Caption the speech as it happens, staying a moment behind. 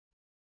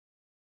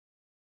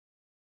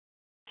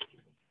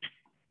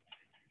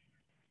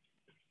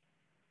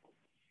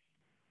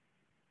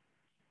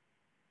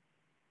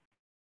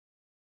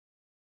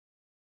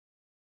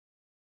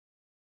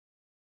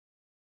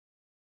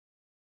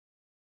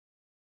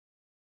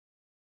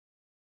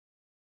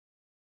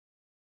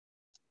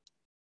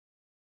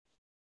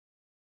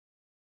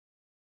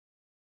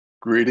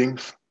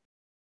Greetings,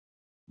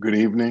 good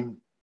evening.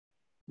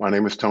 My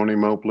name is Tony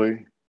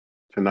Mobley.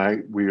 Tonight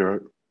we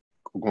are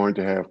going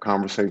to have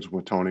conversations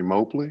with Tony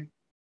Mobley,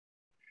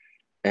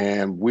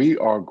 and we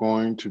are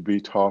going to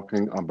be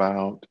talking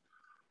about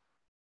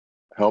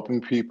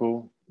helping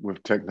people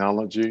with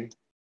technology,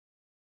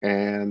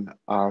 and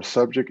our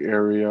subject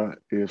area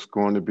is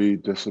going to be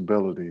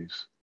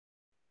disabilities.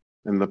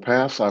 In the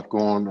past, I've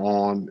gone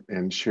on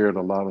and shared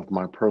a lot of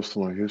my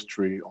personal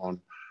history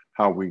on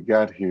how we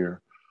got here,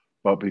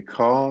 but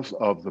because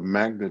of the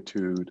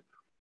magnitude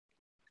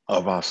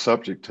of our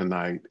subject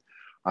tonight,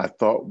 I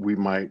thought we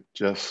might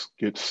just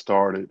get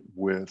started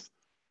with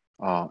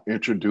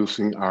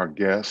introducing our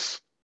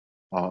guest,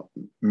 uh,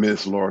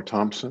 Ms. Laura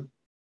Thompson.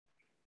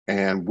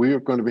 And we are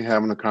going to be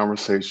having a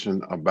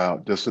conversation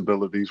about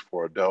disabilities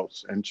for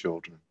adults and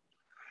children,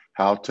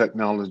 how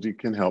technology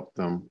can help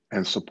them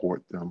and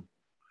support them.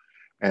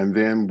 And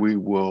then we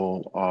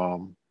will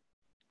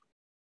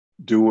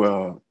do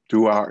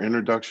our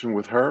introduction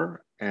with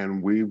her,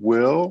 and we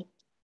will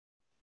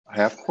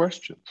have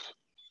questions.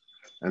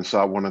 And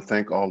so I want to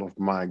thank all of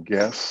my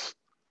guests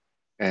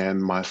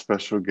and my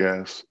special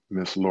guest,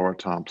 Ms. Laura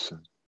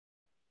Thompson.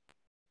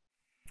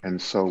 And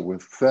so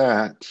with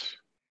that,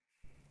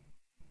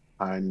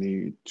 I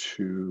need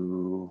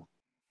to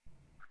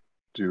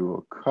do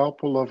a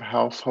couple of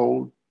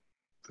household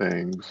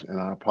things, and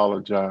I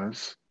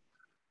apologize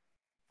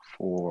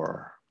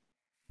for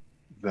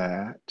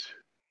that.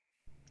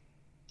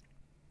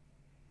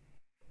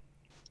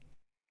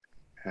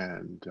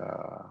 And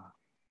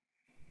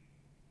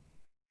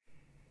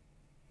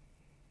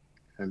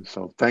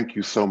so thank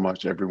you so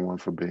much, everyone,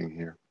 for being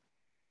here.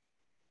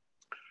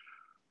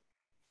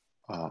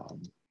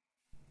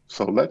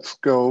 So let's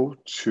go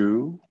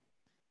to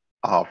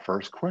our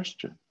first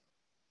question.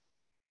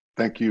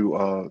 Thank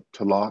you,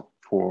 Talak,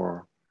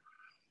 for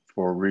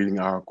reading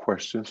our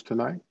questions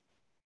tonight.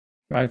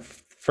 My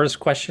first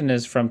question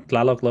is from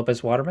Tlaloc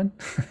Lopez Waterman,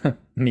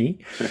 me.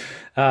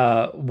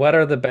 What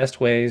are the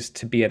best ways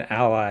to be an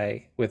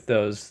ally with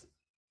those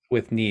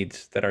with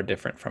needs that are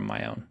different from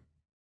my own?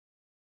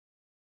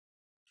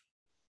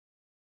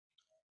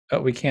 Oh,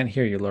 we can't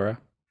hear you, Laura.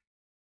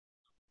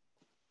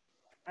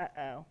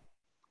 Uh-oh.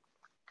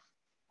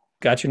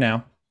 Got you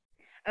now.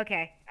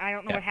 Okay, I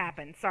don't know Yeah. what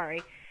happened.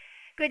 Sorry.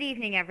 Good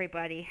evening,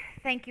 everybody.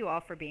 Thank you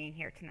all for being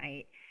here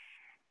tonight.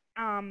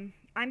 I'm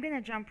going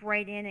to jump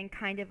right in and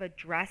kind of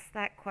address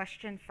that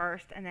question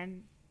first and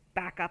then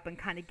back up and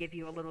kind of give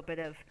you a little bit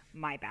of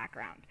my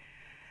background.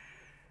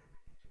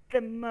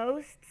 The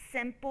most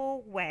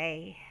simple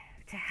way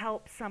to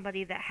help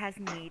somebody that has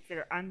needs that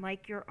are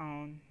unlike your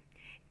own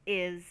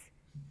is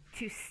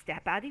to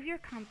step out of your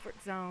comfort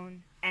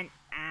zone and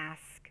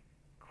ask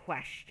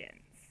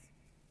questions.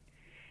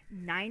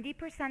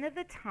 90% of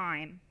the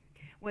time,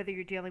 whether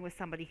you're dealing with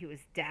somebody who is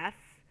deaf,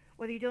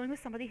 whether you're dealing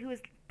with somebody who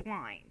is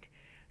blind,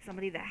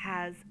 somebody that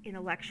has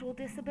intellectual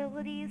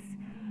disabilities,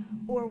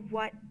 or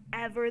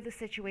whatever the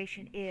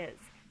situation is,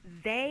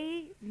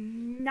 they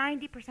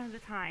 90% of the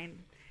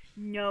time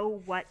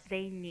know what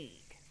they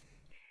need.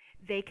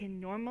 They can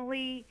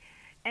normally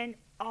and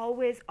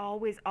always,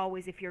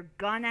 if you're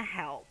gonna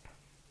help,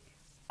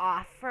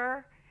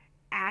 offer,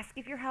 ask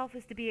if your help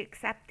is to be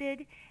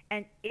accepted,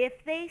 and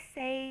if they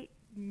say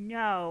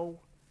no,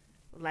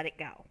 let it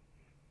go.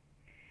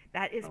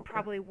 That is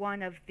probably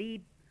one of the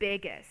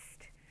biggest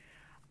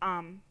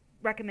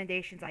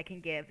recommendations I can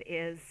give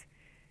is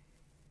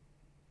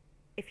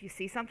if you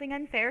see something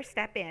unfair,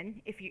 step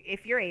in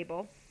if you're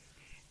able.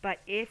 But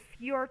if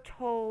you're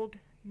told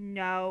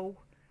no,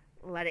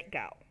 let it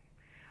go.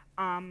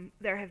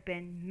 There have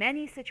been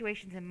many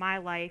situations in my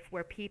life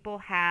where people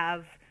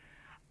have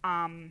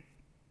um,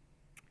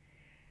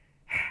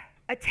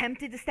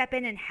 attempted to step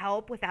in and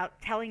help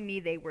without telling me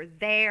they were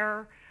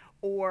there,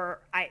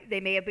 or they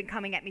may have been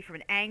coming at me from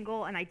an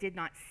angle and I did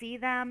not see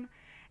them.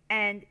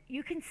 And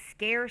you can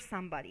scare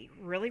somebody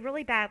really,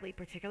 really badly,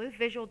 particularly with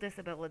visual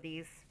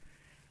disabilities.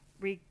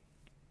 Re-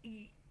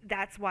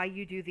 that's why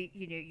you do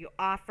you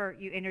offer,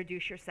 you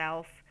introduce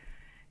yourself.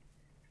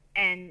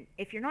 And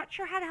if you're not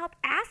sure how to help,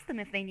 ask them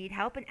if they need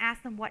help and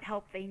ask them what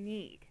help they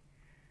need.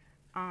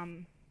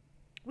 Um,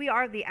 we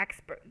are the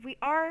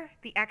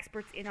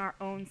experts in our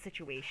own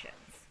situations.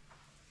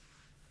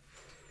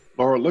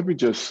 Laura, let me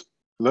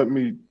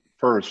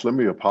let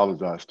me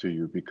apologize to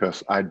you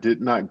because I did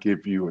not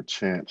give you a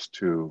chance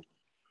to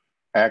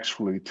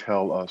actually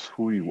tell us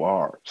who you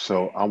are.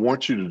 So I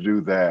want you to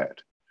do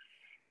that,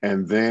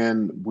 and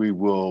then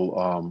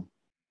we'll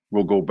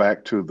go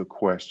back to the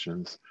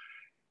questions.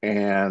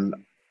 And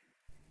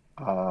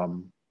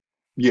um,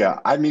 yeah,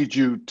 I need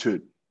you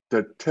to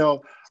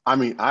tell. I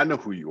mean, I know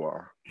who you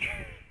are,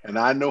 and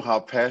I know how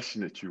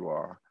passionate you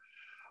are.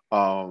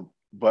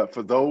 But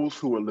for those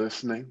who are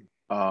listening,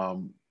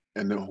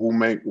 and who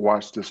may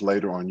watch this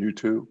later on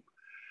YouTube,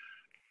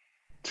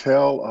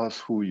 tell us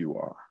who you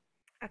are.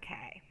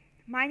 Okay.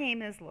 My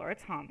name is Laura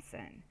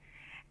Thompson,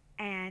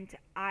 and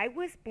I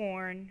was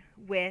born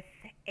with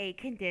a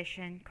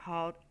condition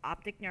called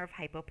optic nerve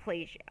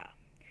hypoplasia.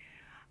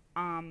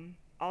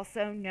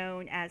 also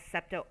known as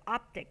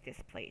septo-optic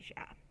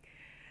dysplasia.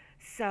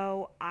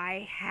 So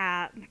I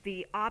have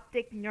the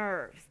optic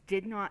nerves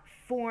did not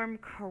form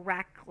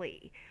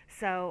correctly.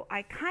 So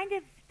I kind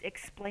of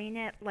explain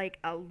it like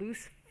a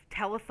loose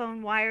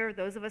telephone wire.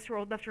 Those of us who are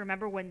old enough to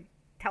remember when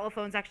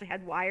telephones actually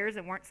had wires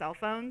and weren't cell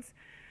phones.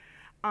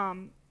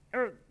 Or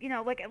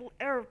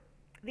or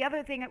the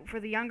other thing for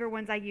the younger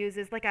ones I use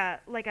is like a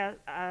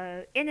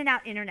in and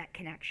out internet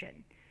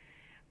connection.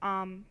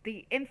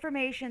 The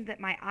information that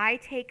my eye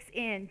takes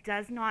in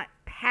does not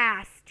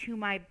pass to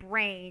my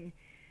brain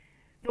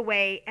the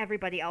way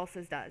everybody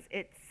else's does.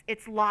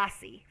 It's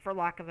lossy, for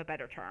lack of a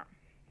better term.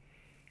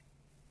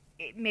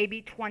 It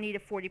maybe 20 to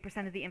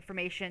 40% of the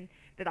information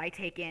that I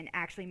take in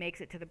actually makes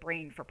it to the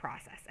brain for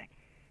processing.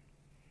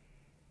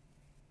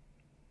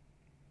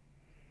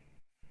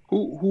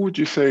 Who would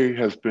you say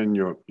has been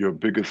your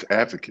biggest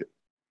advocate?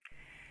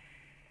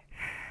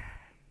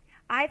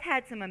 I've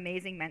had some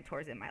amazing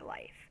mentors in my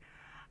life.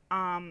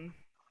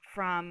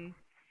 From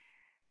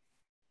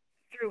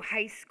through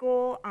high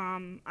school,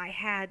 I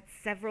had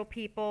several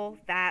people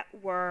that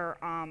were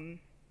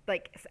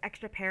like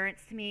extra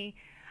parents to me.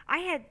 I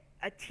had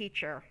a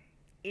teacher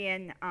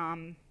in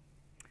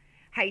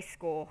high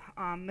school,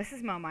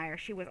 Mrs. Momeyer.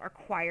 She was our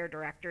choir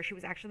director. She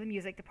was actually the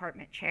music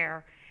department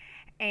chair.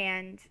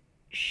 And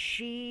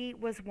she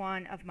was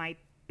one of my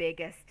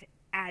biggest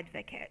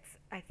advocates.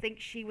 I think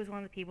she was one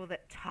of the people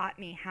that taught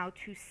me how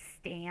to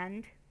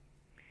stand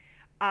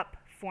up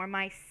for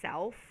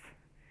myself.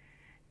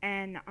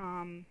 And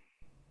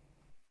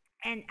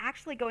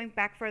actually going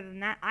back further than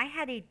that, I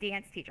had a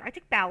dance teacher. I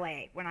took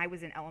ballet when I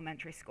was in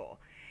elementary school.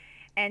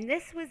 And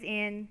this was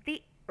in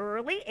the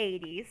early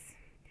 80s,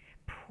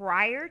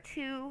 prior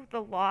to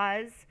the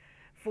laws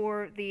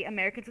for the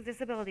Americans with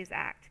Disabilities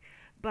Act.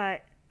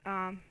 But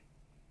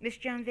Miss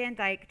Joan Van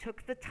Dyke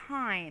took the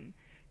time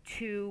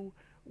to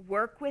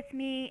work with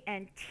me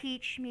and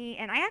teach me.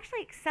 And I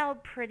actually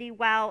excelled pretty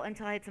well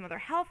until I had some other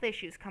health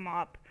issues come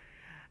up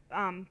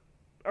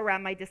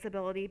around my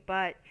disability.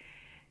 But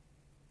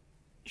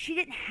she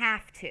didn't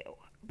have to,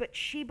 but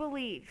she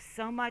believed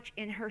so much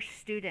in her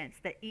students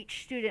that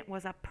each student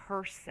was a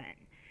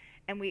person.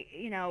 And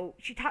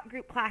she taught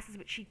group classes,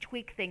 but she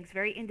tweaked things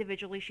very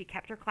individually. She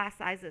kept her class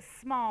sizes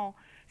small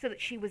so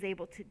that she was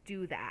able to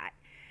do that.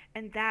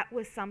 And that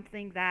was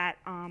something that,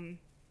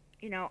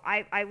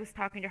 I was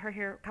talking to her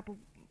here a couple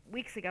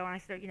weeks ago, and I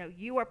said,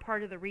 you are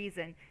part of the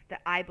reason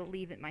that I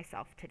believe in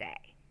myself today.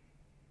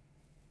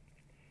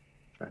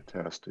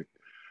 Fantastic.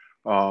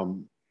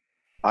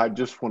 I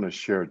just want to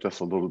share just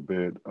a little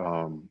bit,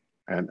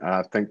 and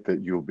I think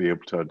that you'll be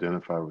able to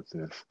identify with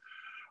this.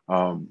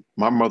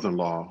 My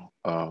mother-in-law,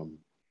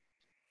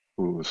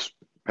 who was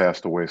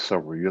passed away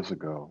several years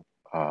ago,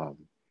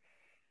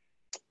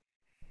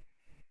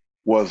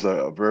 was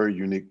a very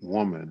unique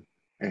woman,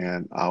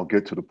 and I'll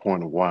get to the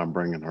point of why I'm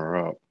bringing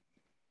her up.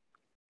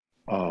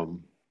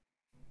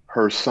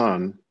 Her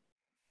son,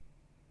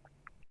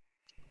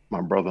 my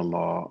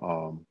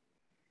brother-in-law,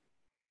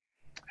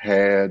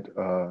 had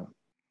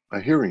a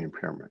hearing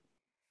impairment.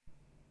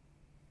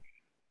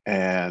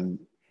 And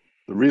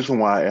the reason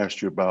why I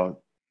asked you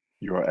about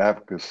your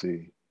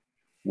advocacy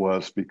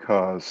was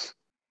because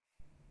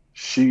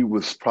she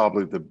was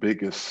probably the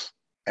biggest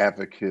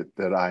advocate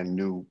that I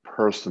knew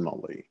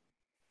personally.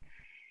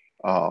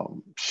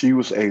 She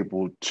was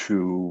able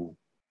to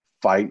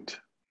fight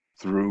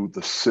through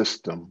the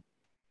system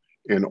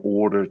in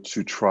order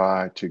to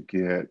try to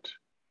get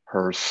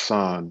her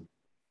son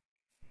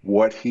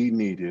what he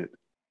needed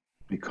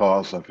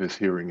because of his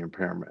hearing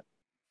impairment.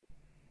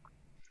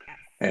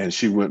 And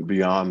she went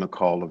beyond the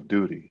call of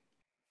duty.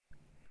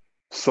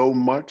 So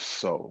much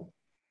so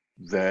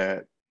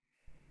that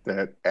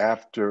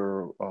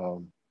after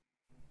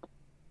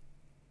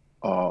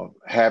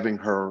having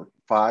her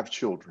 5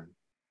 children,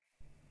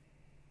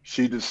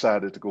 she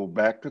decided to go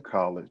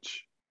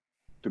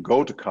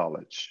to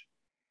college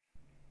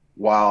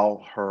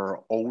while her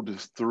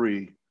oldest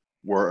 3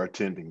 were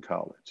attending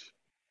college.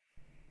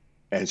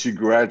 And she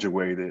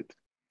graduated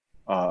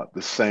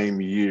the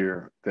same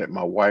year that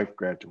my wife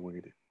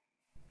graduated.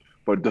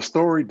 But the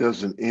story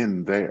doesn't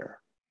end there.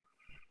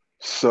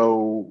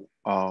 So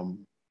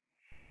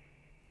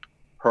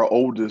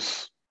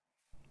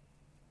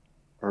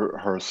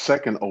her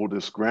second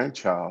oldest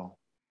grandchild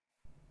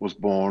was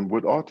born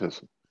with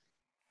autism.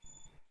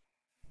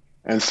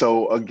 And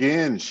so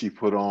again, she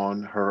put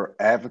on her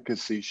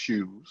advocacy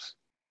shoes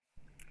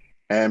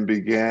and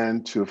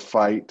began to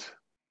fight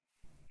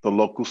the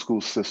local school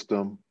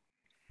system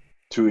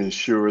to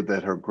ensure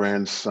that her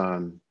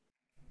grandson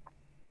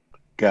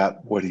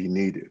got what he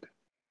needed.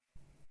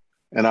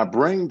 And I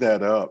bring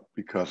that up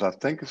because I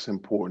think it's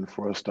important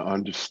for us to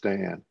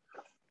understand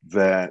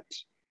that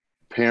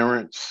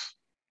parents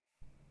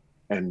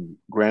and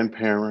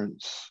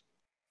grandparents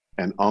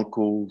and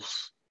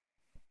uncles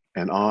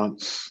and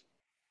aunts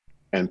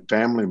and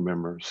family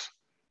members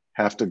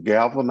have to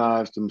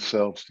galvanize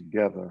themselves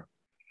together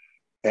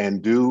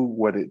and do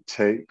what it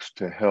takes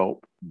to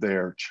help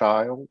their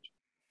child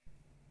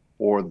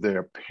or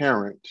their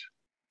parent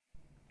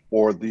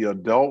or the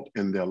adult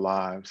in their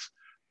lives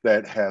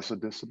that has a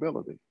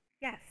disability.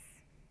 Yes,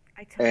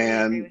 I totally agree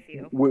And with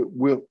you.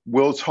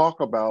 we'll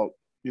talk about,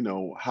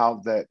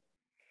 how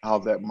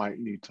that might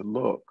need to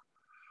look.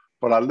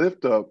 But I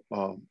lift up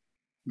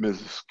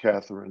Mrs.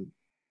 Catherine,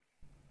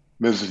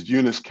 Mrs.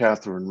 Eunice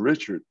Catherine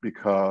Richard,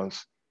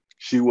 because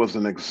she was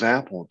an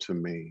example to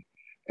me.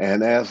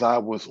 And as I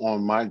was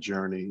on my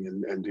journey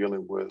and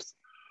dealing with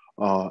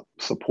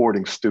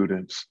supporting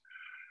students,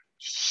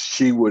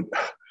 she would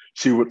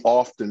she would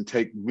often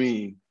take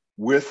me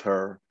with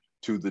her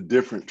to the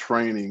different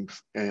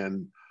trainings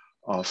and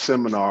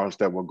seminars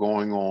that were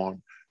going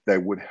on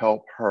that would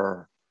help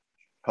her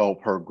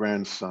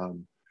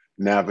grandson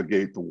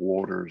navigate the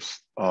waters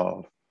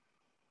of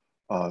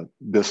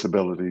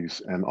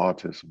disabilities and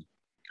autism.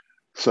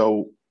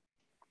 So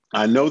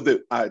I know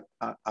that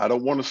I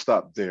don't want to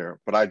stop there,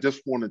 but I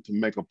just wanted to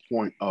make a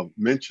point of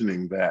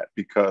mentioning that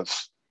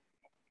because,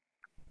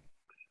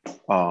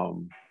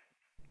 um,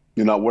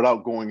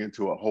 without going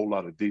into a whole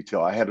lot of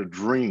detail, I had a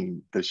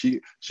dream that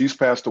she's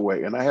passed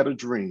away, and I had a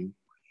dream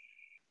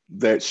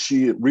that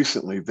she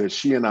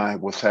and I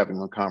was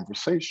having a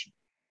conversation.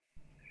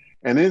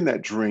 And in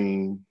that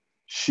dream,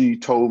 she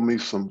told me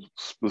some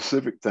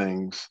specific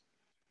things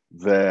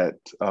that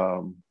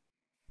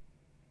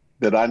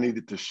that I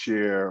needed to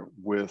share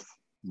with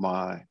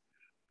my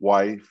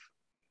wife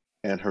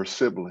and her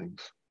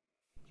siblings.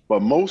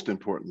 But most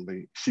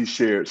importantly, she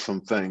shared some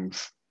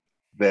things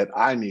that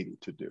I needed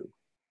to do.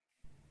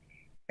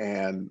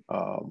 And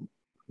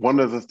one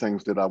of the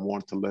things that I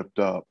want to lift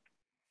up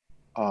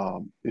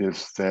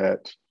is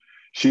that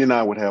she and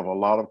I would have a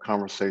lot of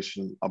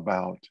conversation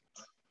about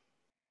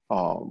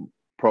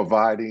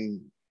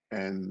providing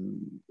and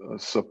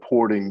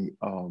supporting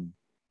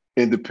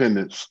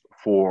independence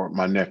for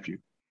my nephew.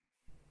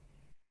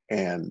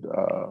 And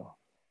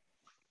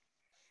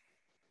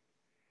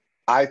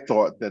I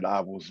thought that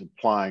I was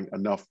applying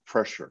enough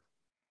pressure.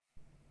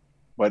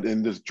 But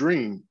in this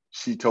dream,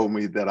 she told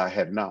me that I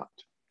had not.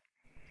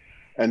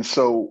 And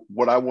so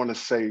what I want to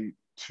say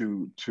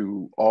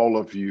to all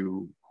of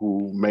you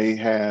who may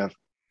have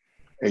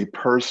a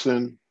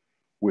person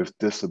with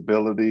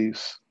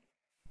disabilities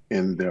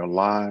in their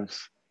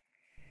lives,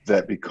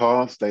 that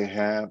because they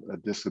have a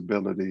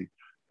disability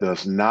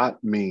does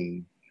not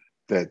mean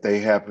that they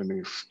have an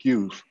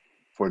excuse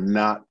for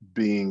not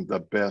being the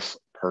best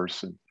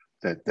person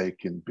that they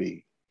can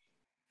be.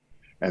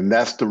 And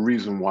that's the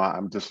reason why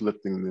I'm just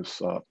lifting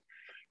this up.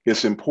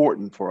 It's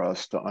important for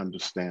us to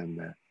understand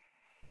that.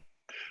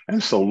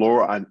 And so,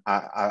 Laura,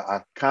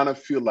 I kind of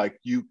feel like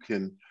you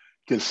can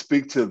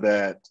speak to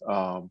that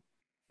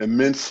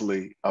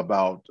immensely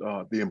about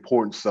the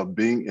importance of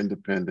being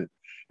independent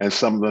and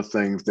some of the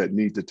things that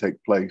need to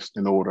take place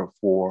in order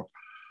for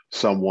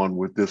someone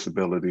with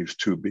disabilities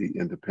to be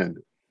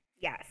independent.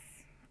 Yes.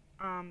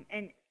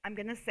 And I'm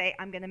going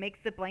to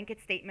make the blanket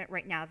statement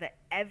right now that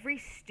every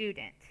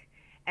student,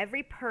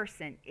 every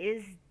person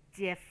is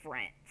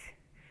different.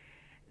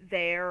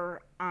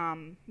 Their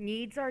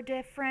needs are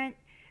different.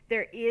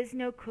 There is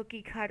no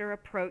cookie cutter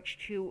approach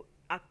to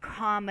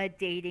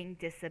accommodating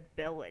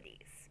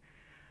disabilities.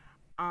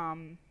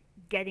 Um,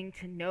 Getting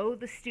to know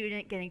the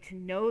student, getting to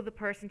know the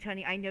person.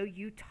 Tony, I know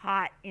you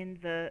taught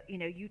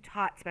you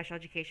taught special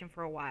education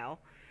for a while,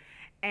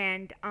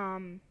 and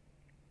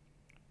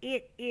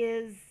it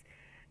is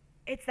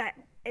it's that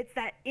it's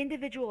that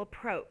individual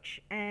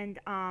approach, and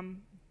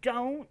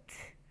don't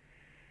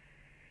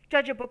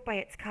judge a book by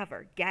its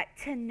cover. Get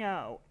to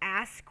know,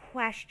 ask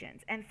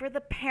questions. And for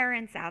the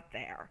parents out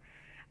there,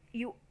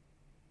 you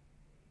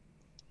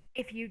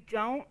if you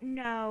don't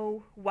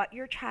know what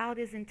your child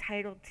is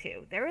entitled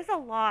to, there is a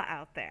law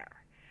out there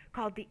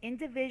called the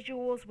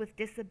Individuals with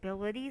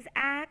Disabilities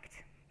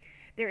Act.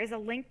 There is a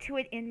link to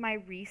it in my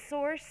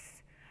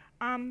resource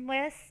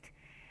list,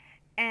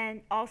 and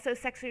also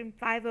Section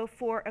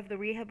 504 of the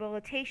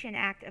Rehabilitation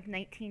Act of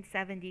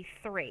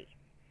 1973,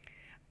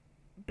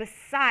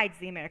 besides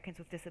the Americans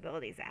with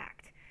Disabilities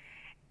Act.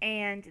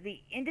 And the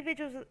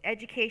Individuals with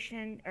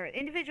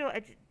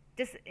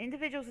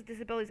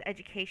Disabilities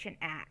Education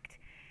Act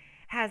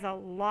has a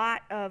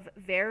lot of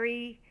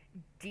very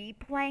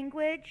deep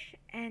language,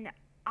 and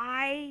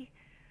I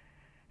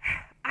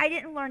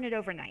didn't learn it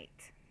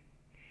overnight.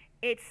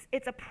 It's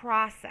a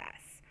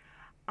process.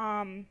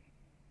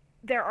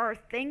 There are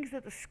things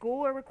that the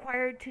school are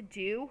required to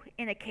do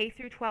in a K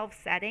through 12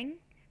 setting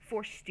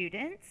for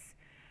students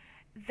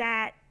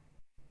that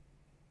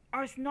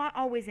are not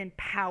always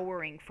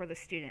empowering for the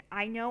student.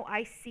 I know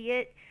I see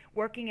it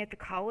working at the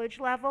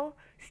college level.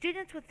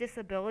 Students with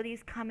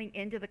disabilities coming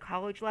into the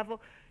college level,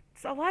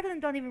 so a lot of them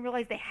don't even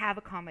realize they have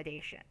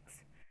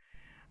accommodations.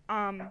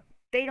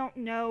 They don't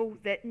know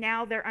that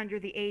now they're under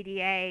the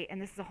ADA,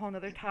 and this is a whole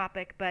other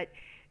topic, but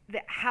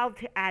how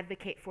to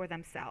advocate for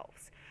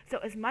themselves. So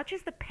as much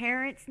as the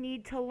parents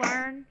need to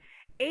learn,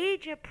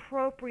 age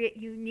appropriate,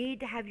 you need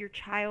to have your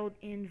child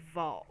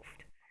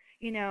involved.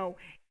 You know,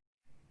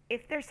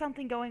 if there's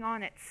something going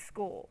on at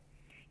school,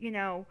 you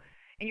know,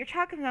 and your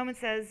child comes home and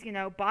says,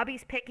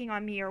 Bobby's picking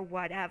on me or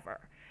whatever,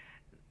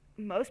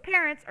 most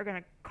parents are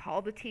going to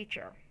call the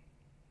teacher.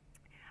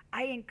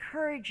 I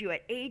encourage you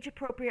at age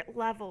appropriate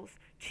levels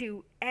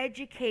to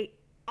educate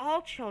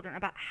all children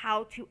about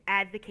how to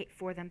advocate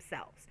for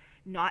themselves.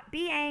 Not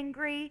be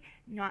angry,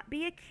 not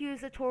be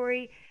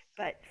accusatory,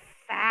 but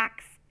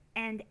facts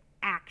and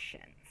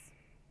actions.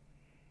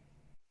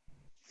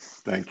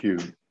 Thank you.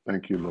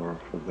 Thank you, Laura,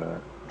 for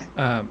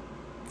that.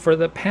 For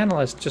the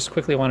panelists, just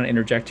quickly want to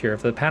interject here.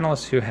 For the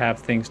panelists who have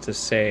things to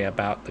say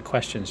about the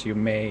questions, you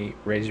may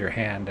raise your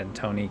hand and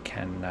Tony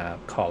can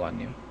call on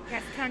you.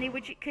 Yes, Tony,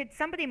 could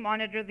somebody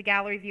monitor the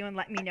gallery view and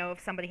let me know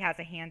if somebody has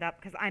a hand up,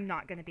 because I'm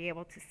not going to be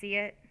able to see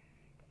it.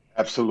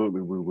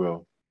 Absolutely, we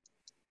will.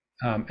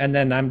 And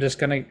then I'm just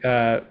going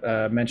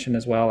to mention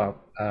as well,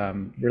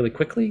 really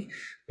quickly,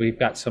 we've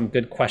got some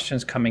good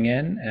questions coming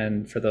in.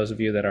 And for those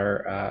of you that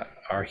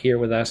are here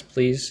with us,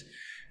 please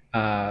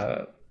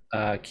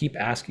keep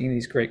asking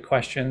these great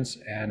questions.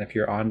 And if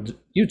you're on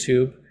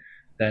YouTube,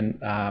 then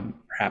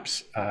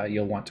perhaps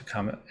you'll want to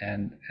come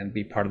and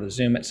be part of the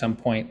Zoom at some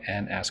point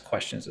and ask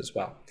questions as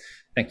well.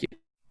 Thank you.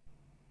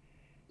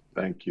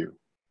 Thank you.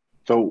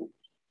 So,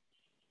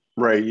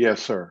 Ray,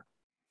 yes, sir.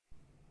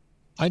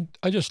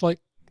 I just like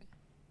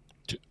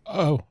to,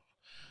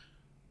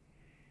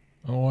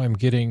 I'm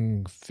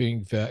getting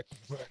feedback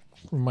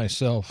from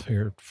myself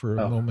here for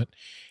a moment.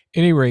 At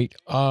any rate,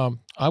 I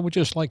would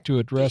just like to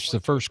address the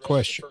first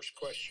question.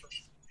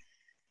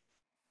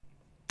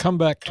 Come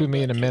back to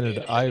me in a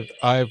minute.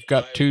 I've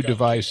got two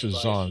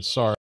devices on.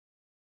 Sorry.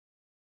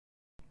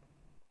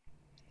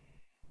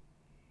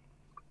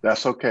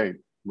 That's okay,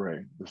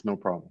 Ray. There's no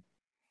problem.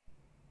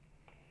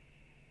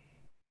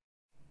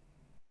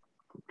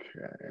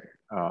 Okay.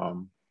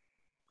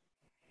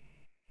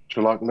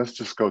 Sherlock, let's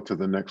just go to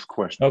the next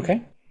question.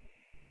 Okay.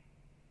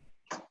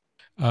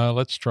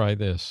 Let's try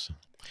this.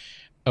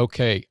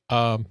 Okay.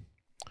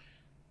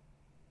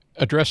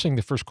 Addressing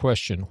the first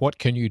question, what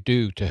can you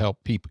do to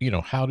help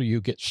people? How do you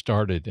get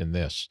started in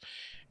this?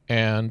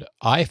 And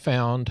I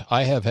found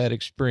I have had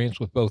experience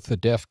with both the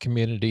deaf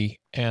community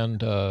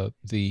and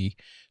the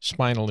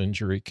spinal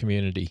injury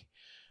community.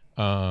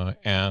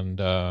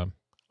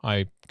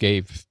 I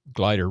gave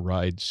glider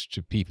rides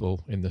to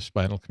people in the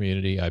spinal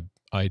community.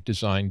 I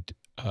designed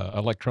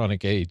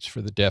electronic aids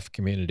for the deaf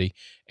community,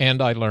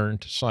 and I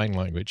learned sign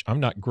language. I'm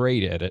not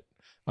great at it.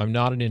 I'm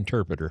not an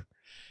interpreter.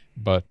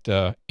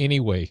 But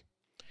anyway,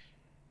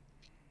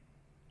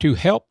 to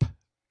help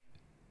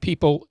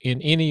people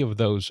in any of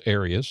those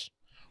areas,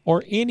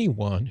 or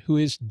anyone who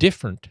is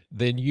different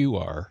than you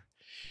are,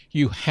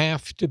 you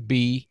have to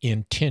be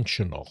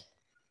intentional.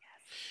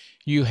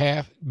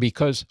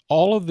 Because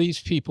all of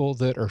these people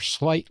that are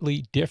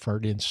slightly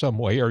different in some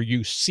way, or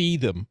you see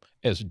them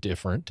as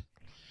different,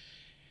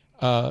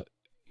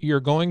 you're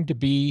going to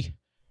be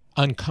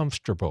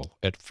uncomfortable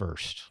at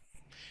first,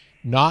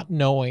 not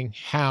knowing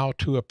how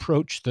to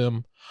approach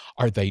them.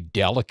 Are they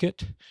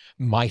delicate?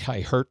 Might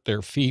I hurt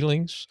their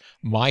feelings?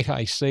 Might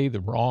I say the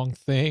wrong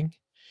thing?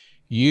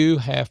 You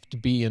have to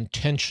be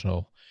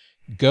intentional.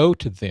 Go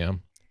to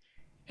them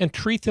and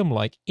treat them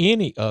like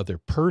any other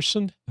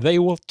person. They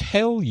will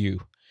tell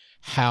you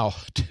how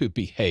to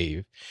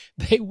behave.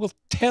 They will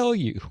tell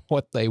you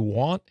what they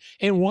want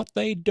and what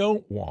they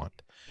don't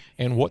want,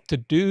 and what to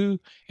do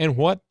and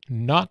what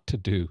not to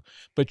do.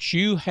 But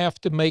you have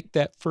to make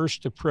that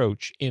first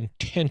approach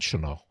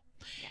intentional.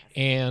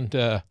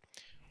 And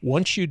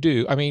once you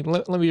do, let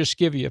me just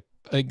give you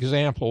an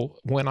example.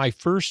 When I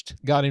first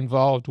got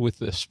involved with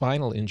the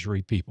spinal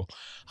injury people,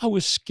 I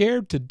was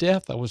scared to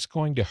death I was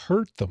going to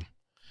hurt them.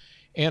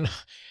 And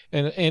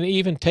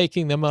even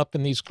taking them up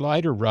in these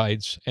glider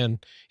rides,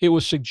 and it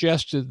was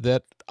suggested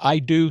that I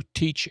do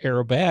teach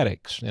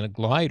aerobatics in a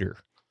glider.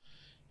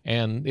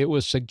 And it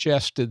was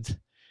suggested,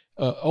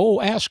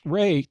 ask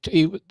Ray,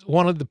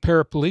 one of the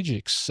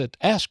paraplegics said,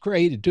 ask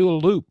Ray to do a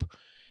loop.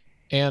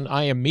 And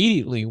I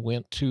immediately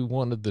went to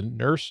one of the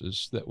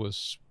nurses that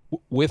was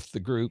with the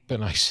group,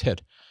 and I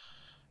said,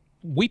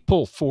 we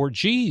pull 4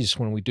 Gs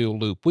when we do a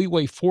loop. We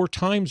weigh 4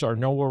 times our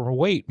normal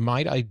weight.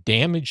 Might I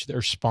damage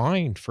their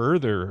spine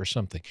further or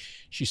something?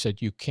 She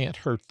said, you can't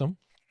hurt them.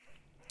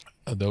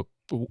 The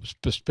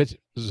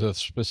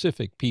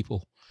specific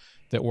people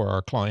that were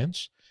our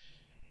clients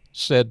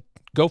said,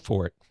 go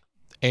for it.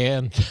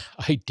 And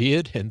I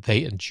did, and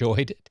they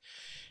enjoyed it.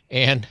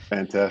 And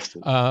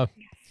fantastic.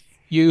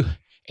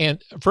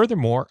 And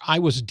furthermore, I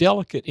was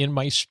delicate in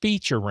my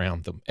speech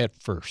around them at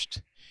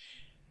first.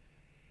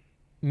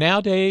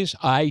 Nowadays,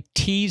 I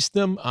tease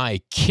them,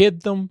 I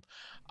kid them.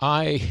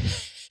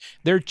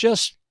 They're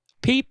just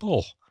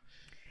people,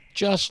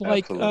 just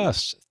like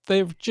us.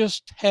 They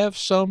just have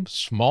some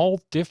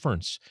small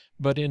difference,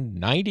 but in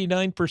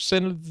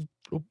 99% of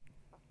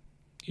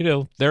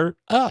they're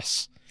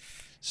us.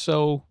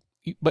 So,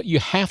 but you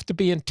have to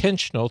be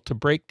intentional to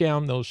break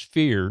down those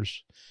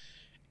fears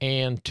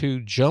and to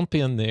jump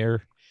in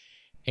there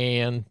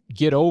and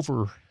get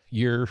over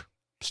your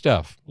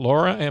stuff.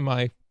 Laura, am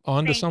I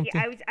on to something?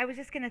 I was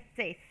just going to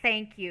say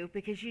thank you,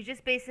 because you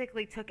just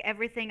basically took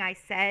everything I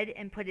said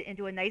and put it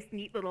into a nice,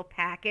 neat little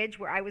package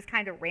where I was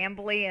kind of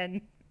rambly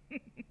and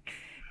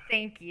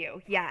Thank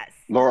you. Yes.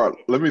 Laura,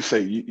 let me say,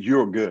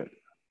 you're good.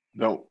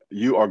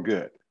 You are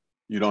good.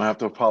 You don't have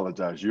to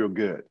apologize. You're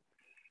good.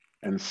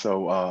 And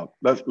so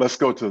let's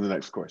go to the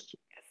next question.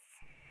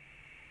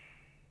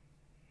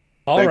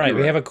 All Thank right, you,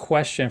 we Ray. have a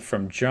question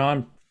from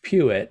John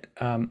Pewitt.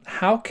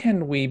 How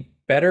can we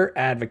better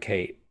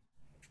advocate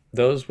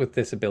those with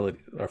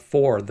disabilities, or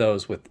for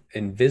those with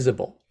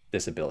invisible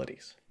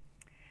disabilities?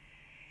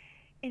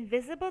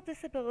 Invisible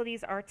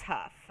disabilities are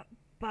tough,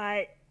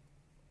 but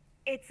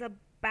it's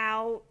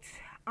about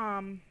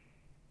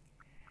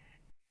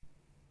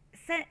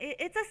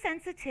it's a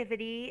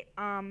sensitivity,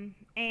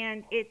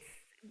 and it's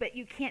but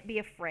you can't be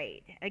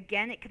afraid.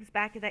 Again, it comes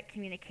back to that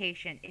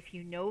communication. If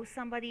you know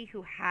somebody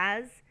who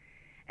has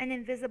an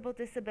invisible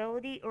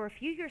disability, or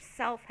if you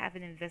yourself have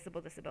an invisible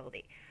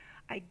disability,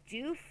 I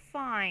do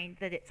find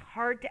that it's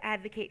hard to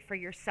advocate for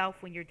yourself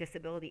when your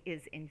disability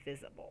is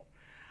invisible.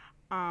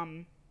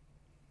 Um,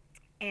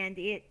 and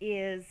it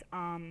is,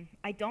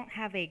 I don't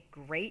have a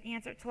great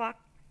answer to lock.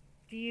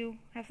 Do you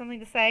have something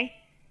to say?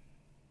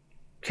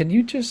 Can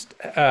you just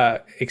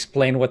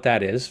explain what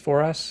that is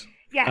for us?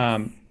 Yes.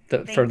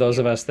 For Thank those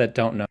of you. us that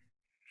don't know.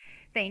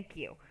 Thank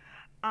you.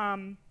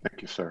 Um,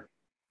 Thank you, sir.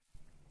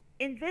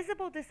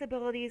 Invisible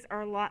disabilities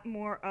are a lot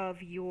more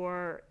of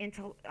your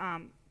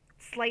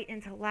slight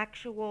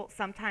intellectual,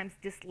 sometimes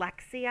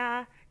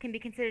dyslexia can be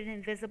considered an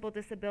invisible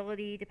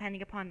disability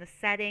depending upon the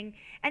setting.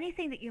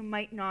 Anything that you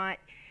might not,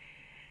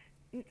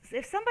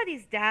 if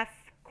somebody's deaf,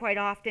 quite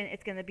often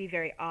it's going to be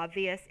very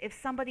obvious. If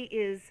somebody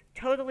is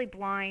totally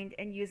blind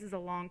and uses a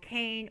long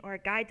cane or a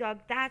guide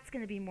dog, that's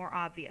going to be more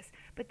obvious.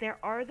 But there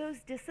are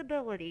those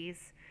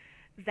disabilities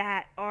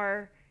that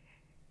are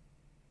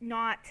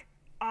not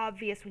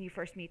obvious when you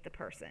first meet the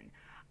person.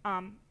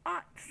 Some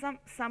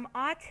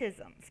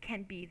autisms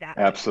can be that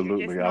way. You're just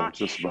Absolutely. I was not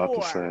just about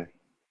to sure. say.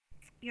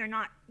 You're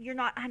not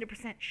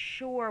 100%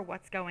 sure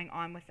what's going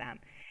on with them.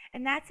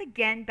 And that's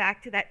again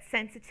back to that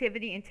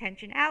sensitivity,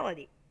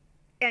 intentionality,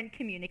 and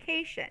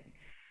communication.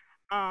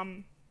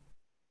 Um,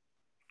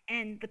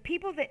 and the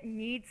people that and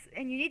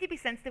you need to be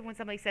sensitive when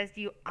somebody says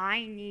to you, I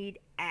need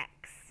X,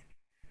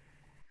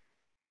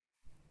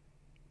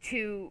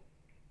 to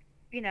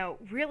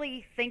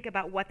really think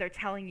about what they're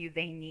telling you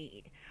they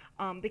need.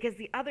 Because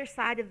the other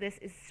side of this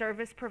is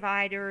service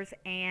providers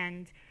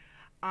and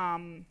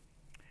um,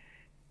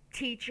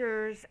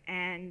 teachers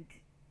and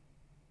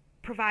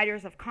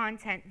providers of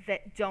content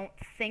that don't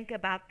think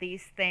about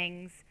these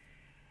things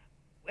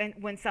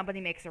when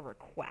somebody makes a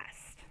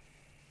request.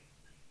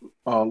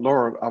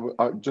 Laura,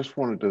 I just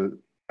wanted to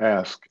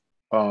ask,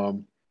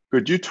 um,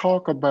 could you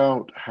talk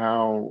about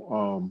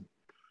how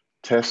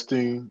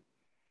testing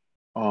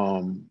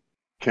um,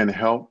 can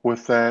help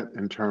with that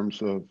in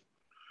terms of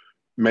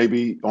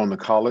maybe on the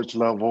college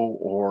level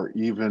or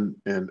even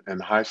in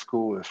high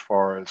school as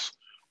far as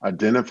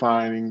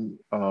identifying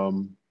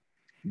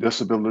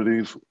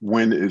disabilities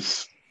when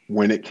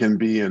it can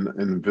be an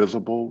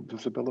invisible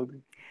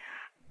disability?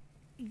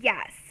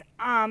 Yes.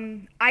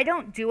 I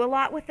don't do a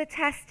lot with the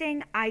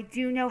testing. I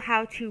do know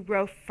how to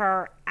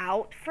refer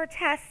out for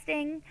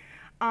testing.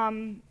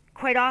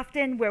 Quite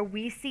often, where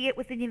we see it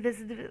with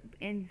the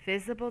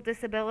invisible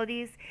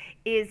disabilities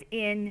is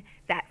in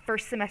that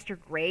first semester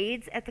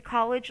grades at the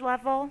college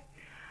level.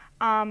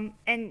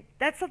 And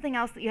that's something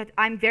else that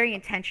I'm very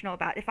intentional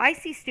about. If I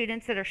see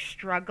students that are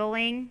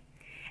struggling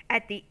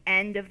at the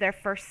end of their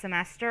first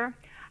semester,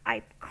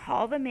 I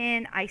call them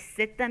in, I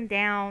sit them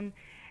down,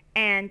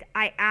 and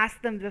I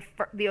ask them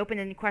the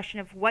open-ended question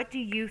of, what do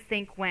you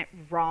think went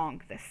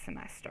wrong this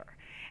semester?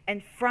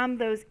 And from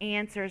those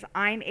answers,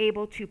 I'm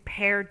able to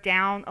pare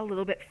down a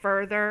little bit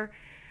further,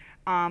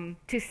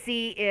 to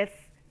see if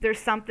there's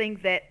something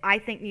that I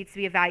think needs to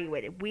be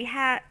evaluated. We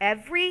have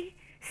every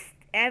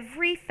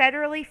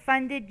federally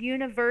funded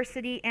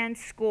university and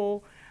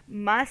school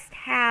must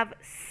have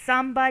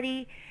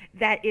somebody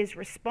that is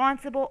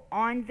responsible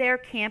on their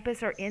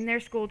campus or in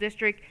their school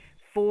district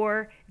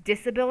for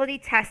disability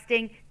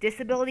testing,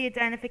 disability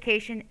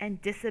identification,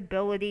 and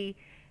disability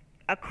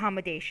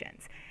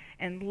accommodations.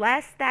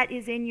 Unless that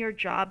is in your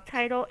job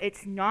title,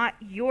 it's not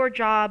your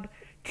job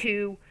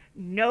to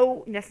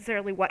know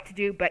necessarily what to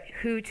do, but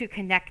who to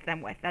connect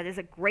them with. That is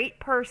a great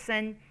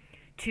person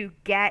to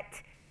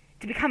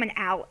become an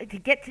ally, to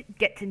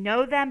get to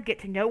know them, get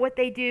to know what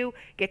they do,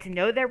 get to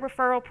know their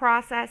referral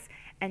process,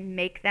 and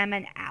make them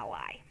an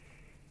ally.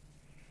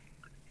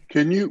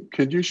 Can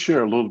you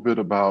share a little bit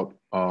about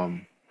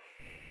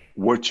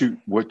what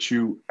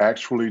you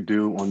actually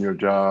do on your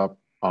job,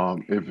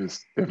 if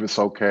it's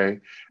okay,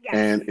 Yes.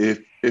 and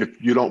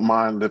if you don't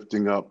mind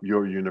lifting up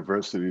your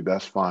university,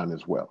 that's fine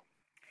as well.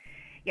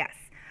 Yes.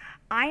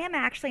 I am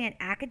actually an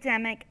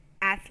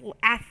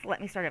let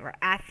me start over.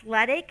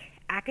 Athletic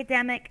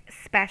academic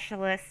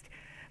specialist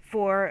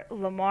for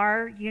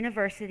Lamar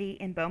University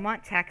in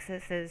Beaumont,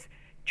 Texas's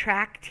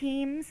track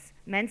teams,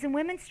 men's and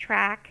women's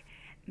track,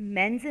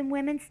 men's and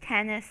women's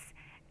tennis,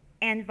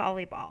 and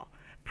volleyball.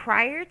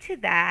 Prior to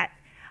that,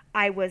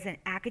 I was an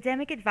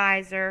academic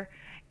advisor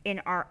in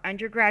our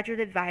undergraduate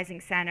advising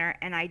center,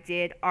 and I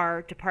did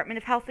our Department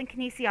of Health and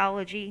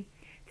Kinesiology,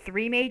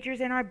 3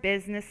 majors in our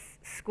business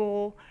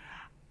school,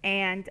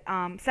 and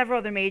several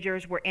other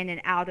majors were in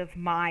and out of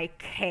my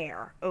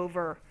care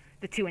over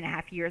the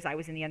 2.5 years I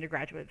was in the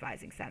Undergraduate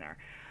Advising Center.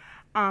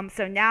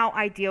 So now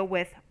I deal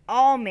with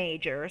all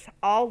majors,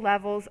 all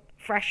levels,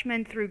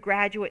 freshman through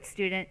graduate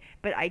student,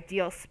 but I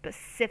deal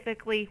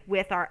specifically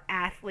with our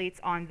athletes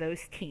on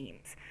those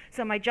teams.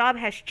 So my job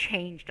has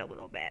changed a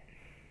little bit.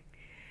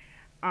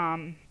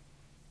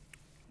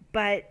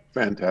 But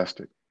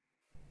Fantastic.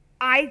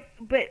 I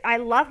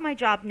love my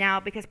job now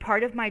because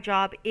part of my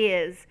job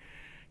is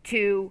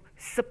to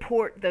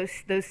support those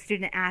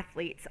student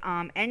athletes.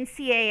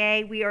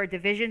 NCAA, we are a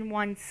Division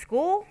I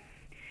school,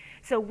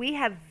 so we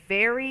have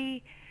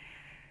pretty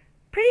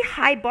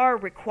high bar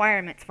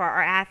requirements for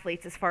our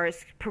athletes as far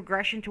as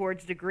progression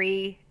towards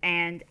degree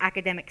and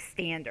academic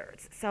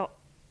standards. So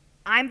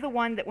I'm the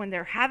one that when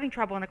they're having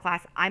trouble in a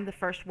class, I'm the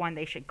first one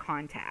they should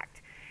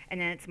contact. And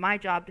then it's my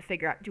job to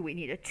figure out, do we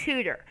need a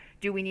tutor?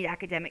 Do we need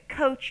academic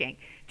coaching?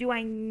 Do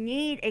I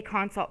need a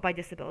consult by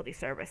disability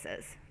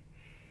services?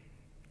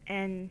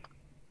 And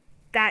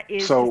that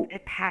is just a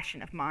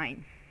passion of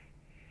mine.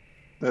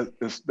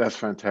 That's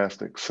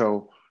fantastic.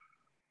 So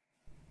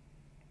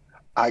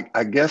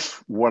I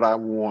guess what I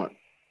want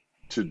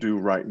to do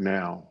right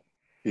now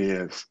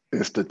is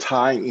to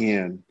tie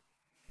in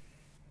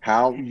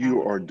how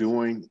you are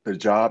doing the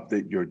job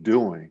that you're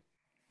doing.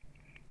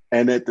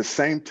 And at the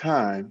same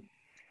time,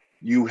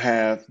 you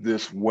have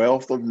this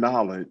wealth of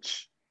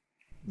knowledge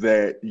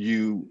that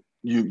you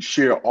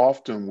share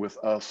often with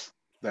us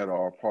that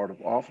are a part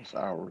of office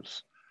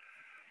hours,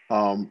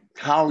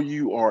 how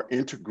you are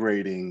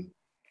integrating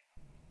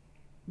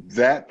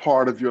that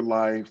part of your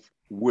life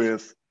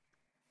with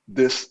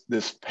this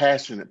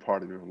passionate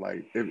part of your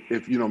life,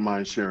 if you don't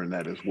mind sharing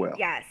that as well.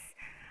 Yes.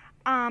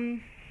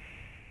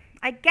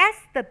 I guess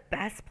the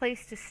best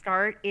place to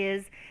start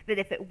is that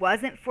if it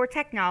wasn't for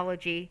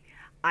technology,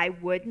 I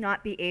would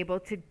not be able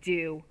to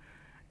do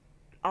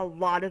a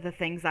lot of the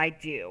things I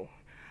do.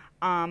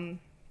 I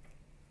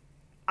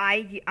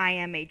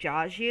am a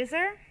JAWS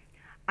user.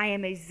 I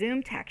am a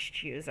Zoom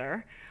text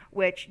user,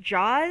 which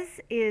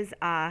JAWS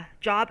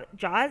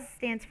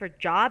stands for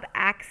Job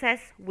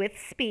Access with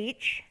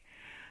Speech.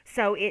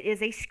 So it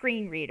is a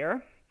screen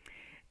reader.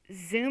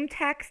 Zoom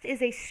text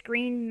is a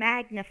screen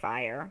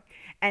magnifier,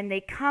 and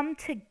they come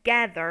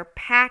together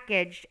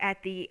packaged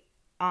at the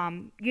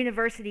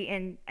university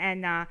and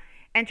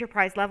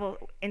enterprise level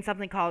in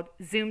something called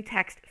Zoom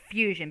Text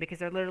Fusion, because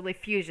they're literally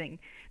fusing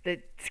the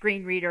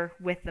screen reader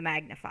with the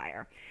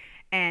magnifier.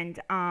 And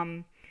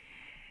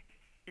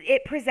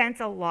it presents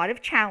a lot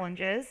of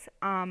challenges.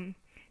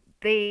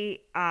 The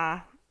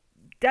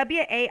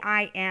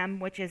WAIM,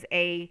 which is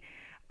a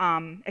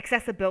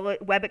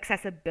web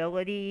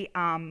accessibility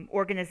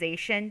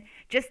organization,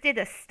 just did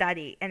a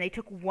study, and they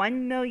took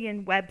 1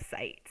 million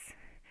websites,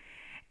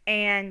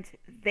 and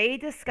they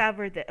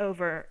discovered that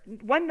over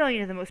 1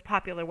 million of the most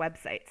popular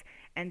websites,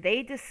 and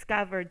they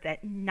discovered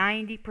that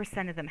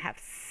 90% of them have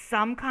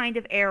some kind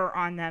of error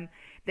on them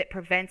that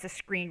prevents a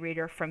screen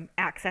reader from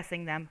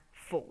accessing them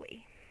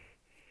fully.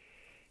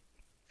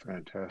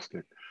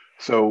 Fantastic.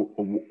 So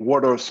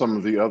what are some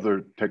of the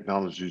other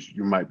technologies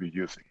you might be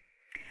using?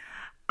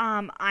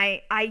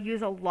 I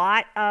use a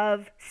lot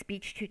of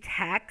speech to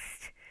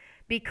text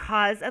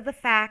because of the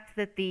fact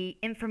that the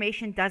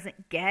information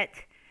doesn't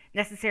get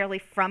necessarily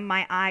from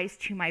my eyes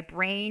to my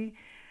brain.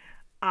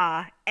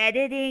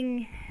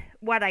 Editing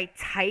what I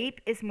type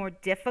is more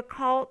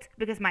difficult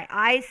because my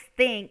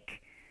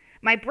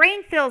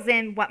brain fills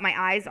in what my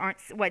eyes aren't,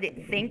 what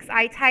it thinks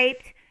I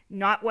typed,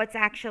 not what's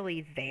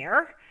actually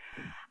there.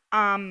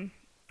 I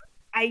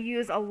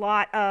use a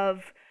lot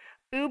of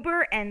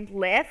Uber and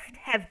Lyft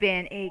have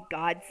been a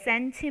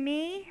godsend to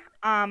me.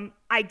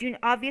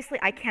 Obviously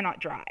I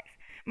cannot drive.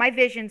 My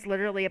vision's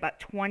literally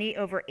about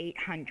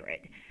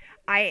 20/800.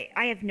 I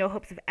have no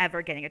hopes of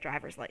ever getting a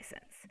driver's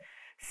license.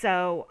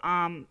 So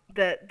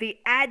the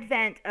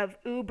advent of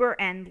Uber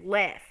and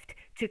Lyft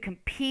to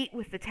compete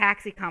with the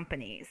taxi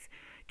companies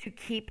to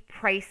keep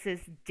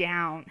prices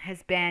down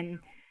has been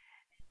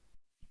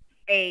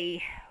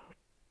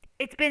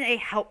it's been a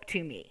help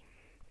to me.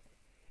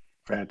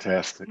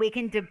 Fantastic. We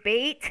can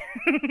debate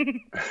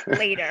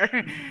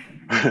later.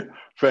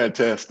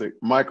 Fantastic.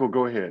 Michael,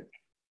 go ahead.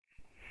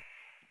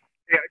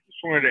 Yeah, I just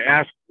wanted to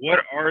ask,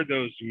 what are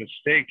those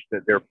mistakes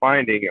that they're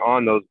finding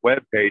on those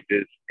web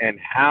pages, and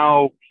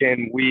how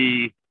can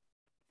we,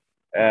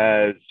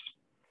 as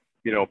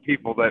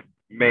people that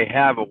may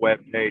have a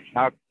web page,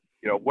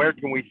 where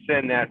can we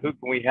send that? Who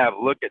can we have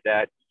look at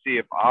that to see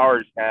if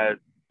ours has,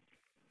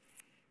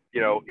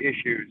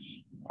 issues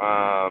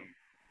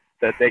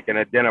that they can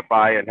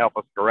identify and help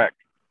us correct?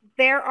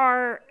 There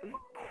are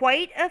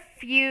quite a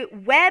few.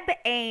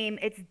 WebAIM,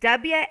 it's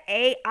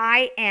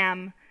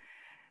WAIM.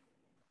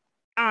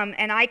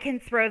 And I can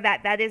throw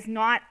that. That is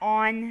not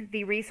on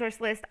the resource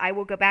list. I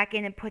will go back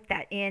in and put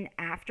that in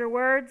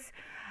afterwards.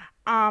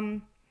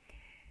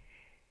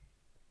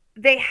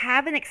 They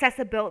have an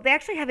accessibility. They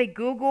actually have a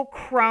Google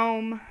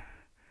Chrome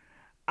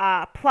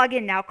a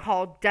plugin now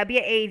called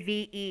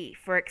WAVE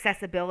for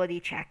accessibility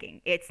checking.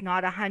 It's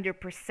not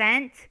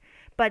 100%,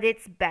 but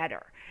it's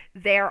better.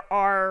 There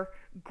are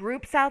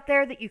groups out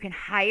there that you can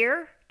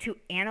hire to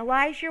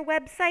analyze your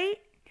website.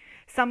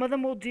 Some of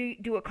them will do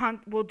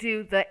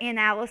the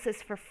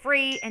analysis for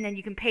free, and then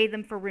you can pay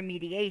them for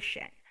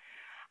remediation.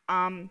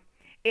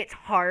 It's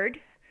hard.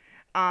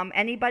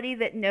 Anybody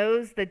that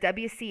knows the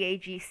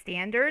WCAG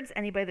standards,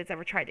 anybody that's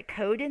ever tried to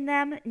code in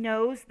them,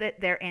 knows that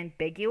they're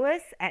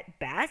ambiguous at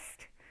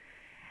best.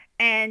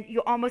 And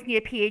you almost need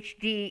a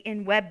PhD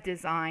in web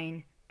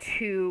design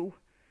to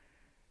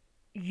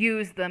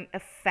use them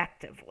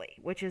effectively,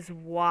 which is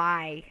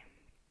why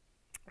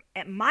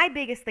my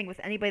biggest thing with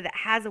anybody that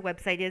has a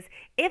website is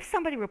if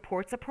somebody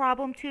reports a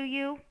problem to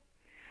you,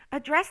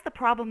 address the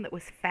problem that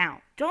was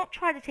found. Don't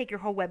try to take your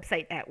whole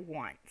website at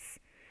once.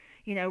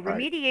 You know, Right.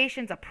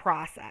 remediation's a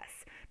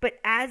process, but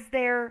as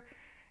they're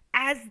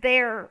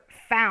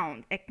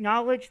found,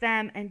 acknowledge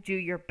them and do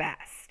your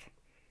best.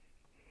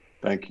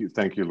 Thank you,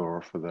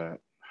 Laura, for that.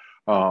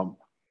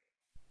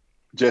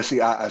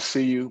 Jesse, I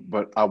see you,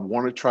 but I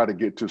want to try to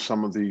get to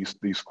some of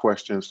these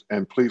questions,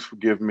 and please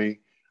forgive me.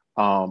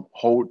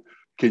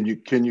 Can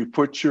you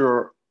put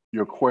your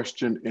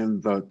question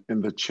in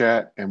the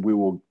chat, and we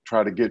will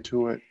try to get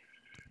to it.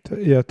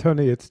 Yeah,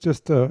 Tony, it's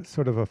just a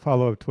sort of a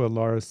follow-up to what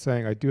Laura's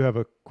saying. I do have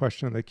a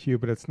question in the queue,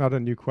 but it's not a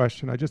new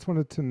question. I just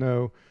wanted to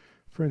know,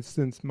 for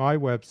instance, my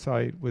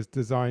website was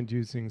designed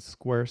using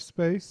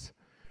Squarespace.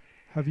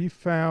 Have you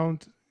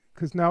found,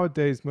 because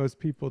nowadays most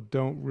people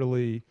don't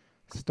really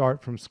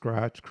start from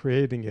scratch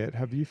creating it,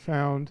 have you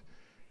found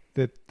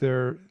that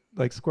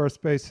like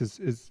Squarespace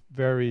is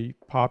very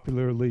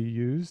popularly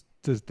used?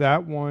 Does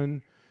that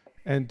one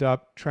end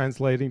up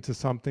translating to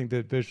something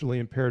that visually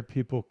impaired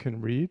people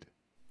can read?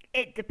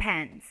 It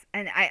depends.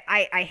 And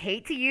I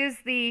hate to use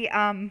the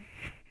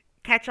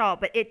catch-all,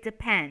 but it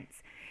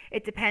depends.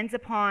 It depends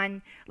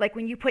upon, like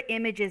when you put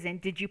images in,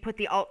 did you put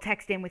the alt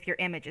text in with your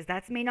images?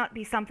 That may not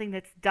be something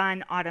that's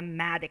done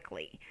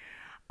automatically.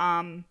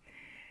 Any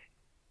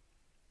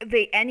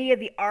of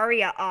the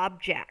ARIA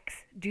objects,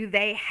 do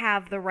they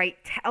have the right,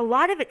 a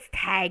lot of it's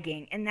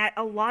tagging, and that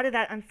a lot of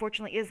that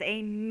unfortunately is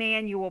a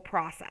manual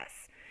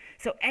process.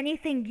 So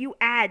anything you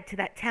add to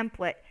that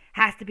template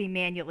has to be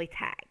manually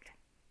tagged.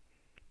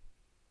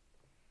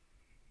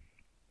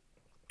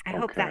 I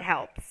hope that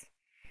helps.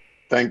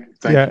 Thank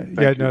Yeah, you. yeah,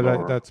 Thank you, no,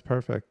 Laura. that's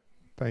perfect.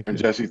 Thank you. And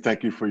Jesse,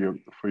 thank you for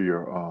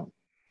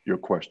your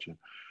question.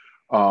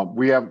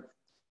 We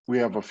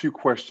have a few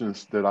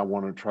questions that I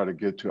want to try to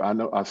get to. I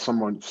know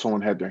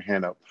someone had their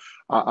hand up.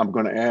 I'm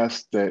going to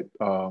ask that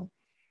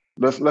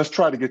let's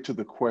try to get to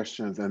the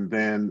questions, and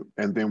then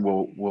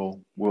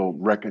we'll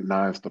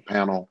recognize the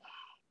panel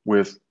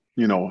with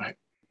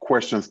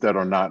questions that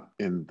are not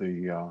in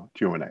the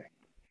Q&A.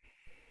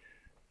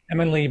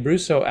 Emily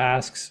Brusso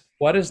asks,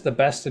 what is the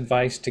best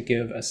advice to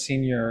give a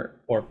senior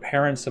or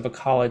parents of a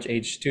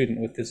college-age student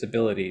with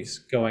disabilities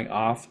going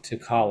off to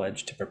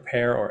college to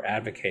prepare or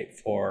advocate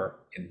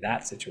for in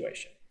that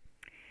situation?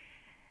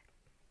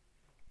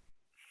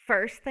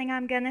 First thing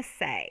I'm going to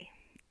say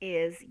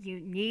is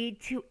you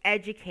need to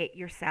educate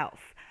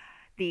yourself.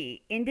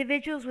 The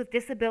Individuals with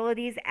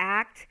Disabilities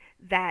Act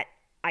that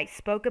I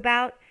spoke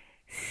about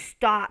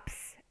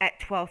stops at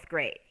 12th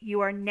grade.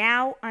 You are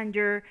now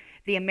under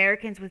the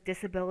Americans with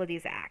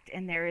Disabilities Act,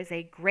 and there is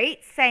a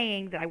great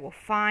saying that I will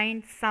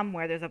find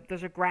somewhere.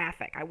 There's a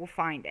graphic. I will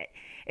find it.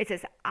 It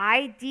says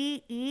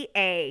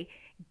IDEA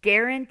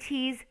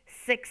guarantees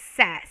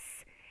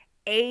success.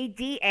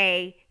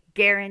 ADA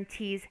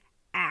guarantees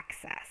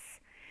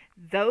access.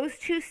 Those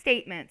two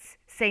statements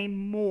say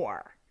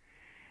more.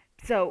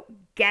 So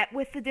get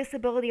with the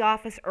disability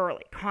office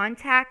early.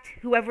 Contact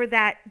whoever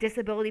that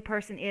disability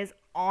person is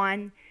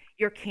on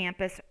your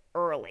campus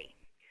early.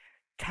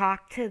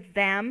 Talk to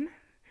them,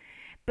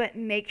 but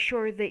make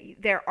sure that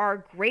there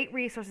are great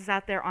resources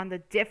out there on the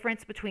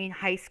difference between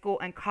high school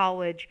and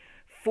college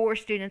for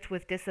students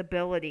with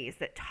disabilities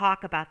that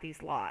talk about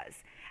these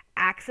laws.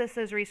 Access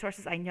those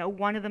resources. I know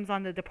one of them's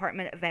on the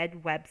Department of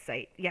Ed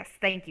website. Yes,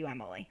 thank you,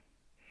 Emily.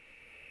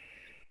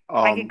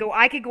 I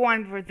could go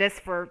on for this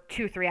for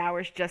 2-3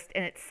 hours just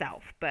in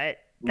itself, but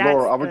that's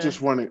Laura, I was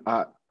just wondering,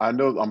 I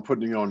know I'm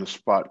putting you on the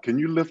spot. Can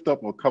you lift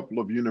up a couple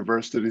of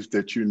universities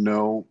that you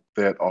know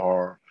that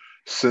are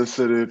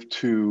sensitive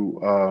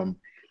to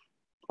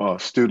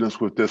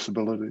students with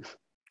disabilities?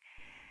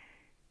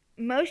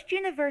 Most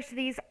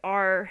universities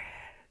are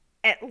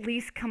at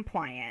least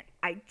compliant.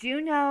 I do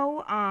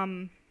know,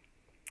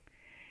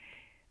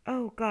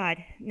 oh God,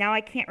 now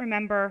I can't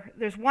remember.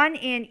 There's one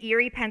in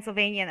Erie,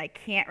 Pennsylvania, and I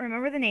can't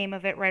remember the name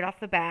of it right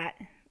off the bat.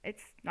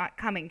 It's not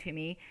coming to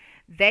me.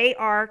 They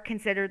are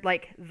considered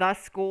like the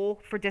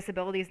school for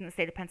disabilities in the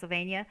state of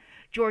Pennsylvania.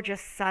 Georgia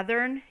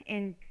Southern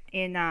in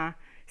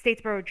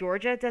Statesboro,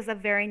 Georgia does a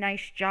very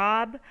nice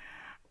job.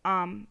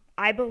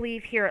 I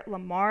believe here at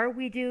Lamar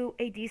we do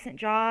a decent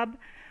job.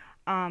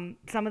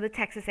 Some of the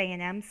Texas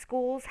A&M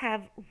schools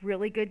have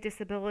really good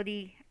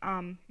disability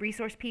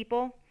resource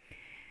people.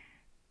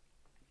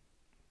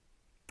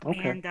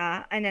 Okay.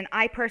 And then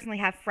I personally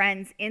have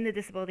friends in the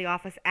disability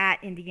office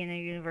at Indiana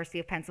University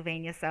of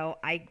Pennsylvania, so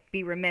I'd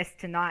be remiss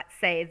to not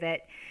say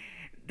that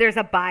there's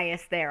a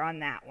bias there on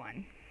that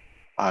one.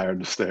 I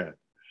understand.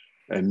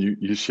 And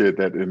you shared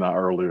that in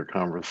our earlier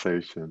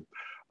conversation.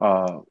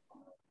 Uh,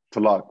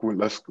 Talak,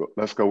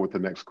 let's go with the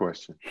next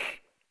question.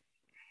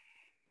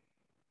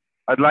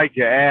 I'd like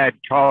to add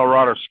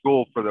Colorado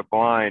School for the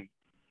Blind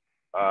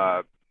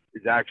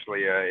is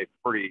actually a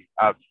pretty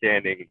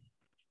outstanding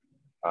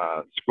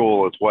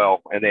school as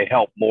well, and they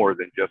help more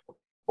than just the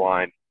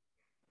blind.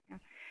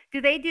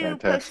 Do they do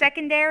Fantastic.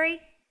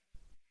 post-secondary?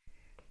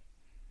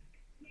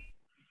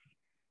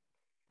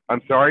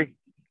 I'm sorry?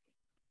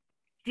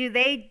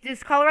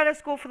 Does Colorado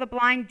School for the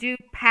Blind do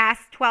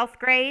past 12th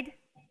grade?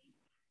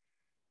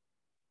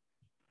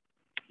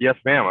 Yes,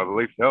 ma'am, I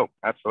believe so.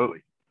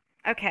 Absolutely.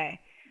 Okay.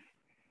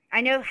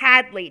 I know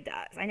Hadley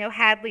does. I know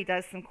Hadley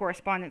does some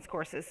correspondence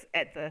courses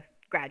at the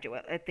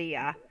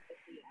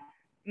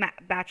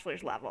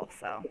bachelor's level.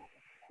 So.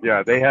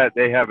 Yeah, they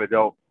have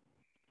adult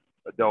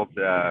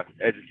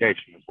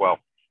education as well.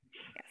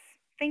 Yes.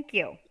 Thank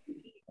you.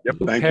 Yep.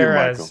 Thank you,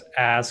 Perez Michael.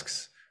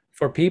 asks,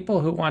 for people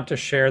who want to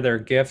share their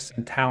gifts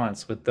and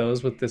talents with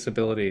those with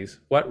disabilities,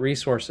 what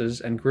resources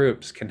and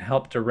groups can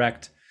help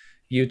direct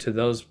you to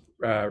those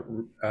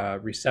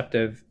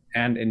receptive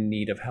and in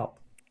need of help?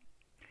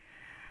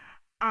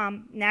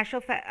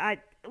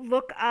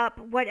 Look up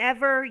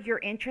whatever you're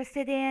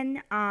interested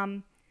in.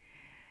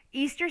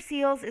 Easter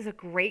Seals is a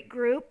great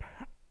group,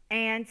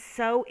 and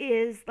so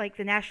is like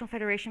the National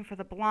Federation for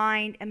the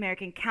Blind,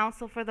 American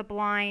Council for the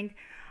Blind.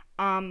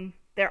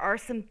 There are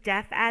some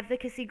deaf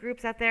advocacy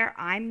groups out there.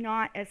 I'm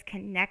not as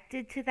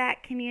connected to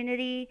that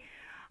community,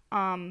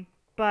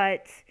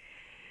 but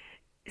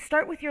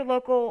start with your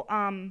local,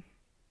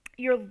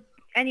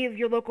 any of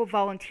your local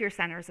volunteer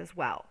centers as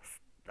well.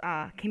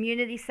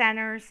 Community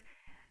centers,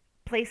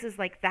 places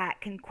like that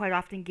can quite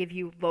often give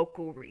you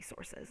local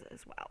resources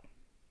as well.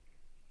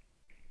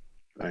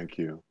 Thank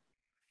you.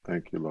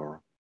 Thank you, Laura.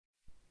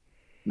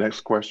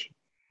 Next question.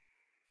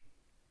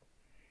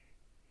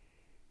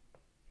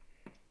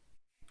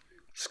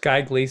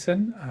 Sky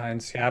Gleason in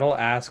Seattle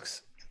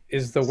asks,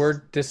 is the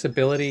word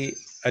disability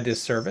a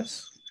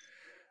disservice?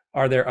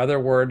 Are there other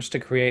words to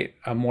create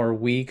a more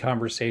we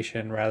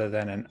conversation rather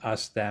than an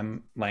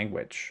us-them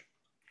language?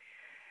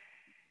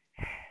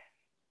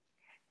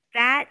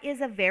 That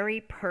is a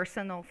very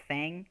personal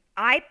thing.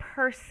 I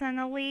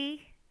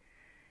personally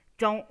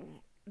don't,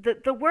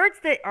 the words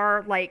that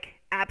are like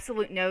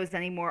absolute no's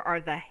anymore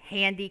are the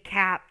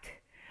handicapped,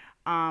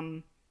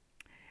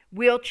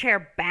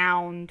 wheelchair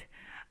bound.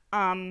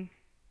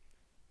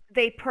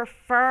 They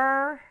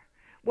prefer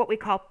what we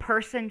call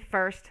person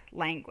first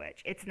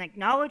language. It's an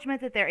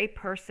acknowledgement that they're a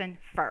person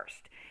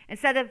first.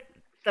 Instead of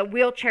the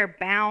wheelchair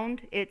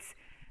bound, it's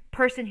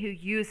person who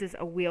uses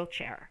a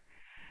wheelchair.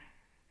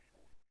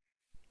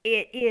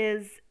 It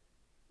is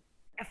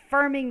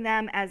affirming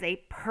them as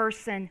a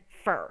person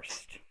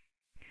first.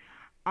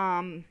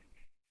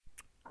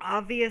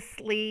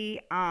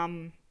 Obviously,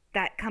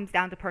 that comes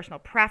down to personal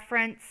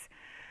preference,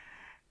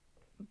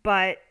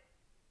 but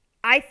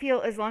I feel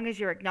as long as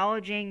you're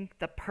acknowledging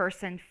the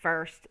person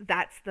first,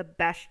 that's the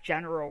best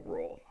general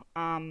rule.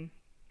 I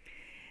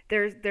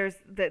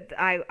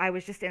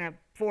was just in a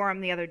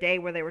forum the other day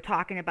where they were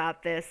talking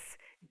about this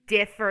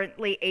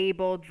differently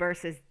abled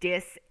versus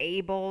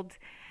disabled,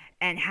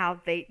 and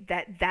how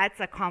that's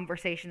a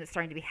conversation that's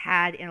starting to be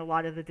had in a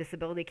lot of the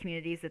disability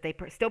communities, that they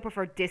still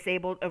prefer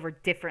disabled over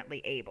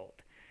differently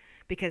abled,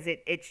 because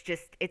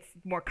it's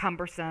more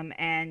cumbersome,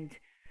 and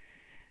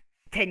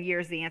 10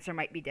 years the answer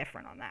might be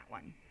different on that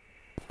one.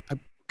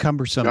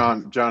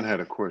 Cumbersome. John had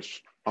a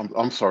question.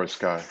 I'm sorry,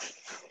 Sky.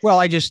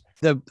 Well,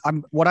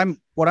 what I'm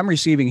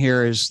receiving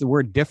here is the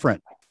word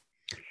different,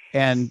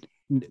 and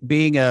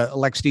being a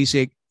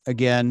lexdesic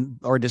again,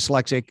 or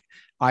dyslexic,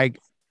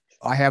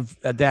 I have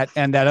that,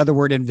 and that other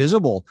word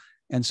invisible,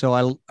 and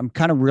so I'm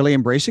kind of really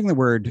embracing the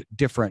word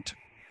different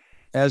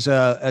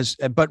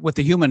but with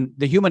the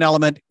human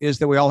element is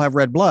that we all have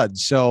red blood,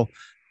 so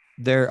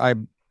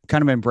I'm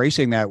kind of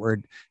embracing that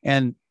word,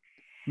 and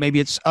maybe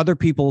it's other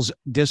people's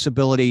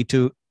disability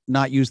to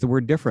not use the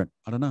word different.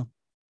 I don't know.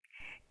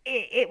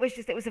 It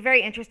was a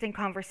very interesting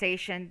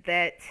conversation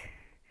that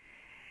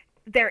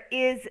there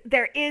is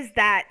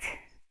that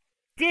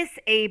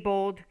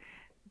disabled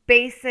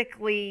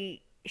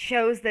basically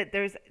shows that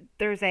there's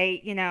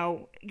a,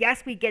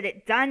 yes, we get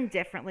it done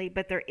differently,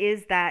 but there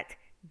is that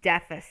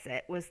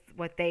deficit, was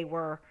what they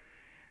were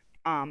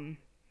kind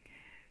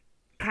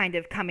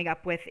of coming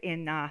up with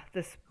in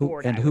this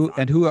board.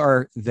 Who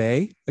are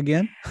they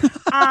again?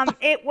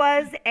 It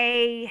was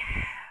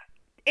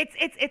it's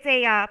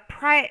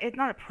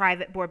not a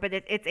private board, but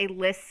it's a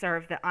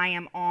listserv that I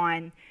am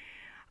on,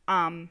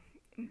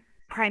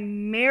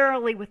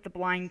 primarily with the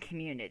blind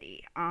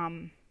community,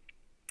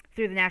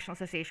 through the National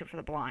Association for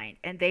the Blind,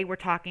 and they were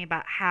talking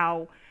about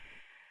how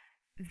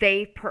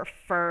they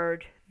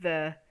preferred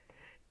the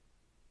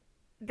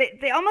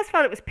they almost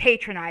felt it was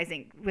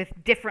patronizing with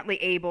differently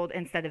abled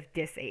instead of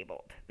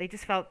disabled. They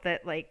just felt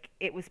that like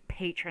it was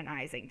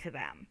patronizing to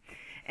them.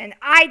 And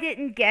I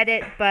didn't get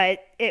it,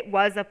 but it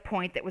was a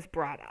point that was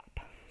brought up.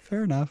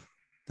 Fair enough.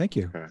 Thank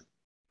you. Okay.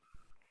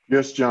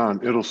 Yes, John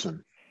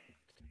Idelson.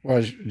 Well,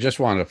 I just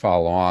wanted to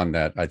follow on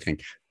that. I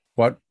think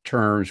what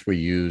terms we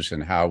use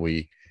and how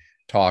we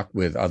talk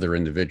with other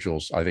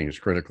individuals, I think is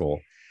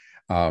critical.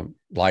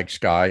 Like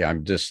Sky,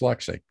 I'm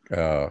dyslexic.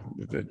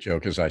 The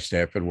joke is I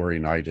stay up and worry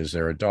night, is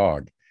there a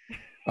dog?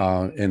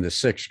 In the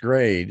 6th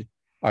grade,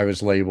 I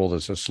was labeled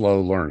as a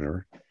slow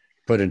learner,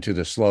 put into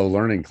the slow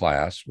learning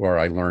class where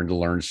I learned to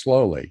learn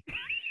slowly.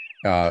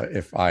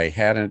 If I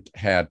hadn't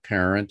had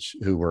parents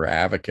who were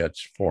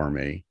advocates for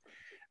me,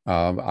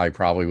 I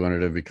probably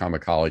wouldn't have become a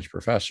college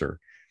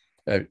professor.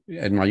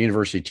 In my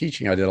university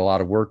teaching, I did a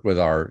lot of work with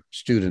our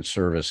student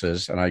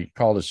services, and I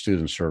called it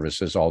student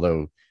services,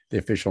 although the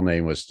official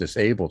name was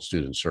disabled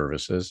student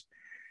services,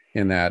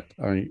 in that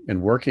in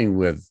working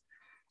with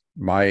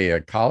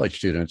my college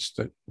students,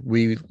 that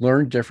we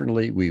learn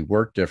differently, we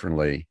work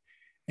differently,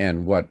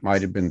 and what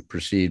might have been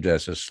perceived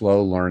as a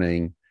slow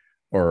learning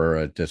or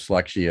a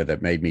dyslexia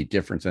that made me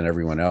different than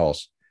everyone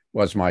else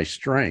was my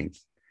strength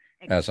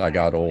as I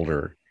got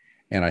older.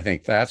 And I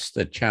think that's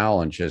the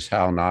challenge, is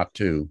how not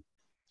to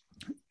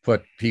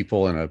put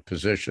people in a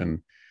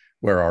position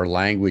where our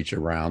language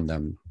around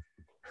them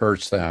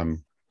hurts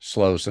them,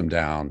 slows them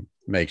down,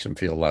 makes them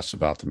feel less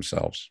about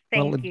themselves.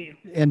 Thank you.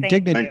 And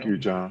dignity. Thank you,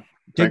 John.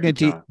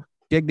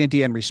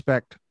 Dignity and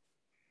respect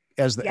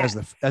as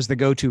the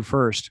go-to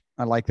first.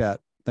 I like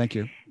that. Thank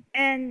you.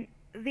 And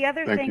the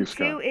other Thank thing you, too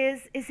Scott.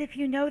 is if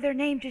you know their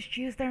name, just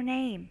use their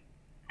name,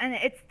 and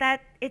it's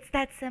that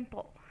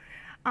simple.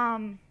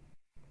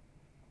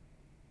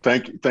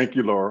 Thank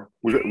you, Laura.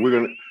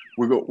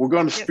 We're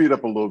gonna speed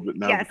up a little bit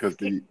now, Yes. because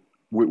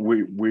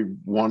we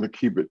want to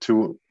keep it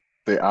to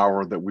the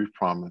hour that we've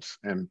promised,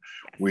 and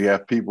we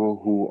have people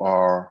who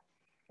are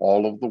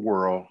all over the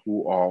world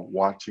who are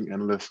watching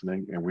and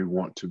listening, and we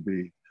want to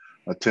be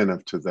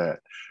attentive to that.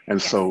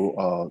 And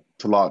so,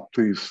 Talat,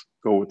 please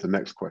go with the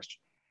next question.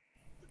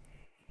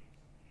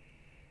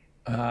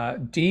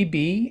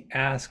 DB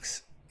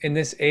asks, in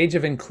this age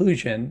of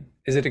inclusion,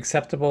 is it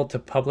acceptable to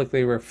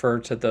publicly refer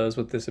to those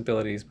with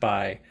disabilities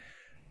by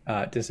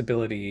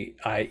disability,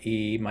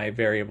 i.e. my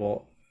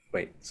variable,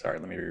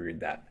 let me reread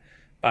that.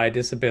 By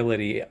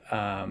disability,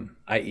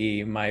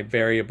 i.e. my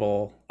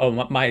variable,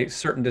 my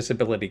certain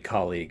disability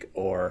colleague,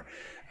 or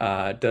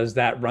does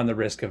that run the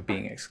risk of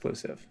being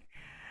exclusive?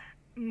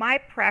 My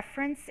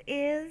preference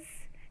is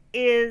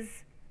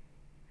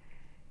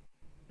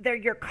they're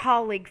your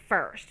colleague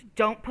first.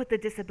 Don't put the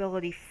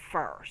disability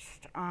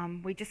first.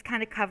 We just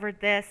kind of covered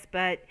this,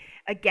 but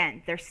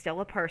again, they're still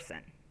a person,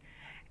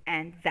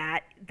 and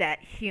that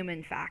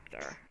human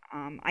factor.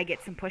 I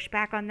get some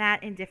pushback on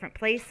that in different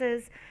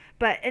places,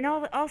 but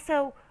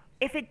also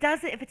if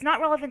it's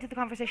not relevant to the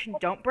conversation,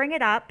 don't bring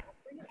it up.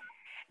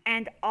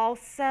 And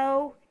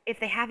also, if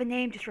they have a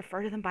name, just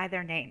refer to them by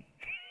their name.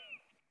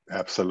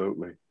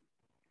 Absolutely.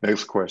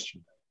 Next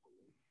question.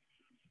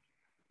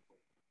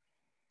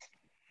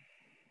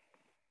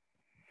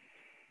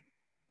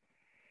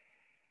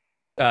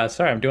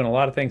 Sorry, I'm doing a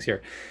lot of things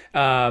here.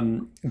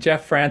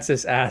 Jeff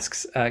Francis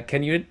asks,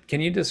 can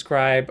you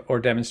describe or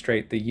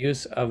demonstrate the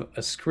use of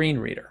a screen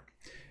reader?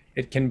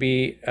 It can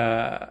be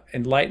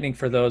enlightening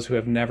for those who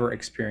have never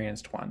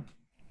experienced one.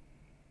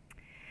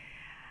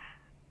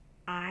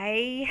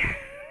 I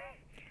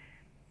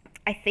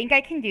think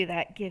I can do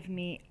that. Give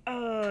me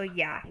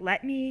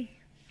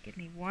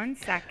 1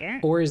 second.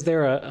 Or is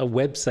there a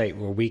website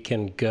where we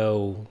can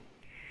go?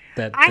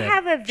 I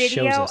have a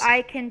video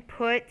I can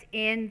put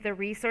in the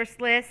resource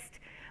list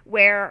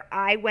where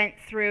I went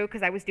through,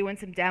 because I was doing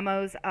some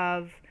demos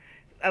of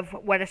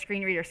what a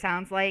screen reader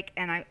sounds like,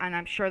 and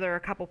I'm sure there are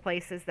a couple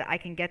places that I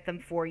can get them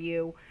for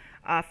you.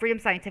 Freedom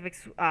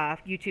Scientific's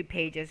YouTube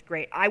page is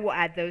great. I will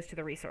add those to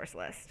the resource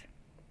list.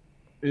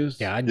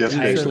 I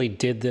actually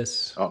did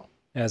this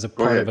as a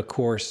part of a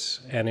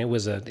course, and it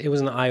was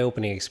an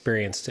eye-opening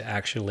experience to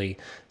actually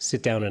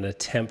sit down and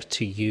attempt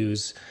to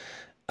use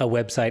a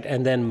website,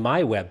 and then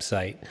my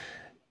website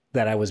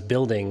that I was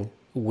building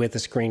with a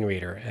screen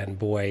reader. And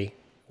boy,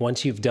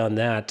 once you've done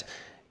that,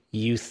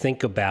 you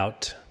think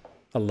about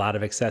a lot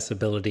of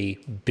accessibility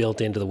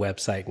built into the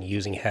website and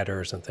using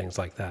headers and things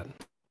like that.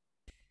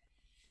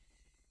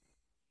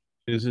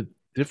 Is it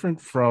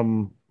different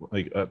from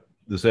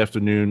this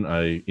afternoon?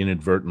 I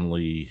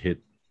inadvertently hit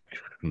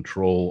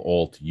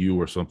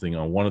Control-Alt-U or something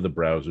on one of the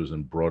browsers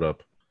and brought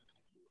up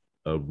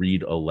a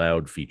read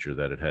aloud feature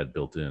that it had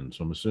built in.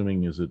 So I'm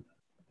assuming, is it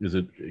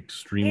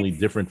extremely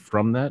different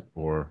from that,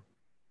 or?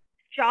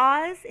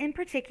 JAWS in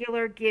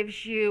particular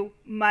gives you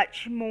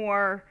much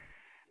more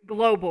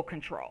global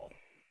control.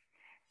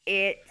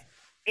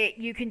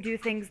 You can do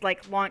things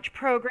like launch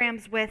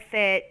programs with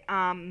it,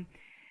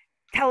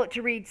 tell it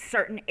to read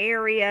certain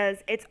areas.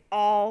 It's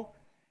all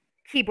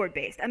keyboard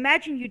based.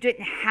 Imagine you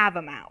didn't have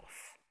a mouse.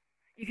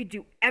 You could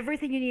do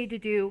everything you need to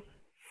do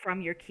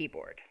from your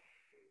keyboard.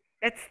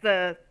 That's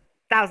the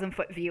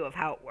 1,000-foot view of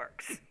how it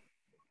works.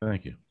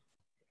 Thank you.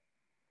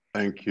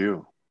 Thank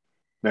you.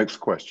 Next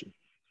question.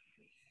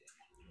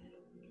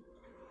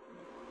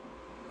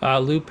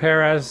 Lou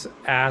Perez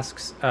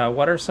asks,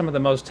 what are some of the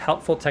most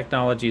helpful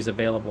technologies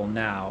available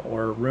now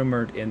or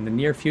rumored in the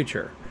near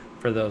future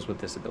for those with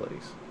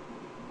disabilities?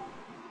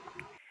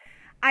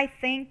 I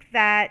think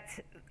that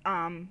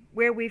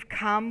where we've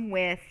come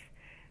with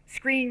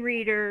screen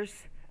readers,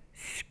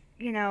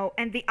 you know,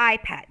 and the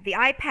iPad. The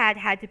iPad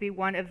had to be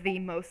one of the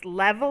most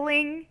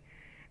leveling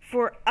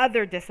for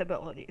other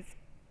disabilities.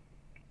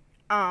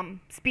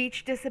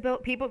 Speech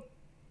disability, people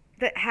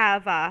that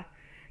have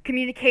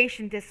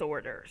communication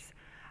disorders.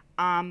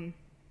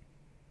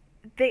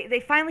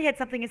 They finally had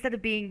something, instead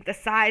of being the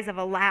size of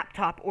a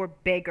laptop or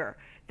bigger,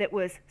 that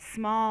was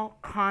small,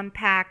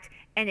 compact,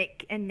 and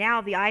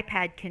now the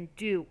iPad can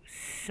do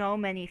so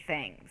many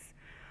things.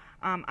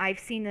 I've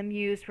seen them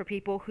used for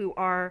people who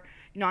are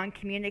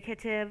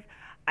non-communicative.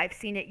 I've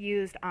seen it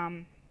used,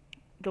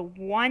 the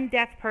one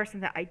deaf person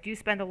that I do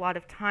spend a lot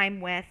of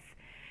time with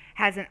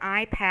has an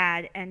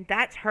iPad, and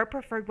that's her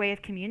preferred way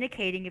of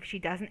communicating if she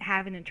doesn't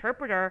have an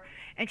interpreter,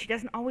 and she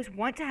doesn't always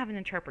want to have an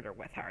interpreter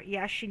with her.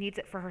 Yes, she needs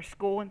it for her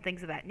school and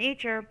things of that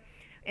nature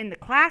in the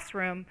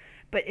classroom,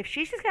 but if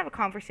she's just going to have a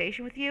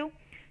conversation with you,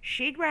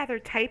 she'd rather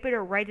type it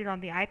or write it on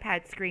the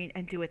iPad screen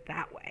and do it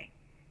that way.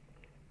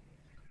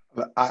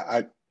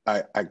 I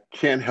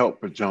can't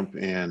help but jump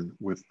in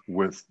with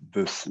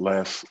this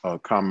last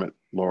comment,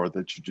 Laura,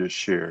 that you just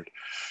shared.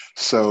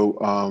 So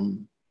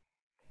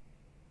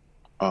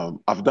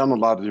I've done a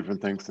lot of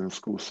different things in the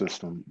school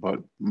system, but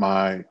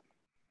I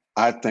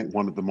think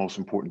one of the most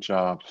important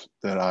jobs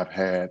that I've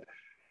had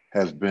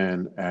has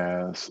been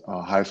as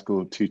a high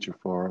school teacher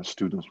for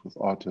students with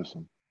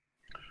autism.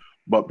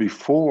 But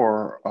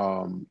before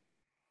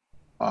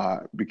I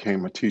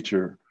became a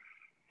teacher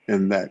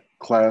in that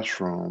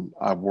classroom,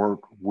 I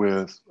worked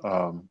with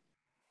a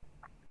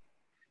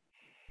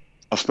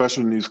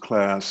special needs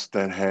class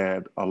that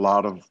had a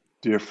lot of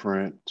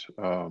different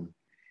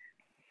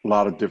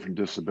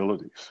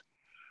disabilities.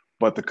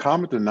 But the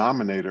common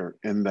denominator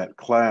in that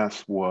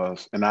class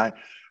was, and I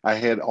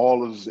had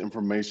all of this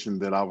information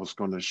that I was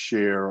going to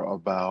share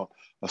about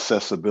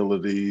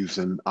accessibilities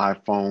and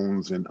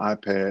iPhones and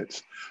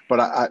iPads,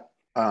 but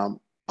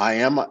I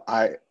am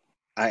an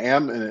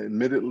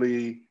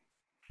admittedly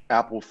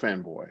Apple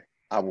fanboy.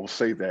 I will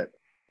say that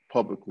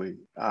publicly.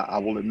 I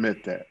will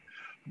admit that.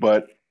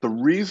 But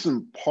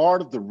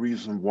part of the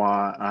reason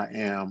why I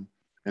am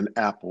an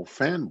Apple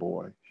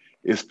fanboy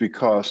is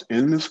because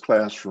in this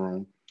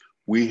classroom,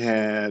 we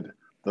had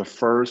the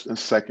first and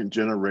second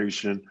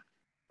generation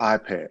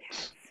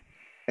iPads,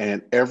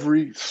 and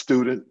every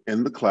student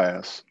in the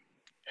class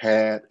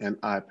had an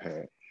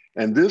iPad.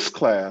 And this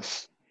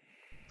class,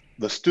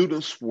 the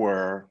students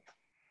were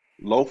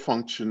low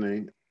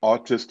functioning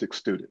autistic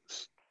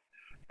students,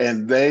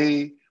 and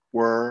they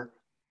were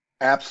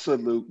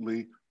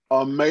absolutely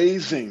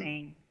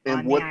amazing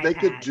in what they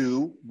could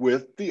do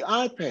with the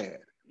iPad.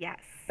 Yes.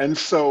 And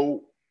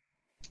so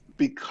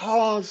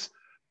because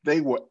they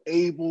were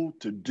able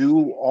to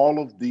do all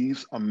of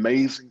these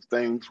amazing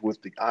things with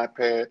the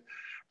iPad,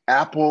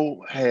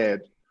 Apple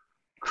had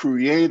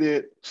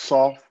created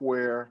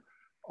software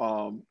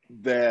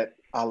that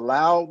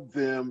allowed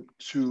them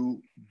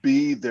to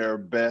be their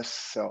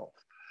best self.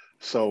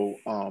 So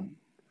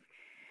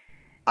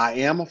I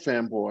am a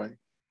fanboy,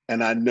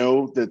 and I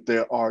know that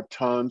there are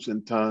tons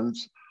and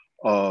tons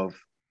of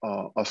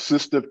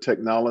assistive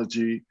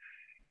technology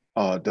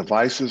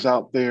devices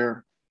out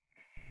there,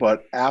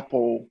 but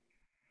Apple,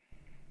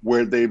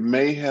 where they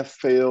may have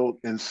failed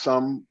in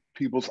some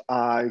people's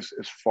eyes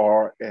as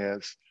far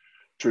as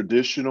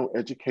traditional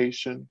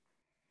education,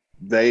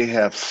 they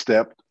have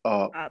stepped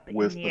up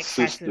with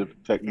assistive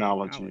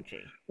technology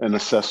and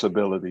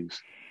accessibilities.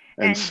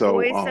 And so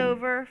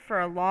VoiceOver for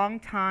a long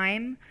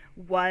time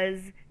was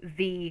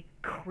the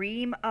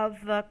cream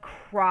of the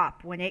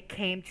crop when it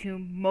came to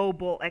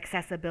mobile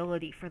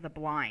accessibility for the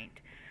blind.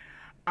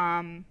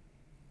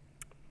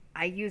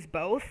 I use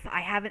both.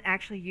 I haven't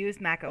actually used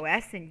Mac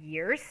OS in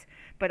years,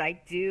 but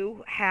I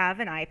do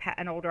have an iPad,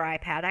 an older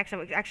iPad.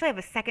 Actually, I have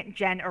a second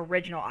gen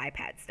original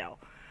iPad still.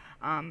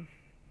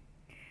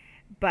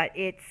 But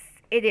it's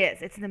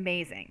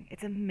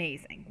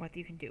amazing what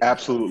you can do.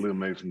 Absolutely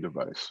amazing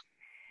device.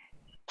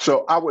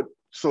 So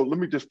let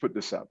me just put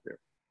this out there.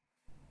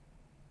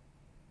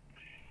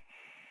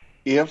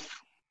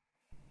 If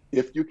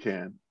you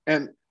can,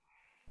 and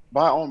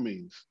by all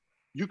means,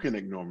 you can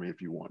ignore me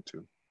if you want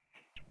to,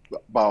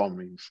 by all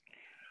means.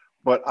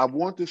 But I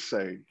want to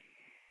say,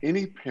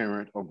 any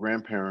parent or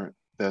grandparent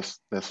that's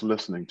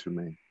listening to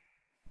me,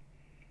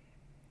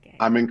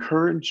 I'm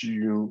encouraging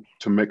you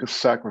to make a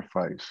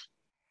sacrifice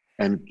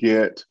and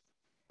get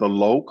the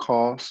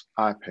low-cost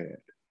iPad.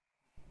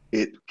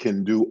 It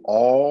can do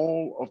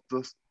all of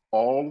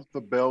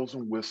the bells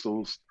and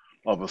whistles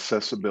of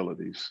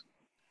accessibilities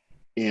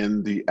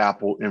in the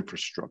Apple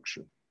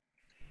infrastructure.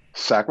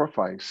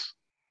 Sacrifice,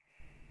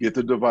 get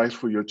the device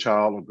for your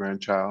child or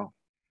grandchild.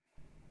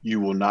 You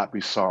will not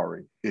be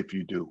sorry if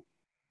you do.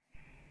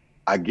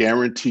 I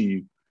guarantee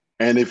you.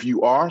 And if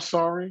you are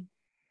sorry,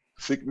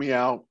 seek me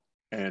out,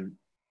 and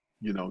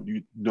you know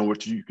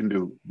what you can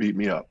do. Beat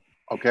me up,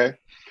 okay?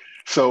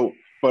 So,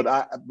 but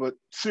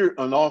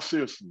in all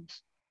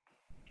seriousness,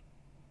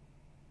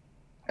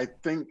 I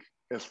think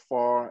as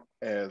far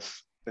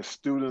as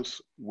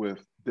students with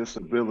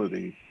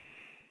disabilities,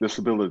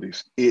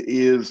 it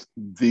is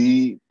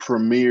the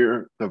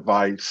premier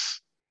device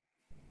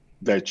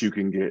that you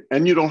can get.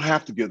 And you don't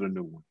have to get a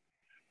new one.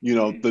 You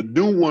know, the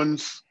new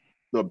ones,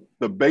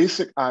 the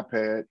basic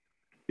iPad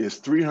is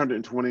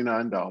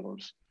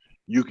 $329.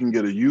 You can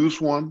get a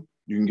used one,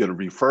 you can get a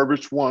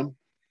refurbished one.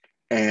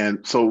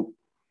 And so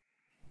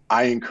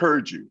I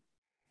encourage you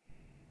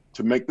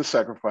to make the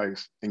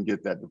sacrifice and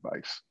get that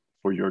device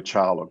for your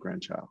child or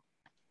grandchild.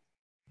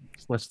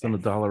 It's less than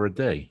 $1 a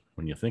day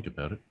when you think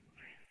about it.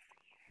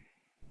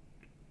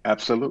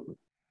 Absolutely.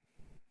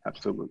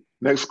 Absolutely.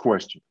 Next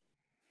question.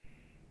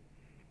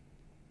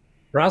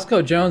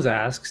 Roscoe Jones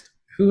asks,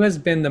 who has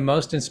been the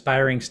most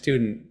inspiring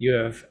student you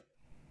have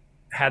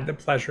had the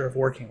pleasure of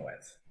working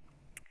with?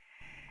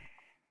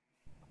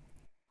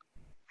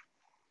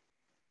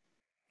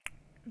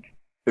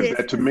 Is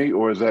that to me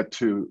or is that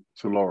to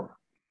Laura?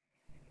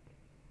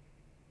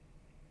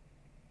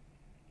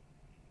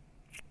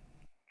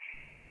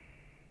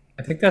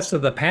 I think that's to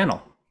the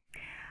panel.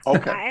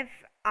 Okay.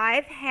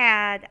 I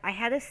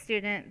had a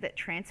student that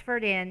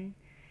transferred in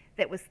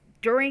that was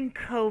during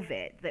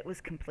COVID that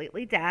was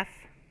completely deaf,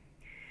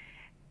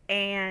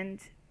 and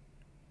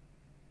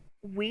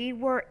we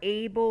were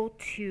able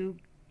to,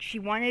 she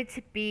wanted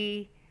to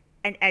be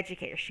an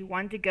educator. She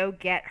wanted to go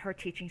get her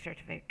teaching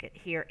certificate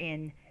here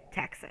in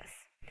Texas.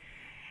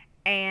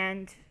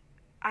 And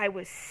I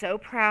was so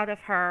proud of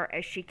her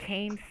as she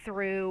came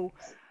through.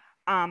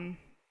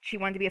 She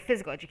wanted to be a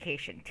physical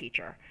education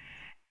teacher.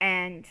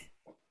 And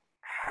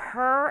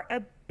her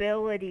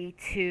ability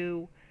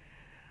to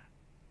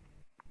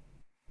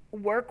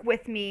work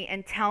with me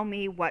and tell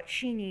me what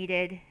she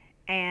needed,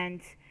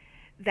 and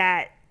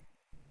that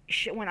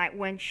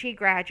when she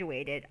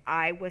graduated,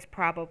 I was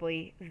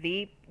probably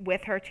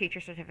with her teacher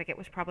certificate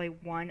was probably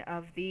one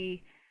of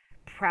the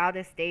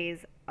proudest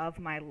days of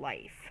my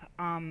life.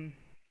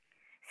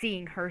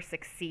 Seeing her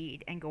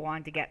succeed and go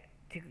on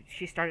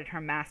she started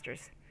her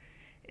master's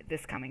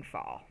this coming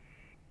fall.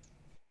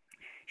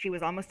 She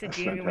was almost a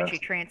junior when she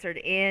transferred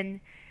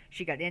in.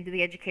 She got into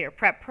the educator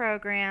prep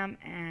program,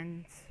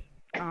 and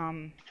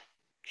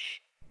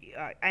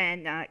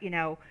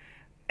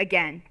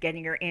again,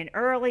 getting her in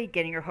early,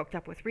 getting her hooked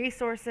up with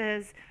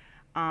resources.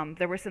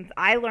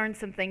 I learned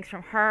some things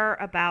from her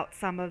about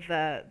some of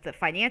the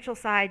financial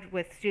side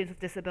with students with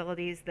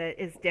disabilities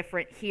that is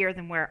different here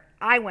than where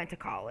I went to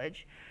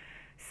college.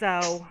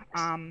 So,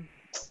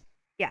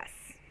 yes.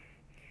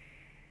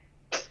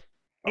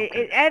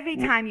 Okay. Every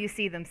time you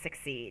see them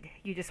succeed,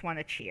 you just want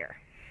to cheer.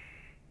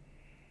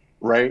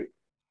 Right.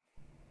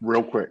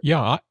 Real quick.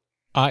 Yeah.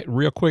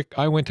 Real quick,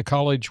 I went to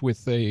college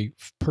with a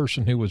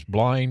person who was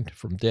blind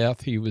from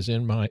death. He was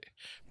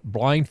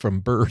blind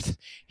from birth.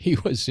 He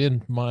was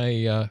in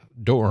my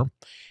dorm,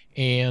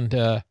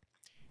 and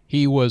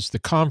he was the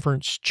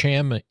conference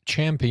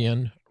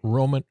champion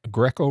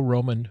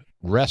Greco-Roman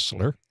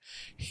wrestler.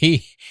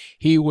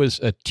 He was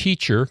a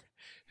teacher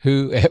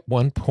who at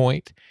one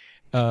point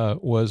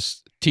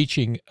was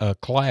teaching a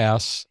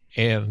class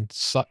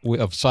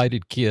of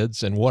sighted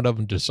kids, and one of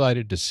them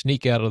decided to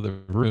sneak out of the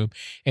room,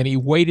 and he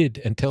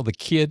waited until the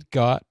kid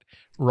got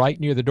right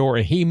near the door,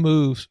 and he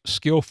moved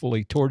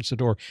skillfully towards the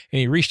door,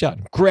 and he reached out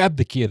and grabbed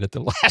the kid at the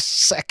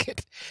last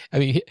second. I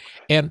mean,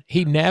 and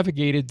he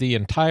navigated the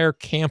entire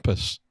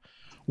campus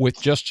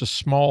with just a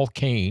small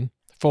cane,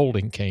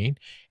 folding cane.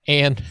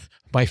 And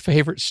my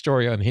favorite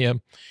story on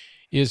him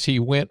is he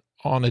went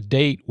on a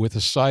date with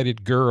a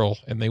sighted girl,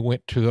 and they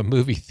went to a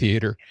movie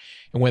theater.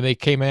 And when they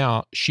came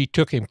out, she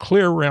took him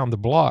clear around the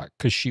block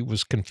because she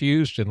was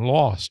confused and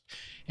lost,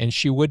 and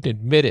she wouldn't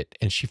admit it.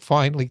 And she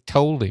finally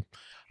told him,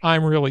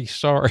 "I'm really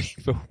sorry,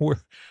 but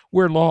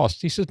we're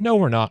lost." He says, "No,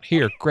 we're not."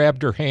 Here,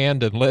 grabbed her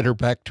hand and led her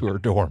back to her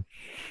dorm.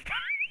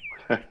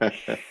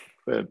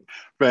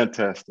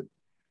 Fantastic.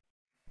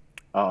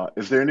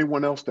 Is there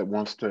anyone else that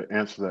wants to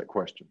answer that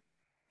question?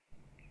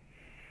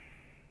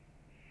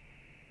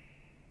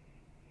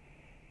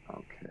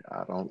 Okay,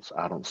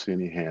 I don't see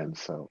any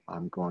hands, so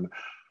I'm going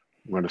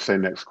to say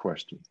next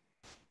question.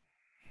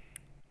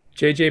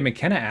 JJ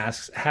McKenna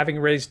asks, having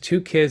raised two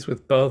kids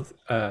with both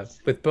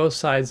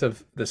sides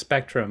of the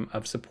spectrum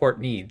of support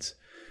needs,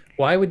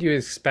 why would you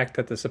expect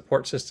that the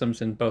support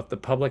systems in both the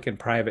public and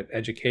private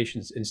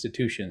education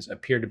institutions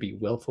appear to be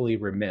willfully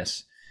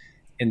remiss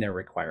in their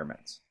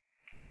requirements?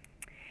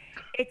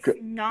 It's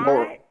not.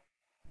 Laura,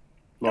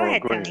 go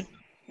ahead, Tony.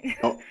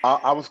 No,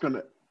 I was going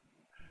to.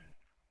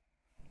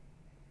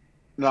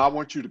 No, I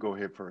want you to go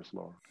ahead first,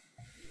 Laura.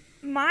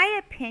 My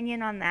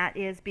opinion on that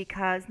is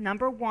because,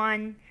 number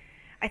one,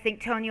 I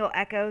think Tony will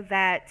echo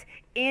that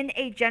in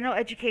a general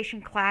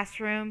education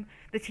classroom,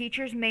 the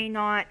teachers may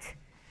not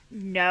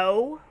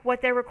know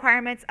what their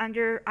requirements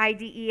under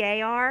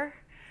IDEA are.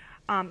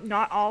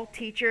 Not all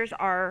teachers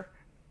are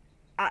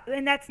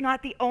And that's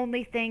not the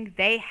only thing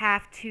they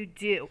have to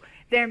do.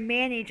 They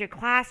manage a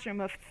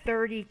classroom of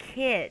 30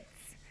 kids,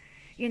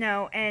 you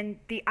know, and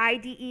the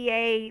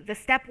IDEA, the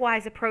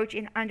stepwise approach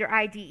under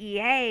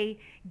IDEA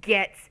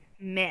gets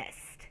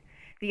missed.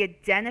 The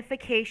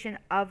identification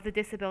of the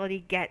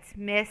disability gets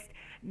missed,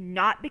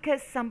 not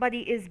because somebody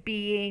is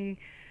being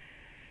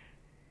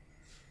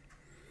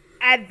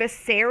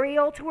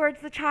adversarial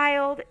towards the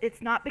child.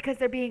 It's not because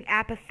they're being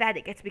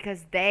apathetic. It's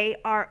because they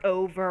are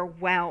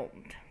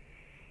overwhelmed.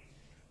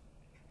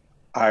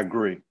 I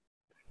agree.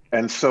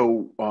 And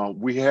so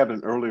we had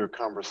an earlier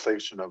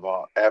conversation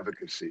about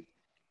advocacy.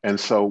 And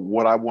so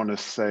what I want to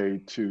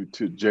say to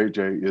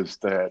JJ is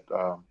that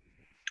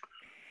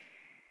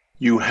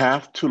you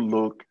have to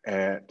look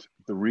at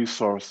the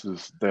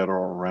resources that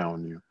are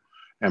around you.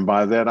 And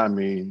by that, I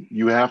mean,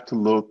 you have to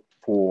look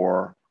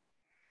for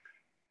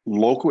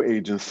local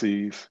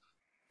agencies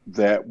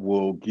that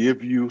will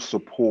give you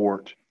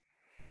support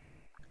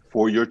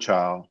for your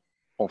child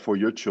or for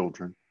your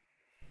children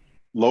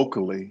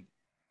locally.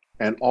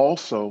 And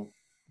also,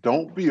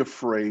 don't be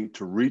afraid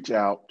to reach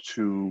out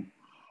to,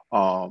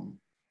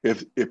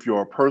 if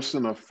you're a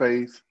person of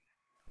faith,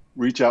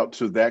 reach out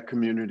to that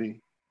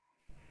community.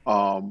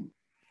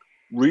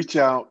 Reach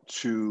out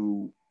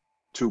to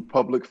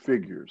public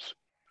figures.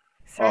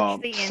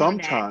 Search the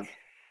internet.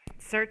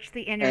 Search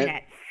the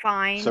internet.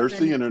 Search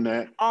the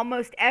internet.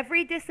 Almost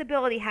every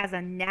disability has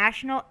a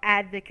national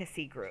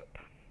advocacy group.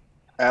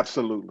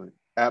 Absolutely.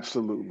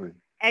 Absolutely.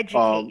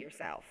 Educate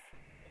yourself.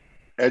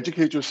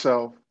 Educate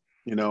yourself.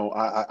 You know,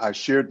 I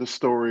shared the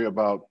story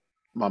about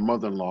my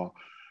mother-in-law,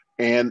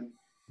 and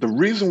the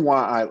reason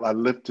why I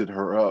lifted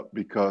her up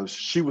because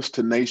she was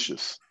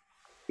tenacious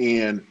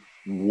in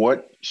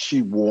what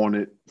she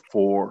wanted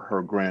for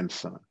her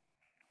grandson.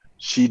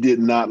 She did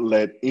not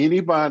let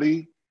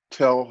anybody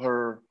tell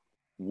her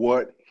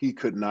what he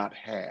could not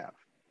have.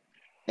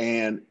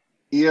 And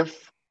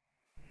if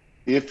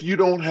you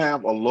don't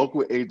have a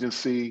local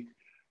agency,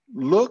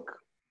 look,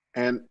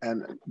 and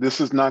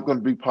this is not going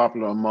to be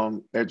popular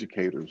among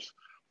educators,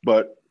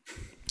 but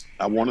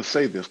I want to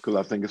say this because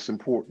I think it's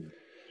important.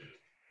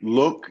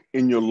 Look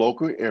in your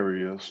local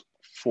areas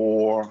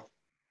for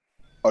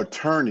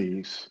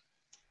attorneys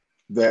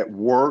that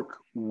work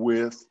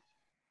with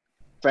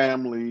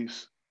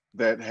families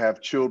that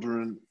have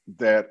children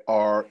that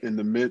are in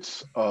the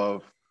midst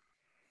of,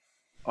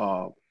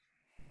 I'm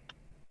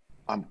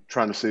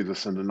trying to say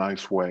this in a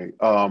nice way,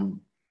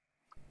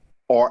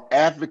 are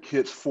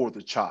advocates for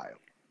the child.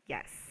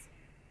 Yes.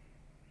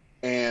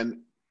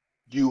 And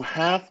you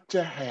have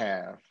to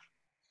have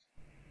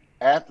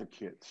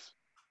advocates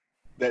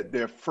that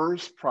their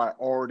first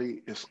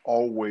priority is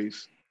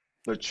always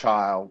the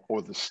child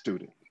or the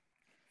student.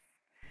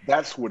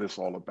 That's what it's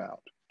all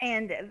about.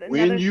 And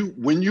when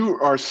you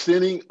are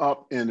sitting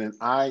up in an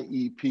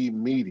IEP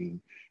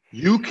meeting,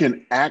 you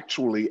can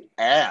actually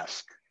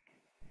ask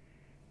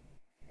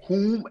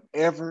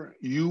whomever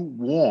you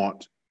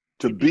want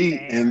to be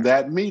in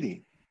that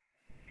meeting.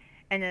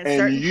 And at a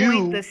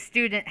certain point, the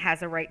student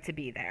has a right to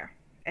be there.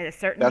 At a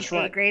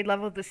certain grade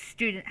level, the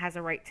student has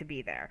a right to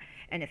be there.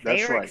 And if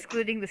they are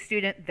excluding the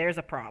student, there's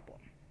a problem.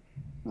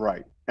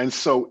 Right. And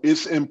so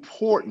it's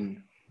important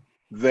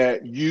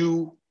that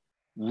you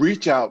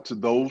reach out to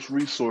those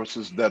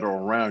resources that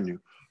are around you.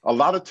 A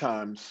lot of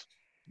times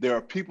there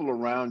are people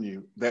around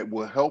you that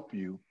will help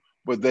you,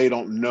 but they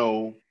don't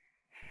know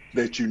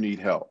that you need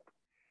help.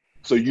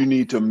 So you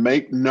need to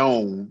make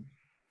known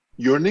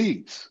your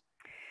needs.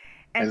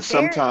 And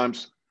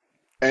sometimes,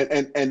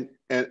 and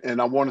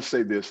I want to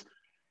say this,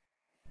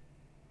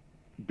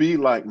 be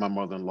like my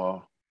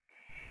mother-in-law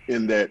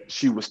in that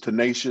she was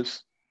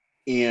tenacious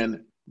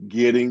in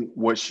getting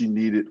what she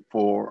needed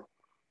for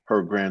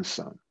her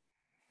grandson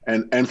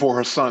and for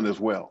her son as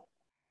well.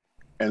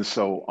 And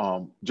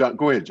so, John,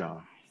 go ahead,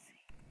 John.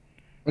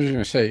 I was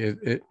going to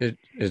say,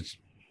 it's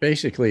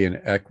basically an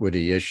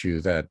equity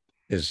issue that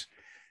is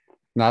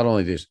not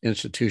only the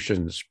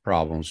institution's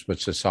problems,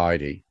 but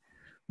society.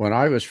 When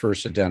I was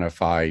first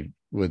identified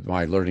with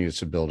my learning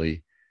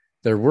disability,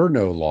 there were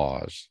no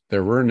laws.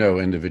 There were no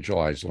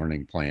individualized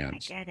learning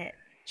plans. I get it.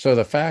 So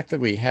the fact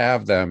that we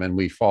have them and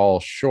we fall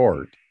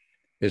short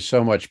is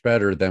so much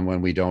better than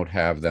when we don't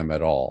have them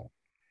at all.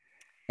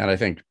 And I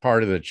think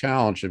part of the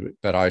challenge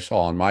that I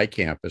saw on my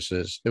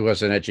campuses, it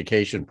was an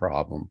education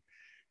problem.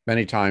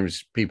 Many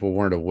times people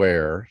weren't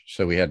aware,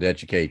 so we had to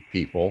educate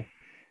people.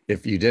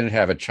 If you didn't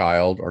have a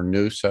child or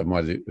knew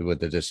someone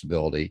with a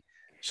disability,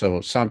 so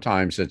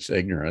sometimes it's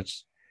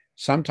ignorance.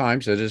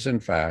 Sometimes it is, in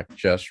fact,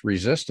 just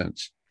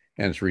resistance.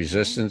 And it's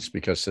resistance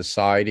because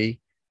society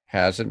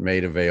hasn't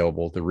made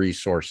available the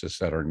resources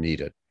that are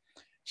needed.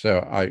 So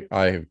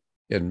I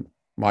in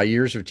my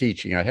years of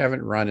teaching, I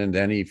haven't run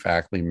into any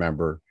faculty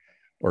member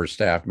or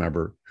staff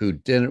member who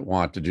didn't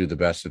want to do the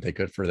best that they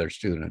could for their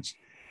students.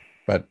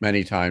 But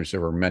many times there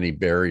were many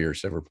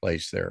barriers that were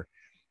placed there.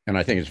 And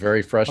I think it's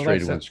very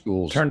frustrating when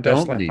schools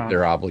don't meet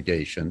their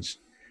obligations.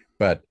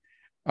 But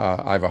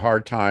I have a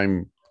hard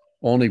time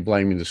only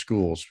blaming the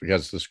schools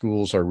because the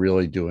schools are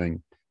really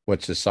doing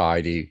what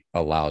society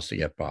allows to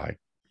get by.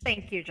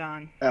 Thank you,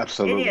 John.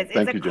 Absolutely. It is.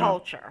 Thank It's you, a John.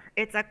 culture.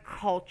 It's a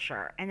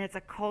culture. And it's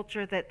a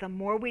culture that the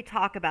more we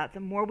talk about, the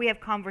more we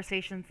have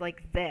conversations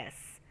like this,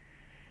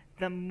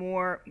 the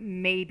more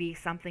maybe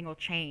something will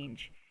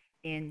change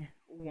in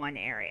one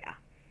area.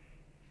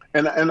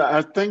 And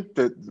I think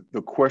that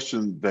the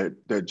question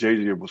that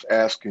JJ was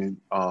asking,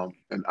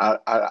 and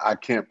I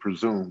can't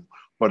presume,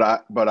 but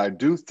I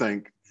do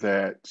think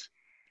that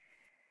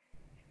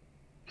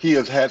he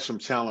has had some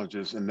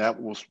challenges, and that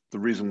was the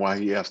reason why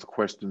he asked the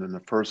question in the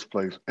first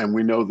place. And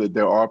we know that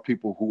there are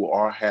people who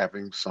are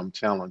having some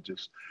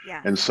challenges.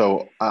 Yeah. And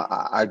so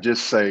I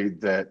just say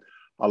that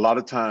a lot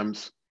of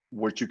times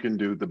what you can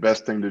do, the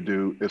best thing to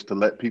do is to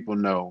let people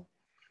know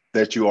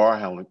that you are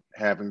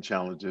having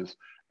challenges,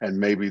 and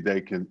maybe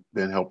they can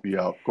then help you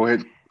out. Go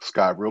ahead,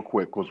 Scott, real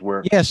quick, because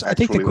we're yes, I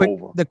think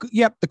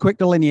the quick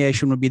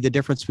delineation would be the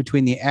difference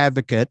between the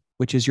advocate,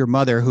 which is your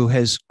mother who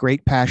has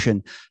great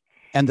passion,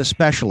 and the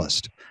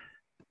specialist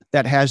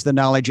that has the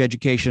knowledge,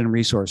 education, and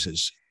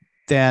resources.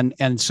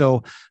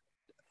 So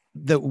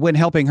when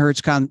helping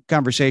hurts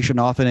conversation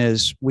often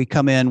is we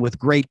come in with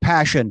great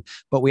passion,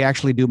 but we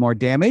actually do more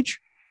damage.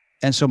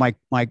 And so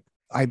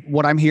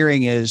what I'm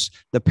hearing is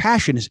the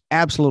passion is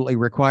absolutely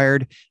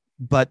required,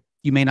 but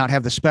you may not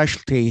have the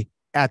specialty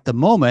at the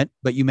moment,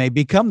 but you may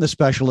become the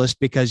specialist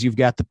because you've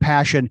got the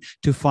passion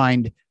to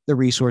find the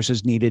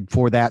resources needed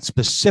for that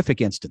specific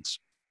instance.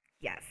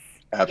 Yes.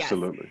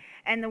 Absolutely. Yes.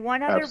 And the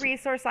one other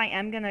resource I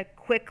am going to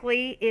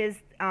quickly is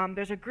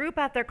there's a group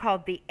out there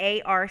called the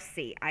ARC.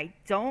 I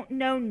don't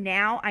know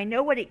now. I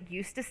know what it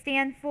used to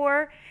stand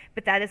for,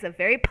 but that is a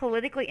very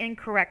politically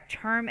incorrect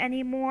term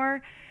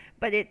anymore.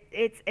 But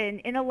it's an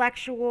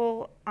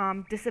intellectual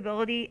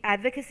disability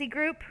advocacy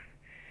group.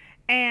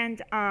 And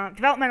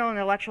developmental and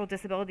intellectual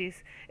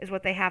disabilities is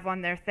what they have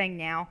on their thing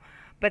now.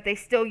 But they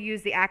still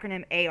use the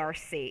acronym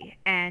ARC.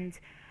 And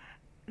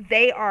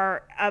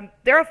they're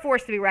a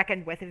force to be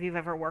reckoned with if you've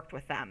ever worked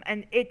with them.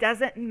 And it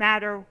doesn't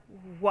matter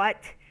what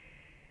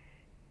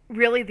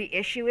really the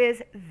issue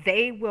is,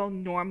 they will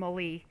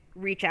normally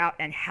reach out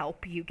and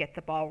help you get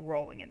the ball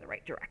rolling in the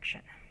right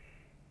direction.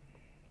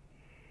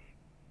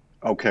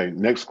 Okay,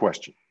 next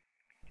question.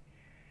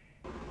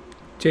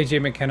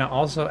 JJ McKenna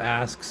also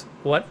asks,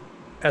 what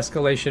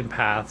escalation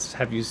paths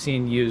have you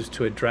seen used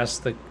to address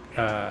the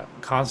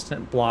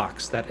constant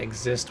blocks that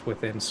exist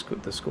within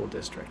the school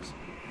districts?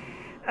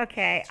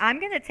 Okay, I'm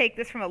going to take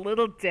this from a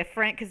little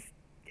different because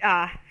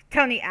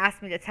Tony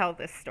asked me to tell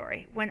this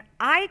story. When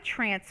I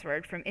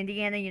transferred from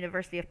Indiana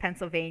University of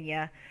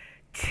Pennsylvania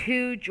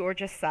to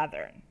Georgia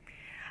Southern,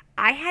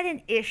 I had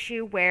an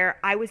issue where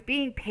I was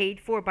being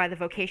paid for by the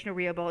Vocational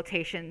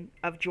Rehabilitation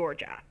of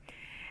Georgia.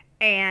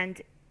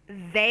 And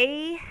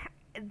the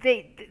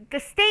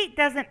state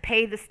doesn't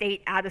pay the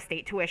state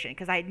out-of-state tuition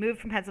because I had moved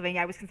from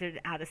Pennsylvania. I was considered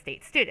an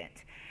out-of-state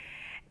student.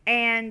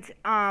 And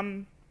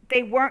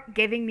they weren't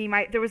giving me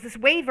there was this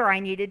waiver I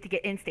needed to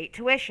get in-state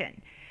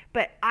tuition.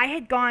 But I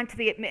had gone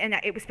to and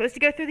it was supposed to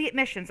go through the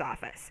admissions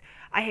office.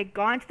 I had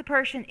gone to the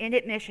person in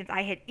admissions.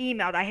 I had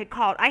emailed. I had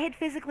called. I had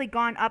physically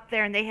gone up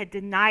there, and they had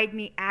denied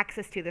me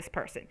access to this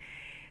person.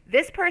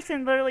 This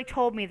person literally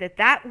told me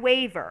that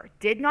waiver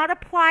did not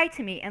apply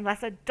to me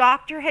unless a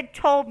doctor had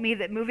told me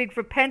that moving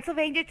from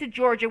Pennsylvania to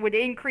Georgia would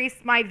increase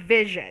my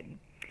vision.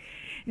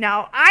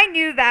 Now, I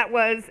knew that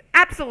was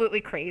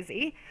absolutely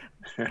crazy,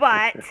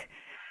 but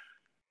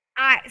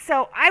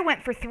so I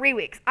went for 3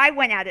 weeks. I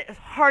went at it as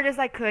hard as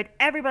I could,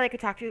 everybody I could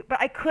talk to, but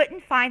I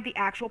couldn't find the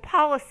actual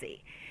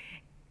policy.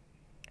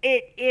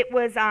 It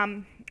was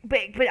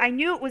but I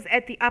knew it was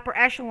at the upper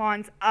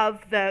echelons of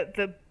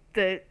the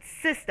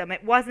system.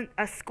 It wasn't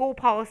a school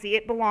policy.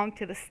 It belonged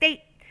to the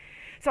state.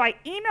 So I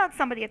emailed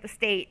somebody at the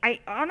state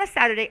on a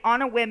Saturday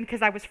on a whim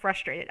because I was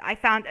frustrated. I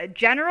found a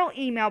general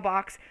email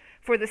box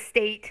for the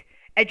state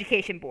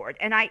education board,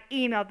 and I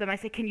emailed them. I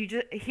said,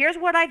 here's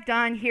what I've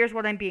done. Here's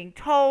what I'm being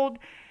told.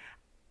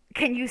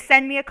 Can you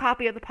send me a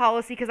copy of the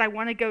policy because I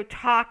want to go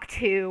talk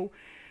to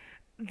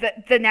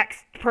the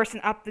next person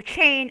up the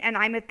chain, and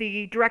I'm at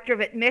the director of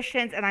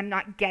admissions, and I'm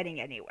not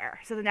getting anywhere.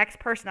 So the next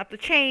person up the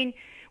chain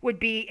would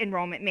be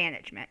enrollment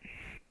management.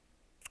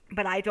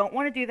 But I don't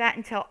want to do that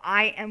until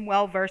I am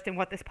well versed in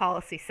what this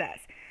policy says.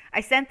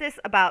 I sent this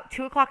about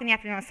 2 o'clock in the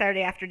afternoon on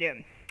Saturday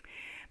afternoon.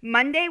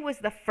 Monday was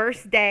the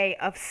first day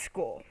of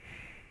school.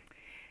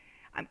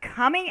 I'm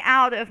coming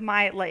out of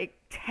my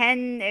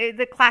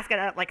the class got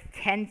out at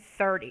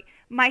 10:30.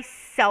 My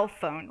cell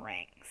phone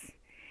rings.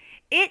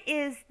 It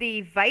is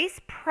the vice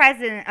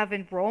president of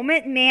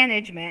enrollment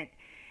management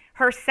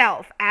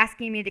herself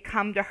asking me to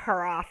come to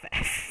her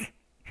office.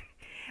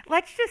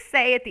 Let's just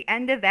say at the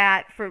end of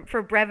that,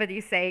 for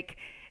brevity's sake,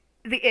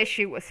 the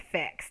issue was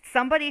fixed.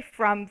 Somebody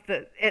from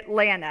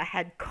Atlanta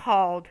had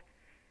called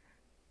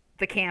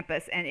the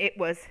campus and it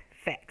was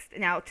fixed.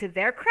 Now, to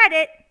their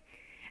credit,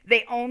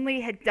 they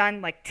only had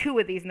done 2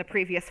 of these in the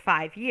previous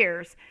 5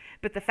 years,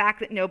 but the fact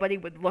that nobody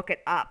would look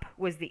it up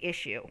was the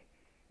issue.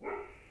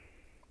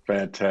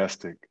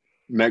 Fantastic.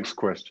 Next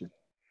question.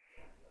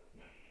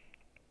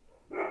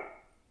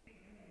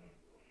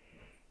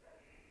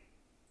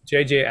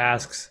 JJ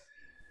asks,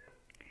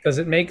 Does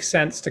it make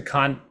sense to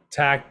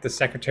contact the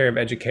Secretary of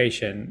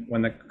Education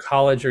when the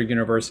college or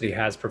university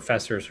has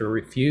professors who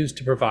refuse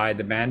to provide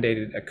the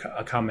mandated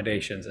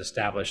accommodations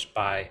established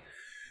by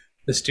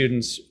the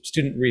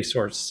student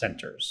resource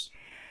centers?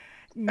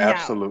 No.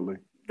 Absolutely.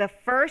 The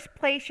first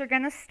place you're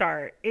going to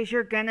start is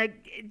you're going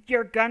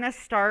to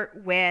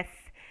start with,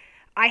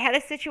 I had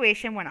a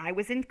situation when I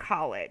was in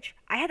college.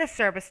 I had a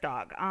service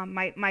dog.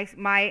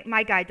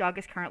 My guide dog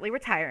is currently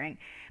retiring,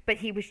 but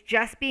I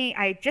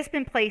had just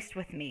been placed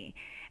with me.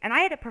 And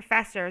I had a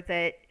professor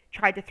that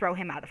tried to throw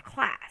him out of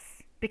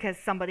class because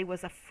somebody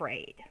was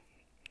afraid.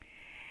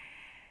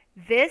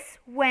 This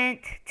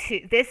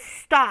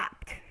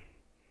stopped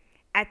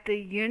at the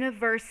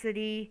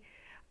university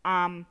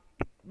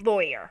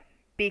lawyer,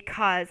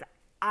 because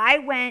I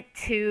went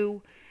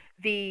to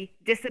the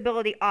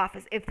disability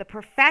office. If the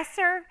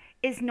professor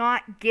is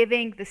not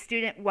giving the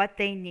student what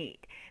they need,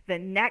 the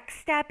next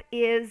step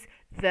is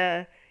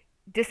the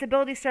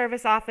disability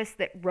service office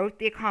that wrote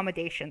the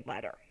accommodation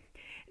letter.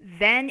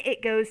 Then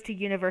it goes to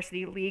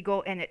university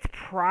legal, and it's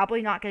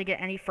probably not going to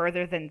get any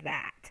further than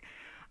that.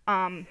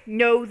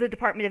 Know the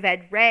Department of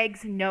Ed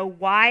regs, know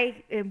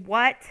why and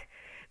what,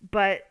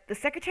 but the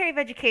Secretary of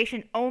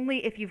Education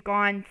only if you've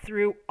gone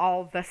through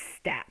all the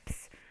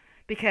steps,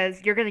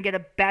 because you're going to get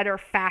a better,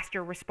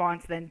 faster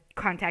response than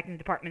contacting the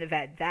Department of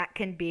Ed. That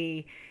can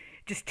be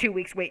just 2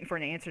 weeks waiting for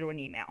an answer to an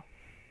email.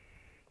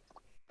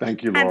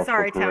 Thank you, Laura, I'm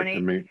sorry, for correcting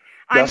Tony. me.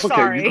 That's I'm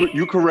okay. sorry.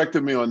 You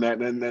corrected me on that,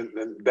 and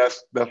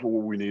that's what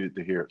we needed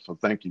to hear. So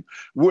thank you.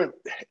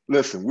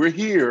 Listen, we're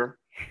here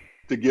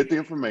to get the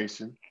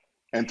information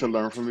and to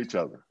learn from each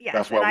other. Yes,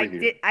 that's why we're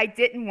here. I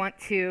didn't want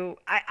to.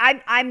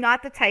 I'm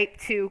not the type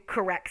to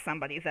correct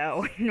somebody,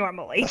 though.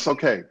 Normally. That's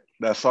okay.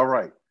 That's all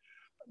right.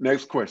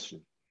 Next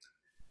question.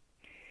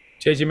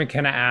 JJ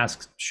McKenna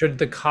asks, should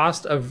the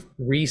cost of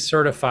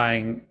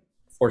recertifying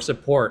for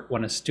support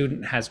when a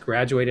student has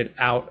graduated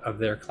out of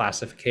their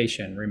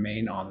classification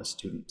remain on the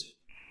student?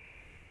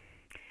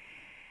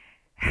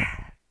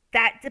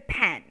 That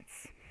depends.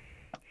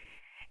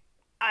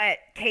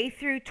 K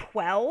through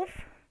 12,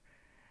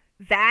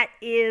 that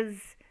is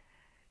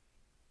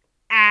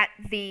at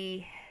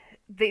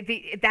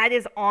that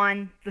is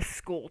on the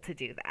school to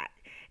do that.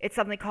 It's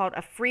something called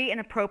a free and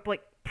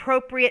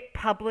appropriate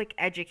public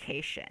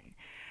education.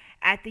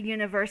 At the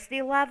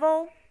university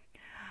level,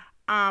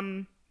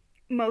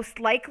 most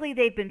likely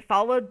they've been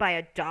followed by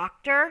a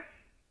doctor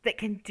that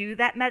can do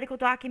that medical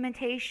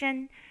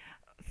documentation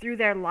through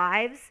their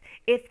lives.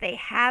 If they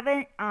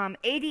haven't,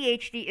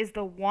 ADHD is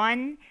the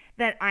one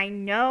that I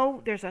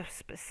know there's a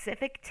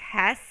specific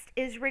test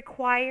is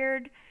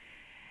required.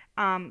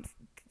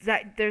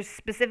 That there's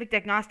specific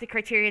diagnostic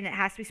criteria and it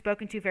has to be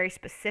spoken to very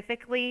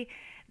specifically.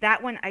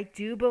 That one, I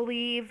do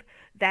believe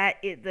that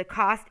the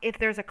cost, if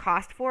there's a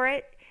cost for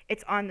it,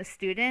 it's on the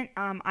student.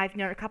 I've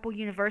known a couple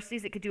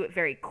universities that could do it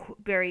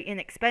very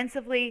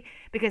inexpensively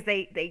because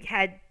they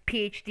had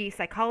PhD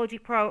psychology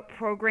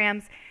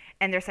programs,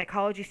 and their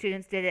psychology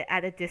students did it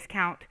at a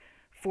discount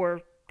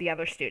for the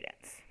other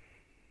students.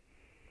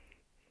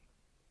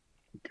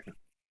 Okay.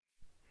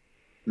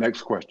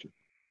 Next question.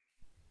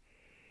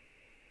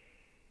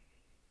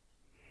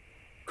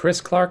 Chris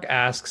Clark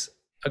asks,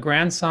 a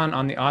grandson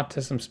on the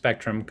autism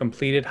spectrum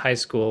completed high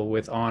school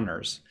with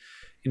honors.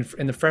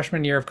 In the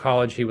freshman year of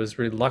college, he was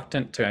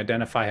reluctant to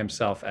identify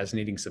himself as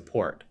needing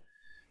support.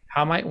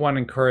 How might one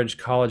encourage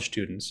college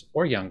students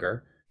or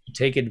younger to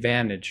take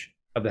advantage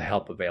of the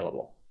help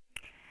available?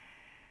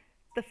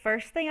 The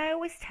first thing I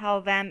always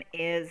tell them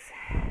is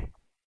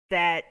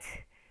that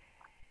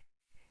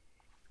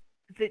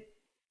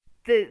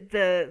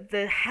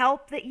the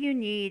help that you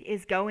need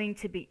is going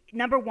to be,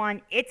 number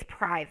one, it's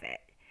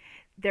private.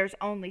 There's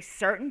only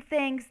certain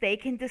things they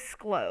can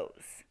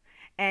disclose,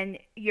 and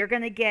you're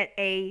going to get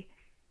a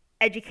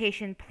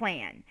education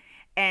plan,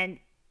 and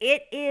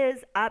it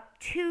is up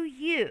to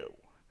you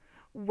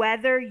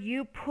whether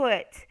you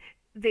put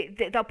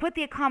they'll put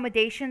the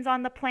accommodations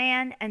on the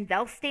plan and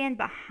they'll stand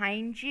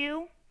behind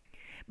you,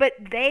 but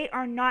they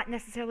are not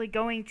necessarily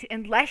going to,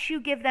 unless you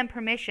give them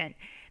permission.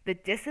 The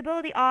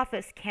disability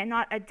office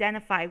cannot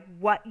identify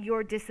what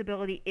your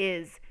disability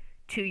is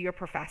to your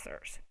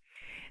professors.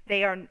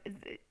 They are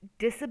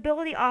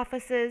disability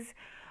offices,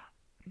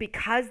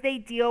 because they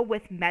deal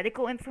with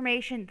medical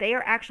information, they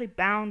are actually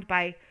bound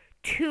by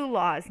 2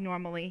 laws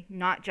normally,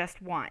 not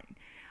just one.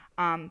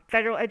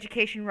 Federal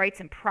Education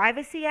Rights and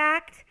Privacy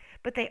Act,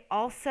 but they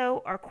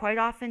also are quite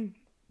often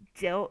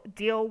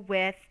deal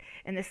with,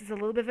 and this is a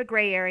little bit of a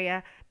gray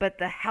area, but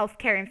the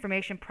Healthcare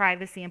Information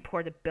Privacy and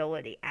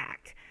Portability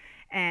Act.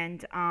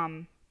 And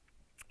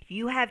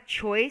you have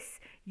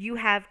choice, you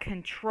have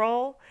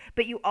control,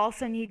 but you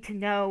also need to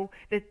know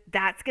that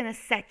that's going to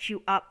set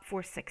you up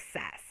for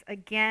success.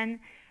 Again,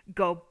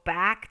 go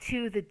back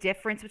to the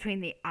difference between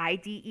the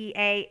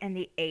IDEA and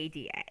the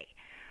ADA.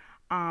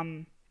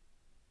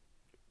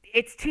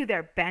 It's to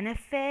their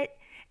benefit,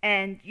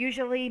 and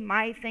usually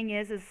my thing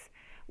is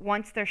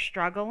once they're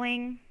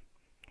struggling,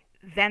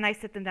 then I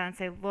sit them down and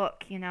say,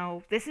 look,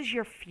 this is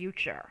your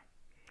future.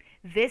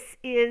 This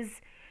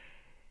is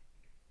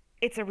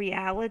it's a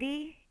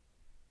reality.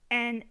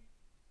 And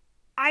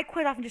I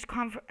quite often just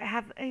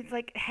it's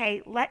like,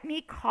 hey, let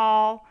me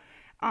call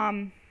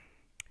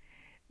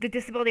the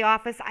disability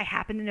office. I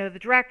happen to know the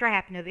director, I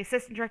happen to know the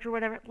assistant director,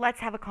 whatever. Let's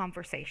have a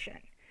conversation.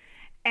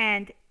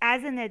 And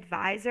as an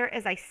advisor,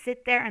 as I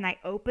sit there and I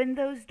open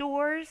those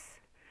doors,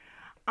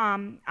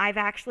 I've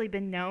actually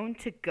been known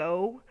to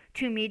go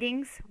to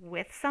meetings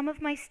with some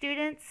of my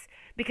students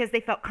because they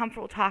felt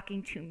comfortable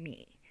talking to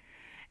me.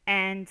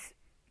 And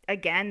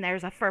again,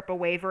 there's a FERPA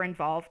waiver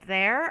involved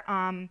there,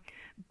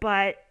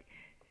 but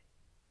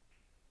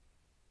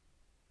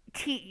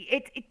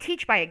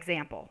teach by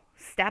example.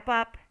 Step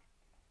up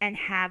and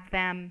have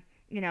them,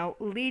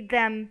 lead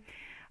them.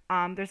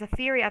 There's a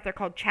theory out there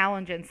called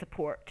challenge and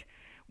support.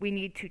 We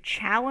need to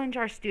challenge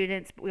our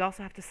students, but we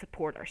also have to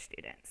support our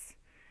students.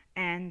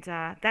 And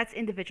that's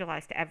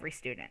individualized to every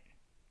student.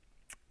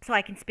 So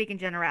I can speak in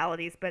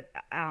generalities, but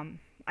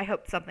I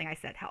hope something I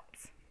said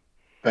helps.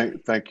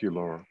 Thank you,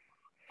 Laura.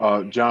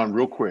 John,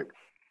 real quick.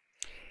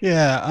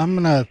 Yeah, I'm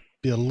going to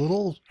be a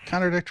little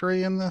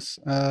contradictory in this.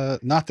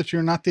 Not that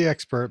you're not the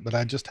expert, but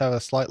I just have a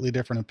slightly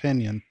different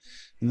opinion.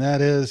 And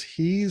that is,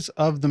 he's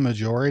of the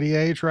majority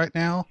age right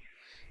now.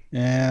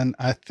 And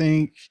I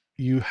think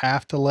you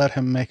have to let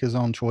him make his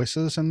own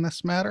choices in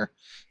this matter.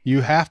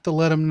 You have to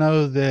let him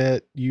know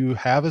that you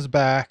have his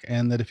back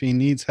and that if he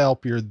needs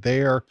help, you're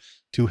there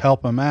to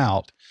help him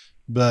out,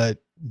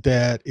 but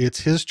that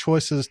it's his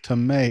choices to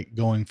make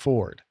going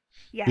forward.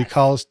 Yes.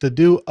 Because to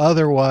do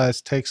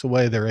otherwise takes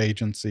away their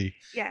agency,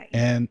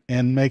 and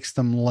makes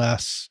them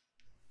less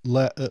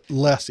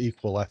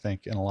equal, I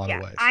think, in a lot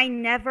of ways. I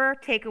never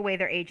take away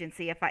their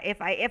agency. If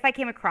I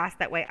came across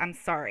that way, I'm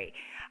sorry.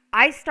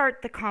 I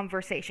start the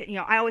conversation.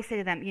 I always say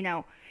to them,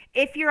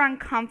 if you're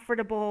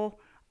uncomfortable,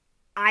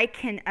 I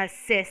can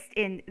assist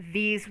in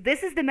these.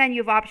 This is the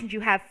menu of options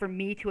you have for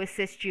me to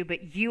assist you,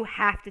 but you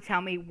have to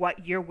tell me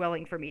what you're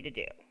willing for me to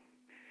do.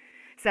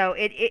 So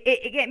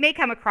it may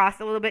come across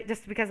a little bit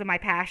just because of my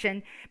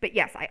passion, but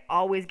yes, I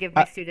always give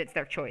my students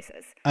their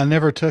choices. I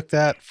never took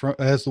that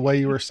as the way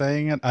you were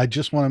saying it. I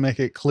just want to make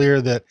it clear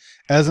that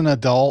as an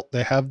adult,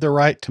 they have the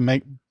right to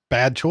make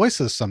bad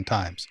choices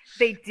sometimes.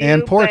 They do,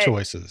 and poor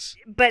choices.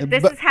 But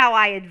this is how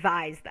I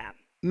advise them.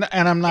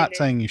 And I'm not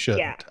saying you shouldn't.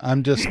 Yeah.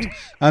 I'm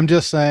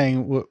just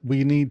saying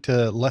we need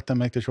to let them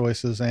make the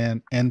choices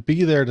and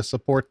be there to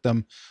support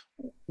them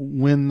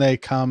when they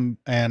come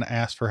and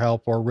ask for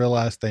help or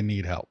realize they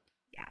need help.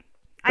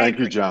 Thank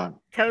you, John.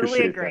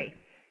 Totally agree.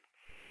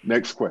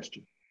 Next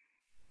question.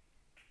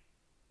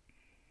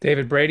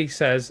 David Brady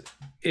says,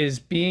 is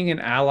being an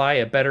ally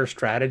a better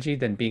strategy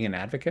than being an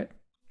advocate?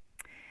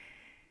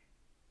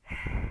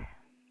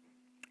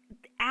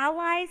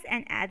 Allies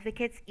and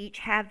advocates each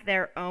have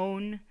their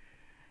own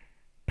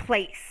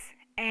place.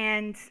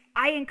 And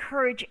I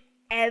encourage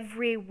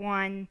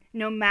everyone,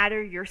 no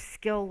matter your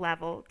skill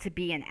level, to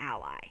be an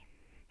ally.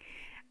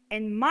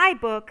 In my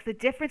book, the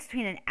difference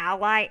between an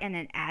ally and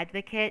an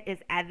advocate is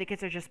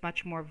advocates are just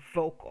much more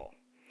vocal.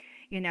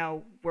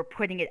 We're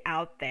putting it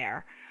out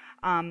there.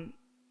 But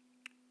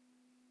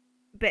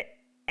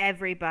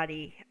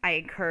everybody I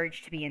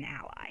encourage to be an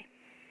ally.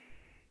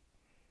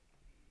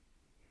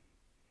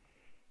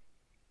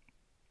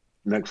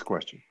 Next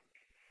question.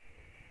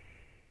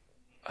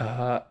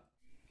 I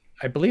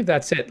believe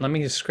that's it. Let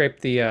me just scrape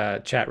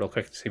the chat real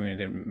quick to see if we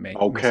didn't make.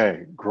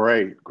 Okay,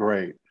 great.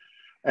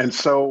 And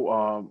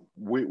so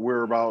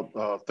we're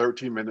about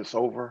 13 minutes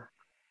over,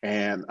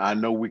 and I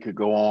know we could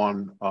go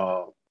on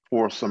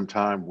for some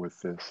time with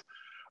this.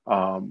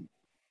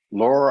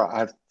 Laura,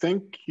 I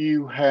think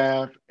you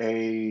have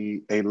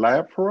a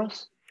lab for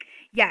us?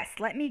 Yes,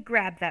 let me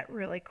grab that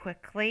really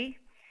quickly.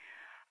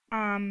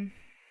 And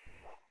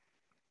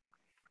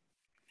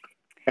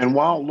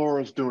while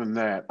Laura's doing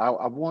that, I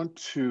want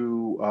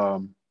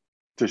to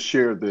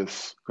share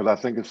this because I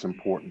think it's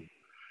important.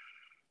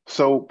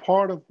 So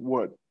part of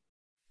what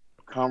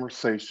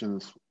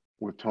Conversations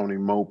with Tony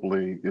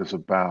Mobley is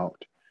about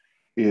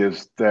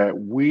is that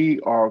we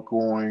are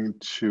going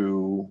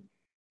to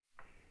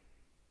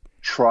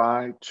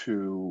try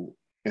to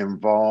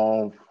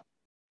involve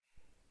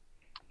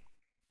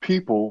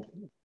people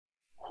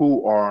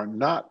who are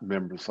not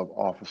members of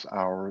office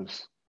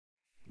hours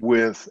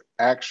with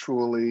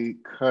actually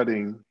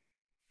cutting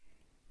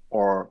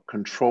or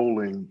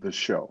controlling the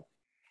show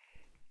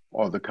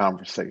or the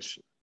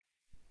conversation.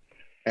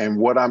 And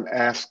what I'm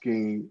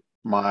asking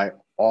my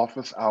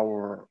office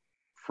hour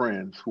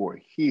friends who are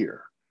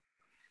here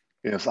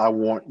is I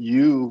want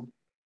you,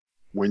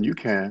 when you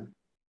can,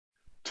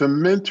 to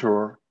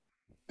mentor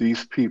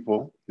these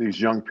people, these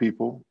young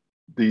people,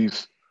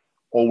 these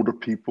older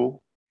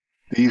people,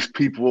 these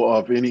people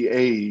of any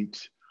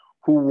age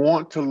who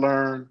want to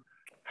learn,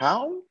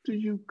 how do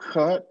you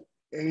cut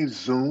a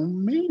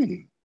Zoom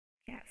meeting?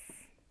 Yes.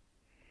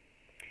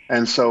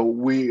 And so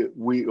we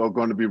are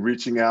going to be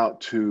reaching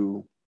out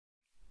to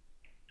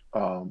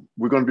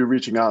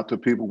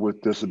people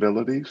with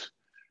disabilities.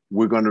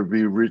 We're going to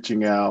be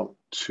reaching out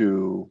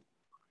to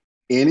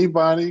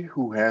anybody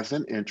who has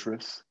an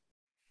interest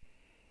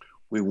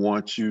We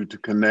want you to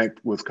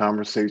connect with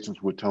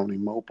Conversations with Tony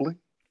Mobley.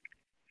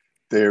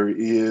 There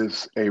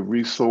is a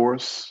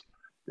resource,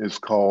 it's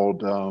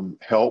called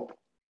Help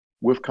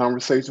with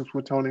Conversations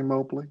with Tony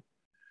Mobley.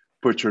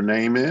 Put your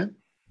name in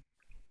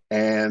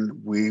and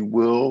we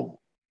will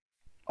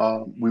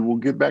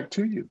get back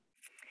to you.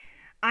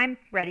 I'm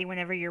ready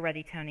whenever you're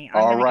ready, Tony.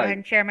 I'm All going to right. go ahead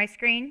and share my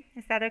screen.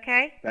 Is that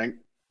okay?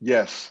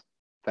 Yes.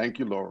 Thank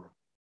you, Laura.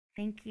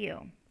 Thank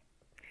you.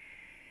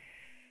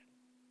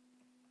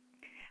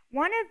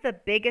 One of the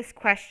biggest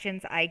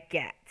questions I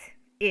get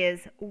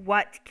is,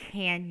 what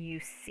can you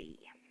see?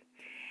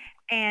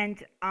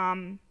 And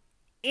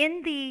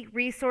in the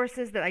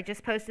resources that I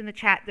just posted in the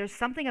chat, there's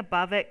something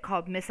above it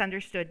called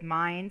Misunderstood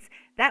Minds.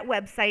 That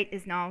website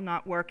is now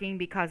not working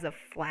because of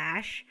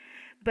Flash,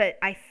 but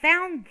I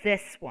found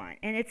this one,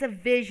 and it's a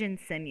vision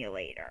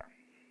simulator.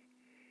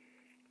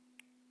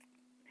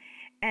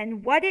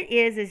 And what it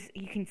is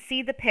you can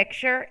see the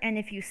picture, and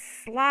if you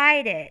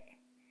slide it,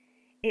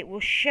 it will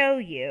show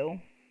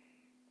you.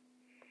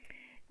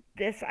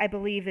 This, I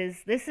believe,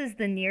 this is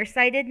the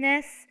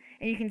nearsightedness,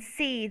 and you can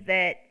see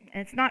that,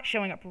 and it's not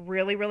showing up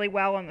really, really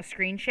well on the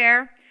screen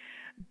share,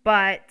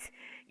 but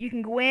you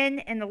can go in,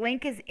 and the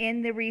link is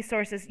in the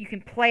resources. You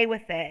can play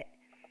with it.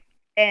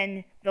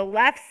 And the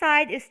left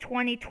side is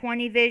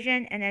 20/20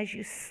 vision, and as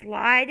you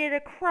slide it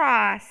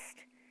across,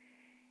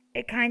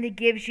 it kind of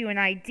gives you an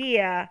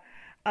idea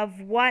of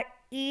what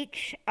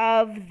each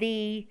of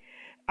the,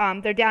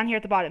 they're down here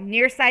at the bottom,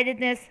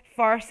 nearsightedness,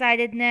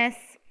 farsightedness,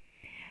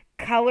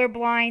 color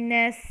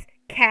blindness,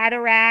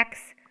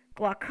 cataracts,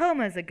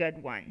 glaucoma is a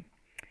good one.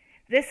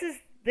 This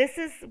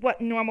is what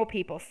normal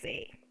people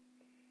see.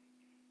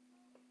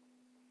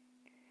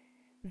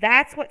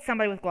 That's what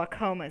somebody with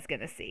glaucoma is going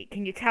to see.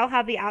 Can you tell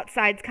how the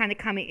outside's kind of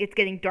coming? It's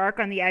getting dark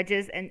on the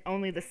edges and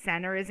only the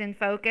center is in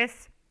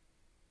focus.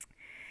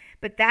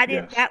 But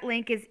that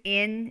link is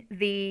in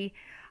the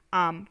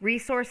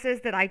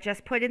resources that I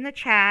just put in the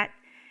chat.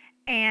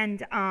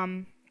 And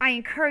I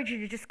encourage you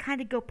to just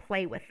kind of go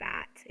play with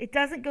that. It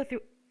doesn't go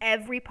through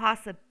every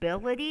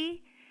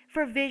possibility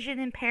for vision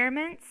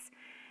impairments,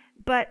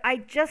 but I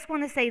just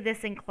want to say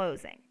this in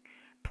closing.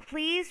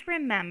 Please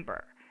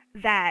remember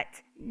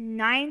that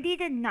 90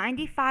 to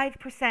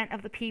 95%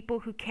 of the people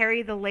who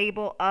carry the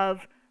label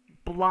of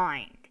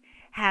blind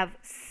have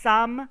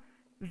some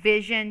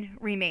vision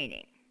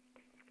remaining.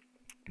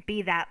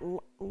 Be that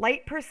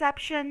light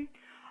perception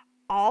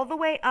all the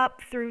way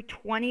up through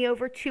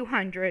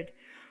 20/200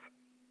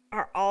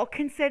 are all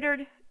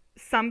considered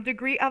some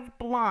degree of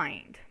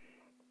blind.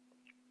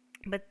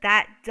 But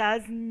that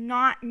does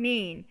not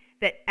mean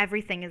that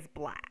everything is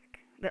black,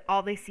 that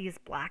all they see is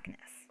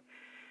blackness.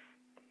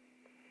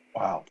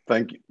 Wow.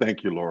 Thank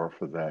you, Laura,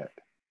 for that.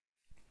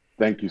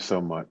 Thank you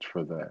so much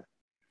for that.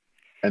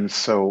 And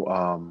so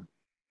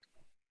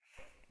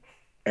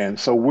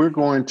we're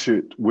going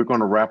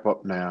to wrap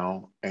up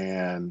now,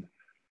 and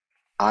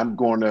I'm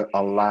going to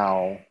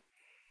allow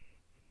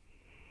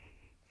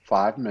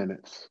 5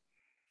 minutes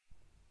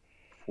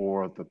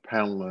for the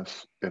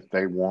panelists if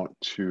they want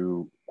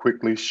to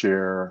quickly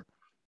share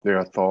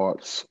their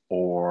thoughts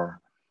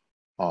or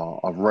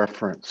a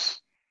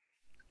reference,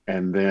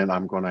 and then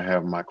I'm going to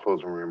have my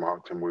closing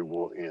remarks and we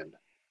will end.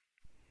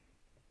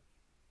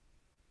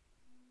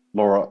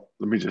 Laura,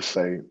 let me just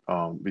say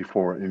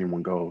before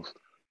anyone goes,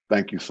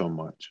 thank you so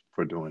much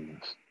for doing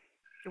this.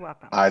 You're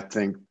welcome. I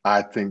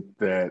think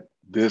that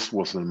this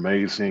was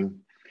amazing.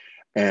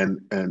 And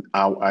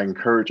I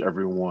encourage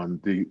everyone,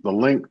 the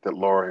link that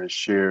Laura has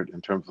shared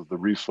in terms of the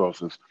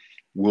resources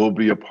will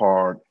be a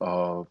part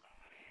of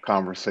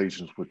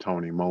Conversations with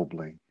Tony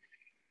Mobley.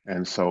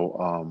 And so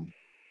I'm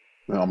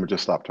gonna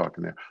just stop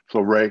talking there.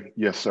 So Ray,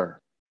 yes, sir.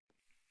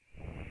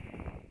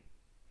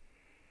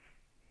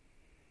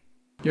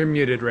 You're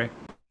muted, Ray.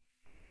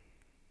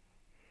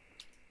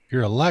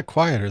 You're a lot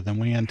quieter than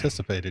we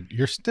anticipated.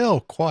 You're still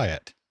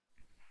quiet.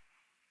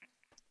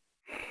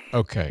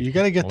 Okay. You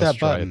got to get that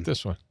button. Try it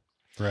this one.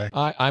 Right.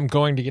 I'm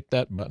going to get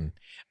that button.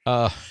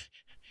 I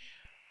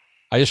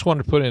just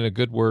want to put in a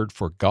good word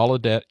for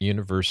Gallaudet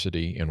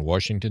University in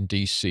Washington,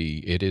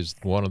 D.C. It is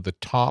one of the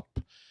top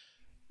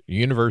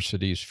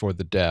universities for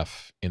the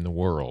deaf in the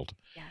world.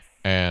 Yes.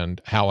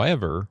 And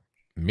however,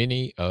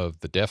 many of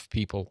the deaf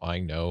people I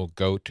know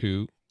go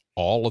to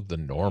all of the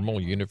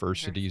normal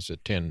universities,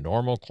 attend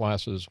normal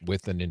classes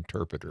with an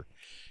interpreter,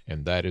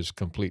 and that is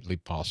completely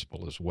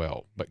possible as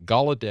well. But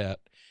Gallaudet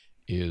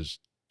is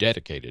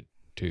dedicated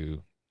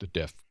to the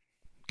deaf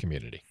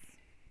community.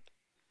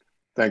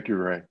 Thank you,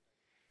 Ray.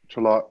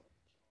 Charlotte?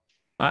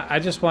 I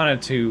just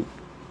wanted to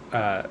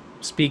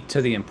speak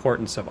to the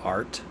importance of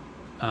art,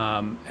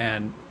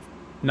 and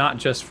not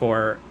just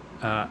for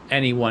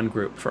any one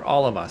group, for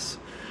all of us.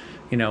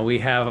 You know,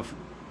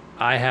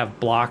 I have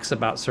blocks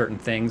about certain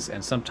things,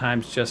 and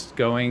sometimes just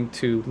going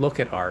to look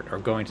at art or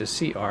going to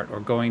see art or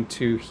going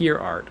to hear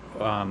art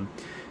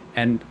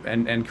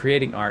and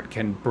creating art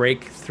can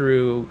break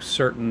through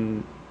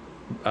certain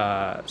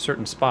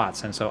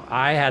spots. And so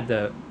I had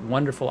the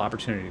wonderful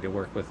opportunity to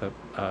work with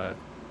a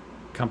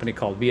company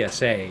called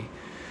VSA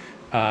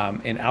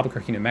in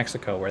Albuquerque, New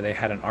Mexico, where they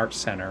had an art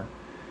center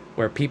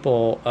where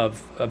people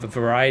of a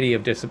variety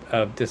of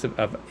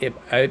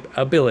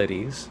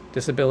abilities,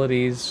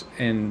 disabilities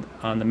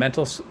on the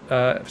mental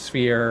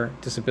sphere,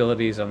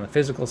 disabilities on the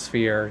physical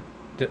sphere,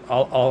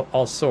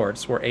 all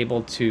sorts, were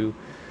able to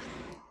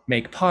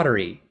make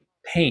pottery,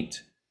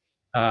 paint,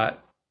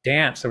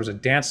 dance. There was a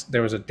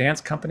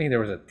dance company, there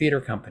was a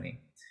theater company,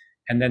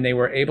 and then they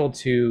were able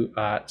to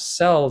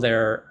sell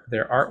their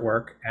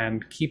artwork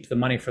and keep the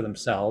money for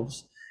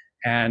themselves.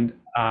 And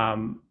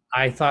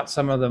I thought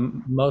some of the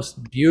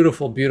most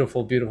beautiful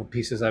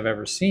pieces I've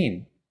ever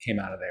seen came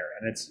out of there.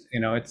 And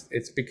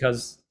it's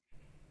because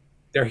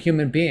they're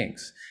human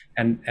beings,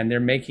 and they're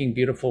making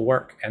beautiful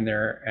work, and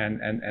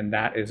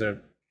that is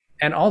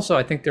and also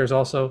I think there's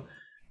also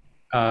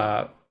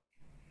I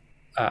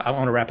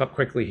want to wrap up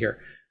quickly here,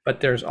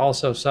 but there's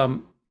also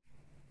some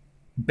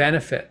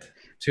benefit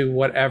to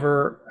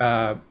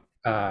whatever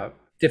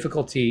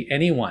difficulty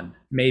anyone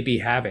may be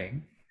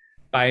having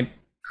by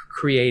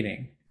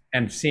creating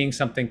and seeing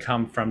something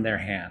come from their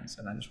hands.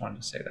 And I just wanted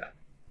to say that.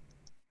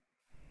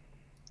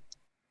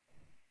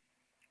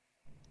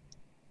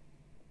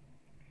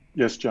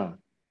 Yes, John.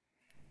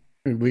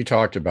 We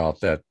talked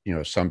about that,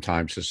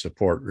 sometimes the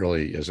support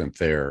really isn't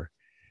there.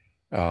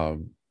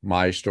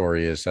 My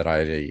story is that I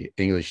had an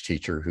English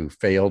teacher who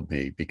failed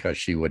me because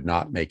she would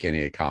not make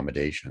any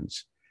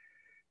accommodations.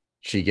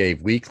 She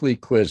gave weekly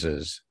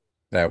quizzes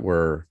that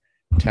were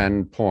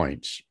 10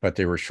 points, but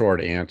they were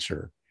short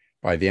answer.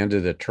 By the end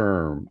of the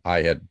term,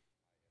 I had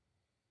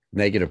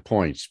negative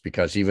points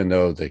because even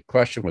though the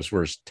question was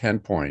worth 10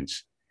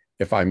 points,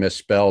 if I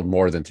misspelled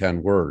more than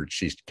 10 words,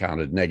 she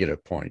counted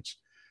negative points.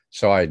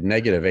 So I had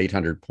negative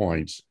 800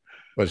 points,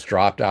 was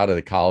dropped out of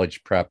the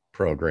college prep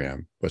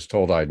program, was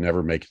told I'd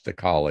never make it to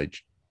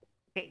college.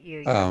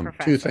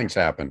 Two things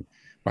happened.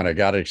 When I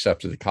got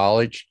accepted to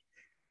college,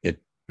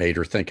 it made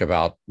her think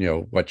about,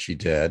 what she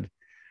did,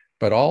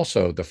 but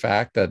also the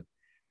fact that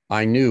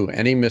I knew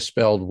any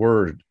misspelled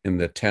word in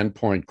the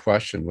 10-point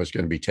question was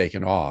going to be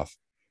taken off.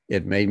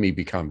 It made me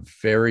become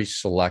very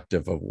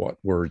selective of what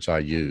words I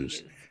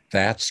used.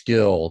 That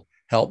skill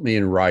helped me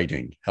in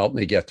writing, helped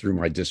me get through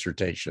my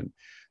dissertation.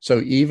 So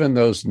even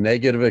those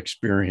negative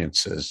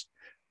experiences,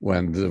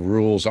 when the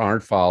rules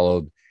aren't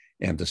followed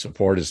and the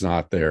support is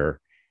not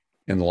there,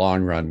 in the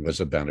long run was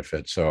a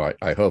benefit. So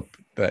I hope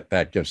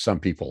that gives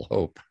some people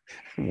hope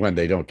when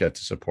they don't get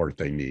the support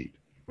they need.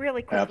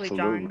 Really quickly,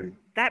 Absolutely. John,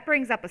 that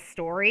brings up a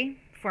story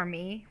for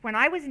me. When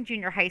I was in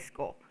junior high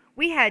school,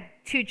 we had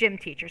two gym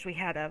teachers. We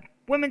had a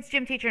women's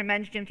gym teacher and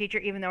men's gym teacher,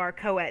 even though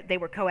they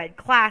were co-ed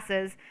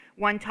classes.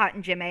 One taught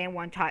in gym A and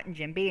one taught in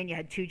gym B, and you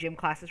had two gym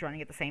classes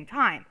running at the same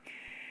time.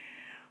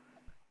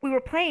 We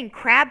were playing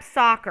crab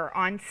soccer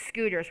on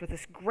scooters with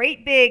this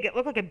great big, it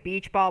looked like a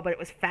beach ball, but it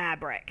was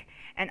fabric.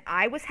 And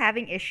I was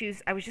having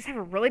issues. I was just having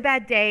a really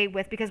bad day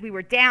because we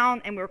were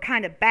down and we were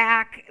kind of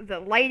back. The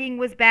lighting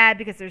was bad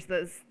because there's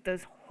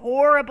those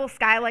horrible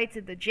skylights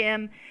at the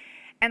gym.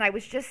 And I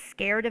was just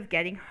scared of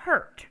getting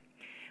hurt.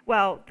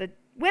 Well, the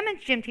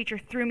women's gym teacher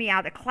threw me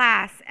out of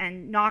class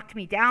and knocked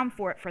me down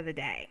for it for the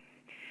day.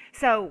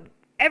 So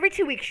every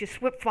 2 weeks you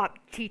flip-flop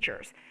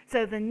teachers.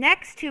 So the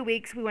next 2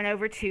 weeks we went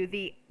over to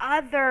the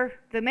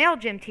male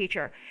gym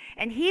teacher,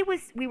 and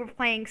we were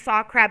playing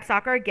crab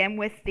soccer again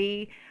with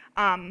the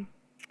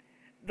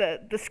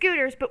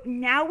scooters, but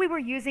now we were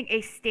using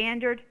a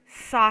standard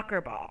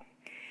soccer ball.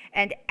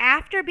 And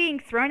after being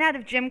thrown out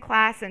of gym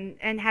class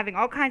and having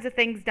all kinds of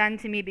things done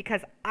to me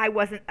because I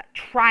wasn't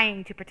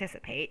trying to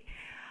participate,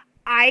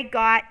 I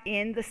got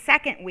in the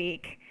second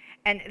week,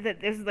 and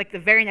this is like the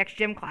very next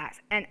gym class,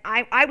 and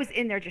I was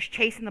in there just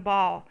chasing the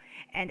ball,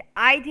 and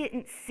I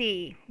didn't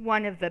see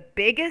one of the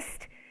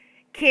biggest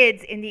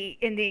kids in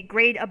the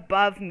grade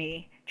above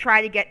me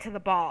try to get to the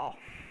ball.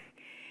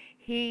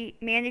 He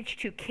managed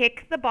to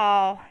kick the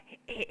ball,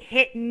 it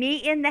hit me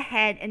in the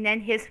head, and then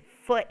his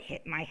foot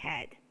hit my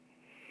head.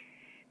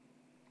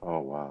 Oh,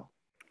 wow.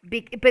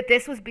 But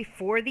this was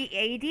before the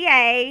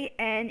ADA,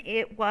 and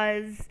it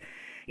was,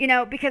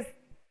 because,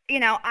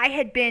 I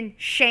had been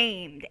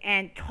shamed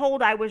and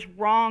told I was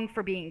wrong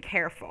for being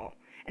careful,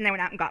 and then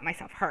went out and got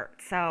myself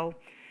hurt. So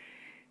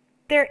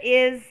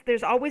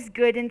there's always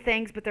good in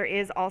things, but there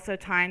is also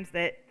times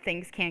that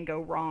things can go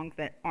wrong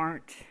that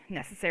aren't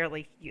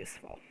necessarily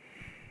useful.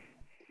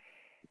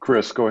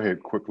 Chris, go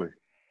ahead quickly.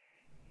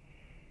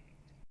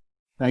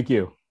 Thank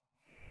you.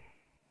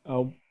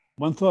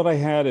 One thought I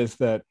had is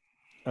that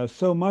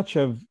so much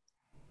of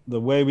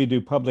the way we do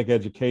public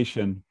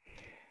education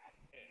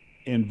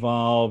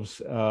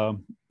involves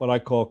what I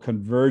call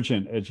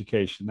convergent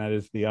education. That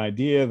is the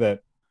idea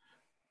that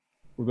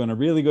we're going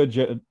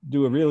to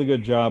do a really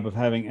good job of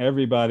having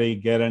everybody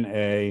get an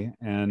A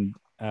and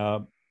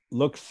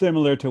look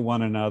similar to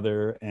one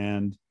another,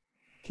 and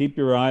keep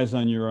your eyes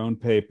on your own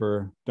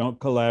paper. Don't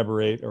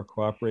collaborate or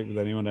cooperate with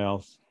anyone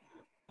else.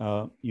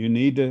 You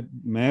need to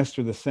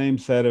master the same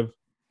set of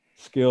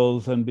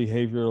skills and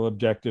behavioral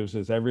objectives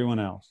as everyone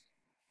else.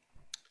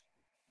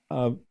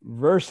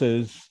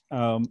 Versus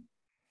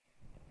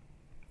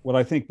what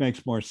I think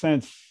makes more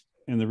sense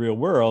in the real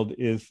world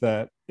is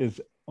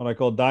what I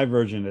call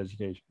divergent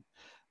education.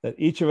 That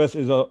each of us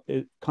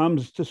it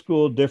comes to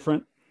school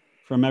different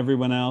from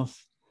everyone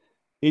else.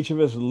 Each of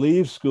us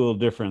leaves school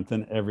different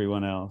than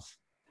everyone else.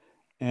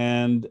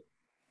 And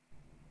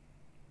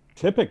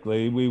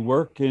typically we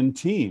work in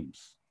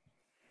teams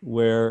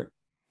where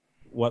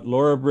what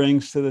Laura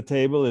brings to the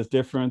table is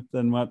different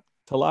than what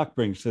Talak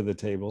brings to the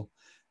table.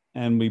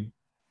 And we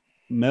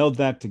meld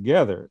that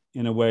together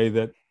in a way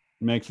that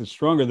makes it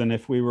stronger than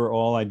if we were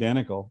all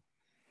identical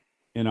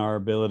in our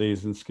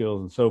abilities and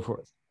skills and so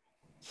forth.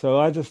 So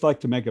I just like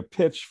to make a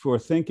pitch for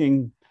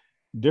thinking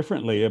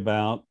differently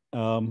about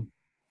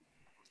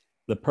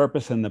the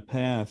purpose and the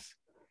path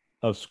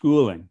of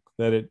schooling,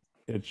 that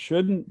it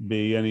shouldn't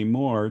be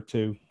anymore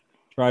to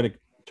try to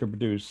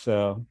produce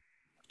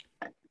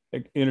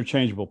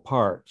interchangeable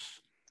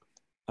parts,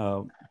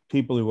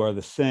 people who are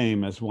the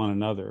same as one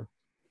another,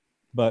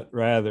 but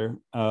rather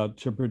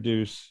to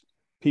produce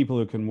people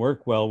who can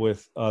work well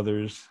with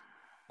others,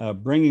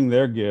 bringing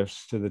their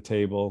gifts to the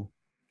table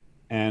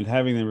and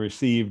having them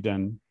received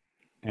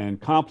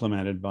and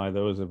complemented by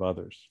those of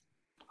others.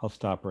 I'll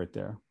stop right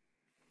there.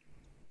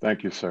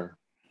 Thank you, sir.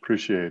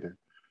 Appreciate it.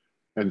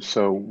 And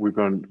so we're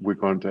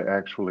going to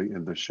actually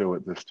end the show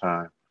at this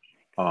time.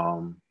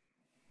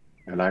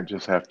 And I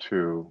just have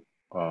to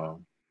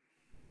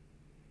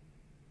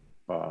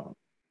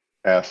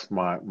ask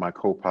my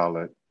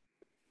co-pilot,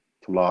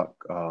 Talak,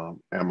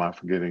 am I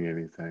forgetting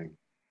anything?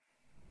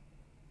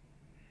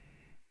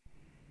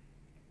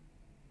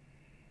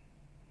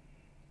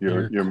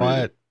 You're quiet.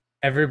 Muted.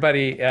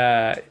 Everybody,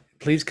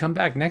 please come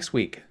back next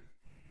week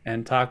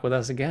and talk with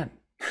us again.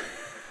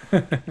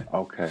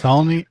 Okay.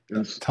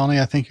 Tony,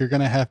 I think you're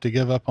going to have to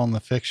give up on the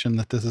fiction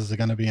that this is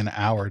going to be an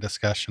hour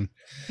discussion.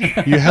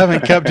 You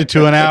haven't kept it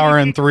to an hour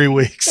in 3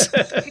 weeks.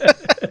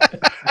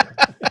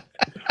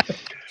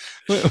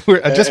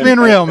 Just being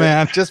real,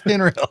 man. Just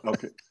being real.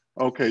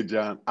 Okay,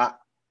 John.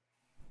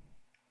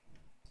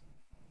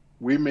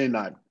 We may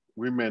not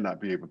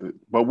be able to,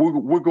 but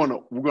we're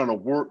gonna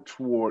work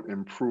toward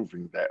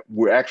improving that.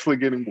 We're actually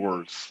getting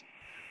worse,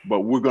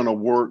 but we're gonna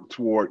work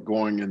toward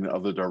going in the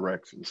other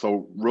direction.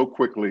 So real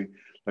quickly,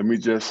 let me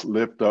just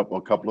lift up a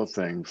couple of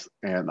things,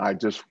 and I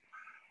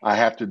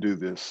have to do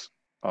this.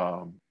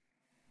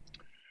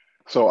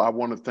 So I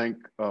want to thank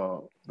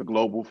the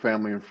Global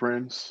Family and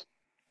Friends.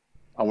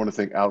 I want to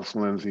thank Alex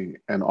Lindsay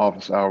and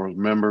Office Hours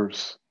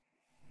members.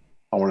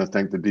 I want to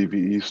thank the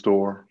DVE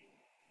store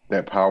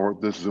that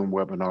powered this Zoom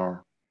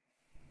webinar,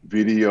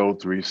 Video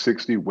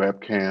 360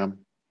 webcam,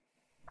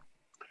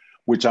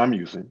 which I'm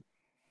using,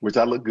 which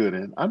I look good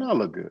in. I know I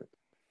look good.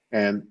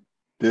 And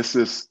this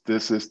is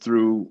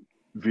through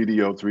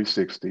Video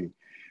 360.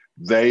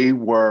 They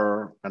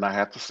were, and I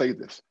have to say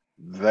this,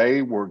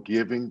 they were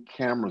giving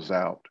cameras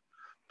out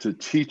to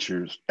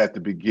teachers at the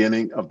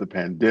beginning of the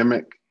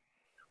pandemic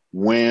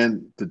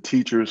when the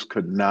teachers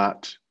could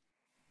not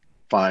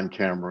find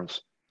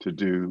cameras to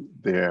do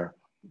their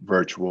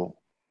virtual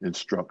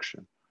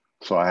instruction.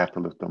 So I have to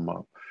lift them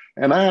up.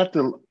 And I have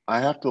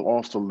to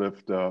also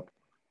lift up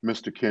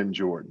Mr. Ken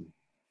Jordan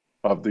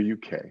of the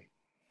UK.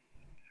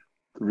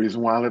 The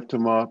reason why I lift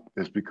him up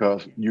is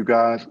because you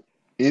guys,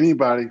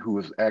 anybody who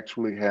has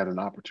actually had an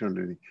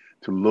opportunity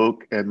to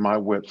look at my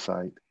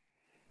website,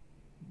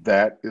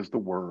 that is the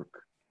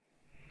work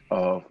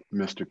of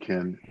Mr.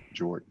 Ken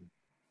Jordan.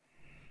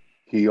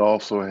 He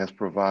also has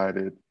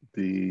provided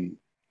the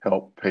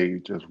help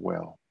page as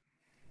well.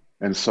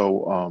 And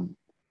so,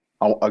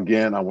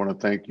 again, I want to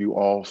thank you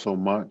all so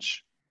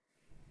much.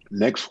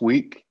 Next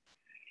week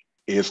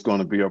is going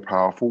to be a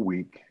powerful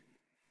week.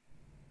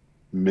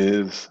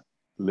 Ms.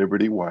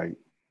 Liberty White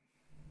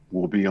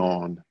will be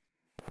on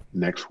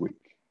next week.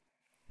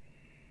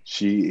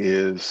 She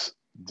is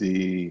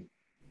the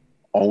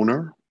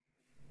owner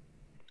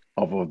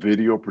of a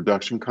video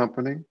production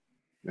company.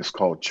 It's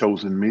called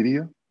Chosen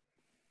Media.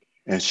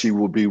 And she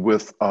will be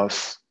with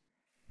us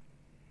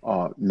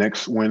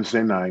next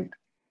Wednesday night.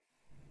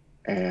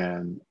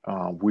 And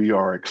we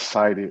are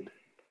excited.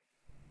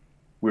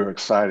 We're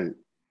excited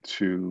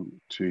to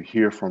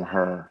hear from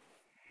her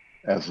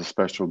as a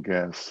special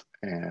guest.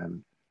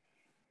 And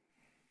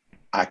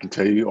I can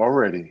tell you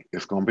already,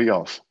 it's going to be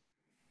awesome.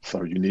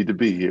 So you need to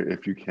be here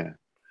if you can.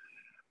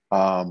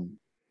 And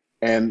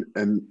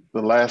the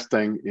last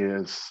thing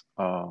is,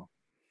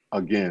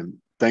 again,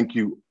 thank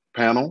you,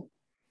 panel.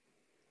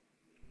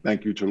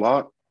 Thank you,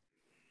 Talak.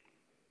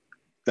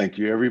 Thank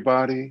you,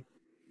 everybody.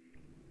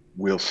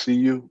 We'll see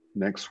you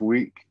next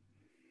week.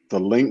 The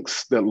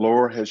links that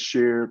Laura has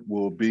shared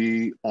will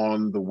be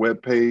on the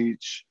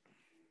webpage.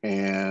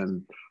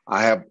 And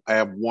I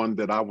have one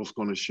that I was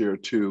going to share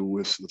too.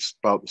 It's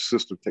about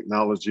assistive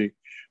technology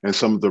and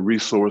some of the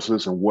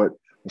resources and what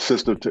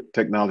assistive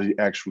technology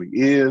actually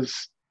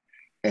is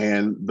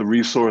and the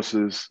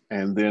resources.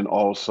 And then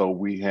also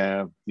we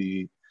have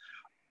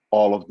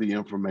all of the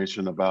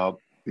information about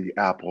the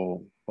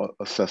Apple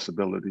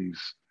accessibilities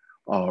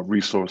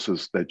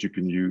resources that you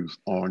can use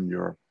on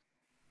your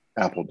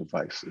Apple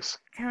devices.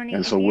 Tony,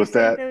 and so if you with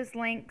send that, those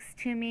links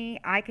to me,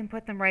 I can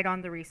put them right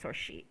on the resource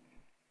sheet.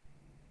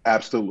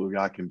 Absolutely,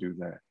 I can do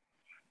that.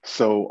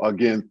 So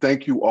again,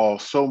 thank you all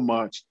so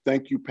much.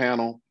 Thank you,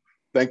 panel.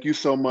 Thank you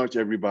so much,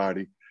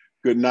 everybody.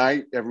 Good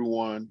night,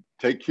 everyone.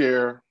 Take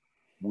care.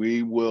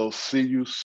 We will see you soon.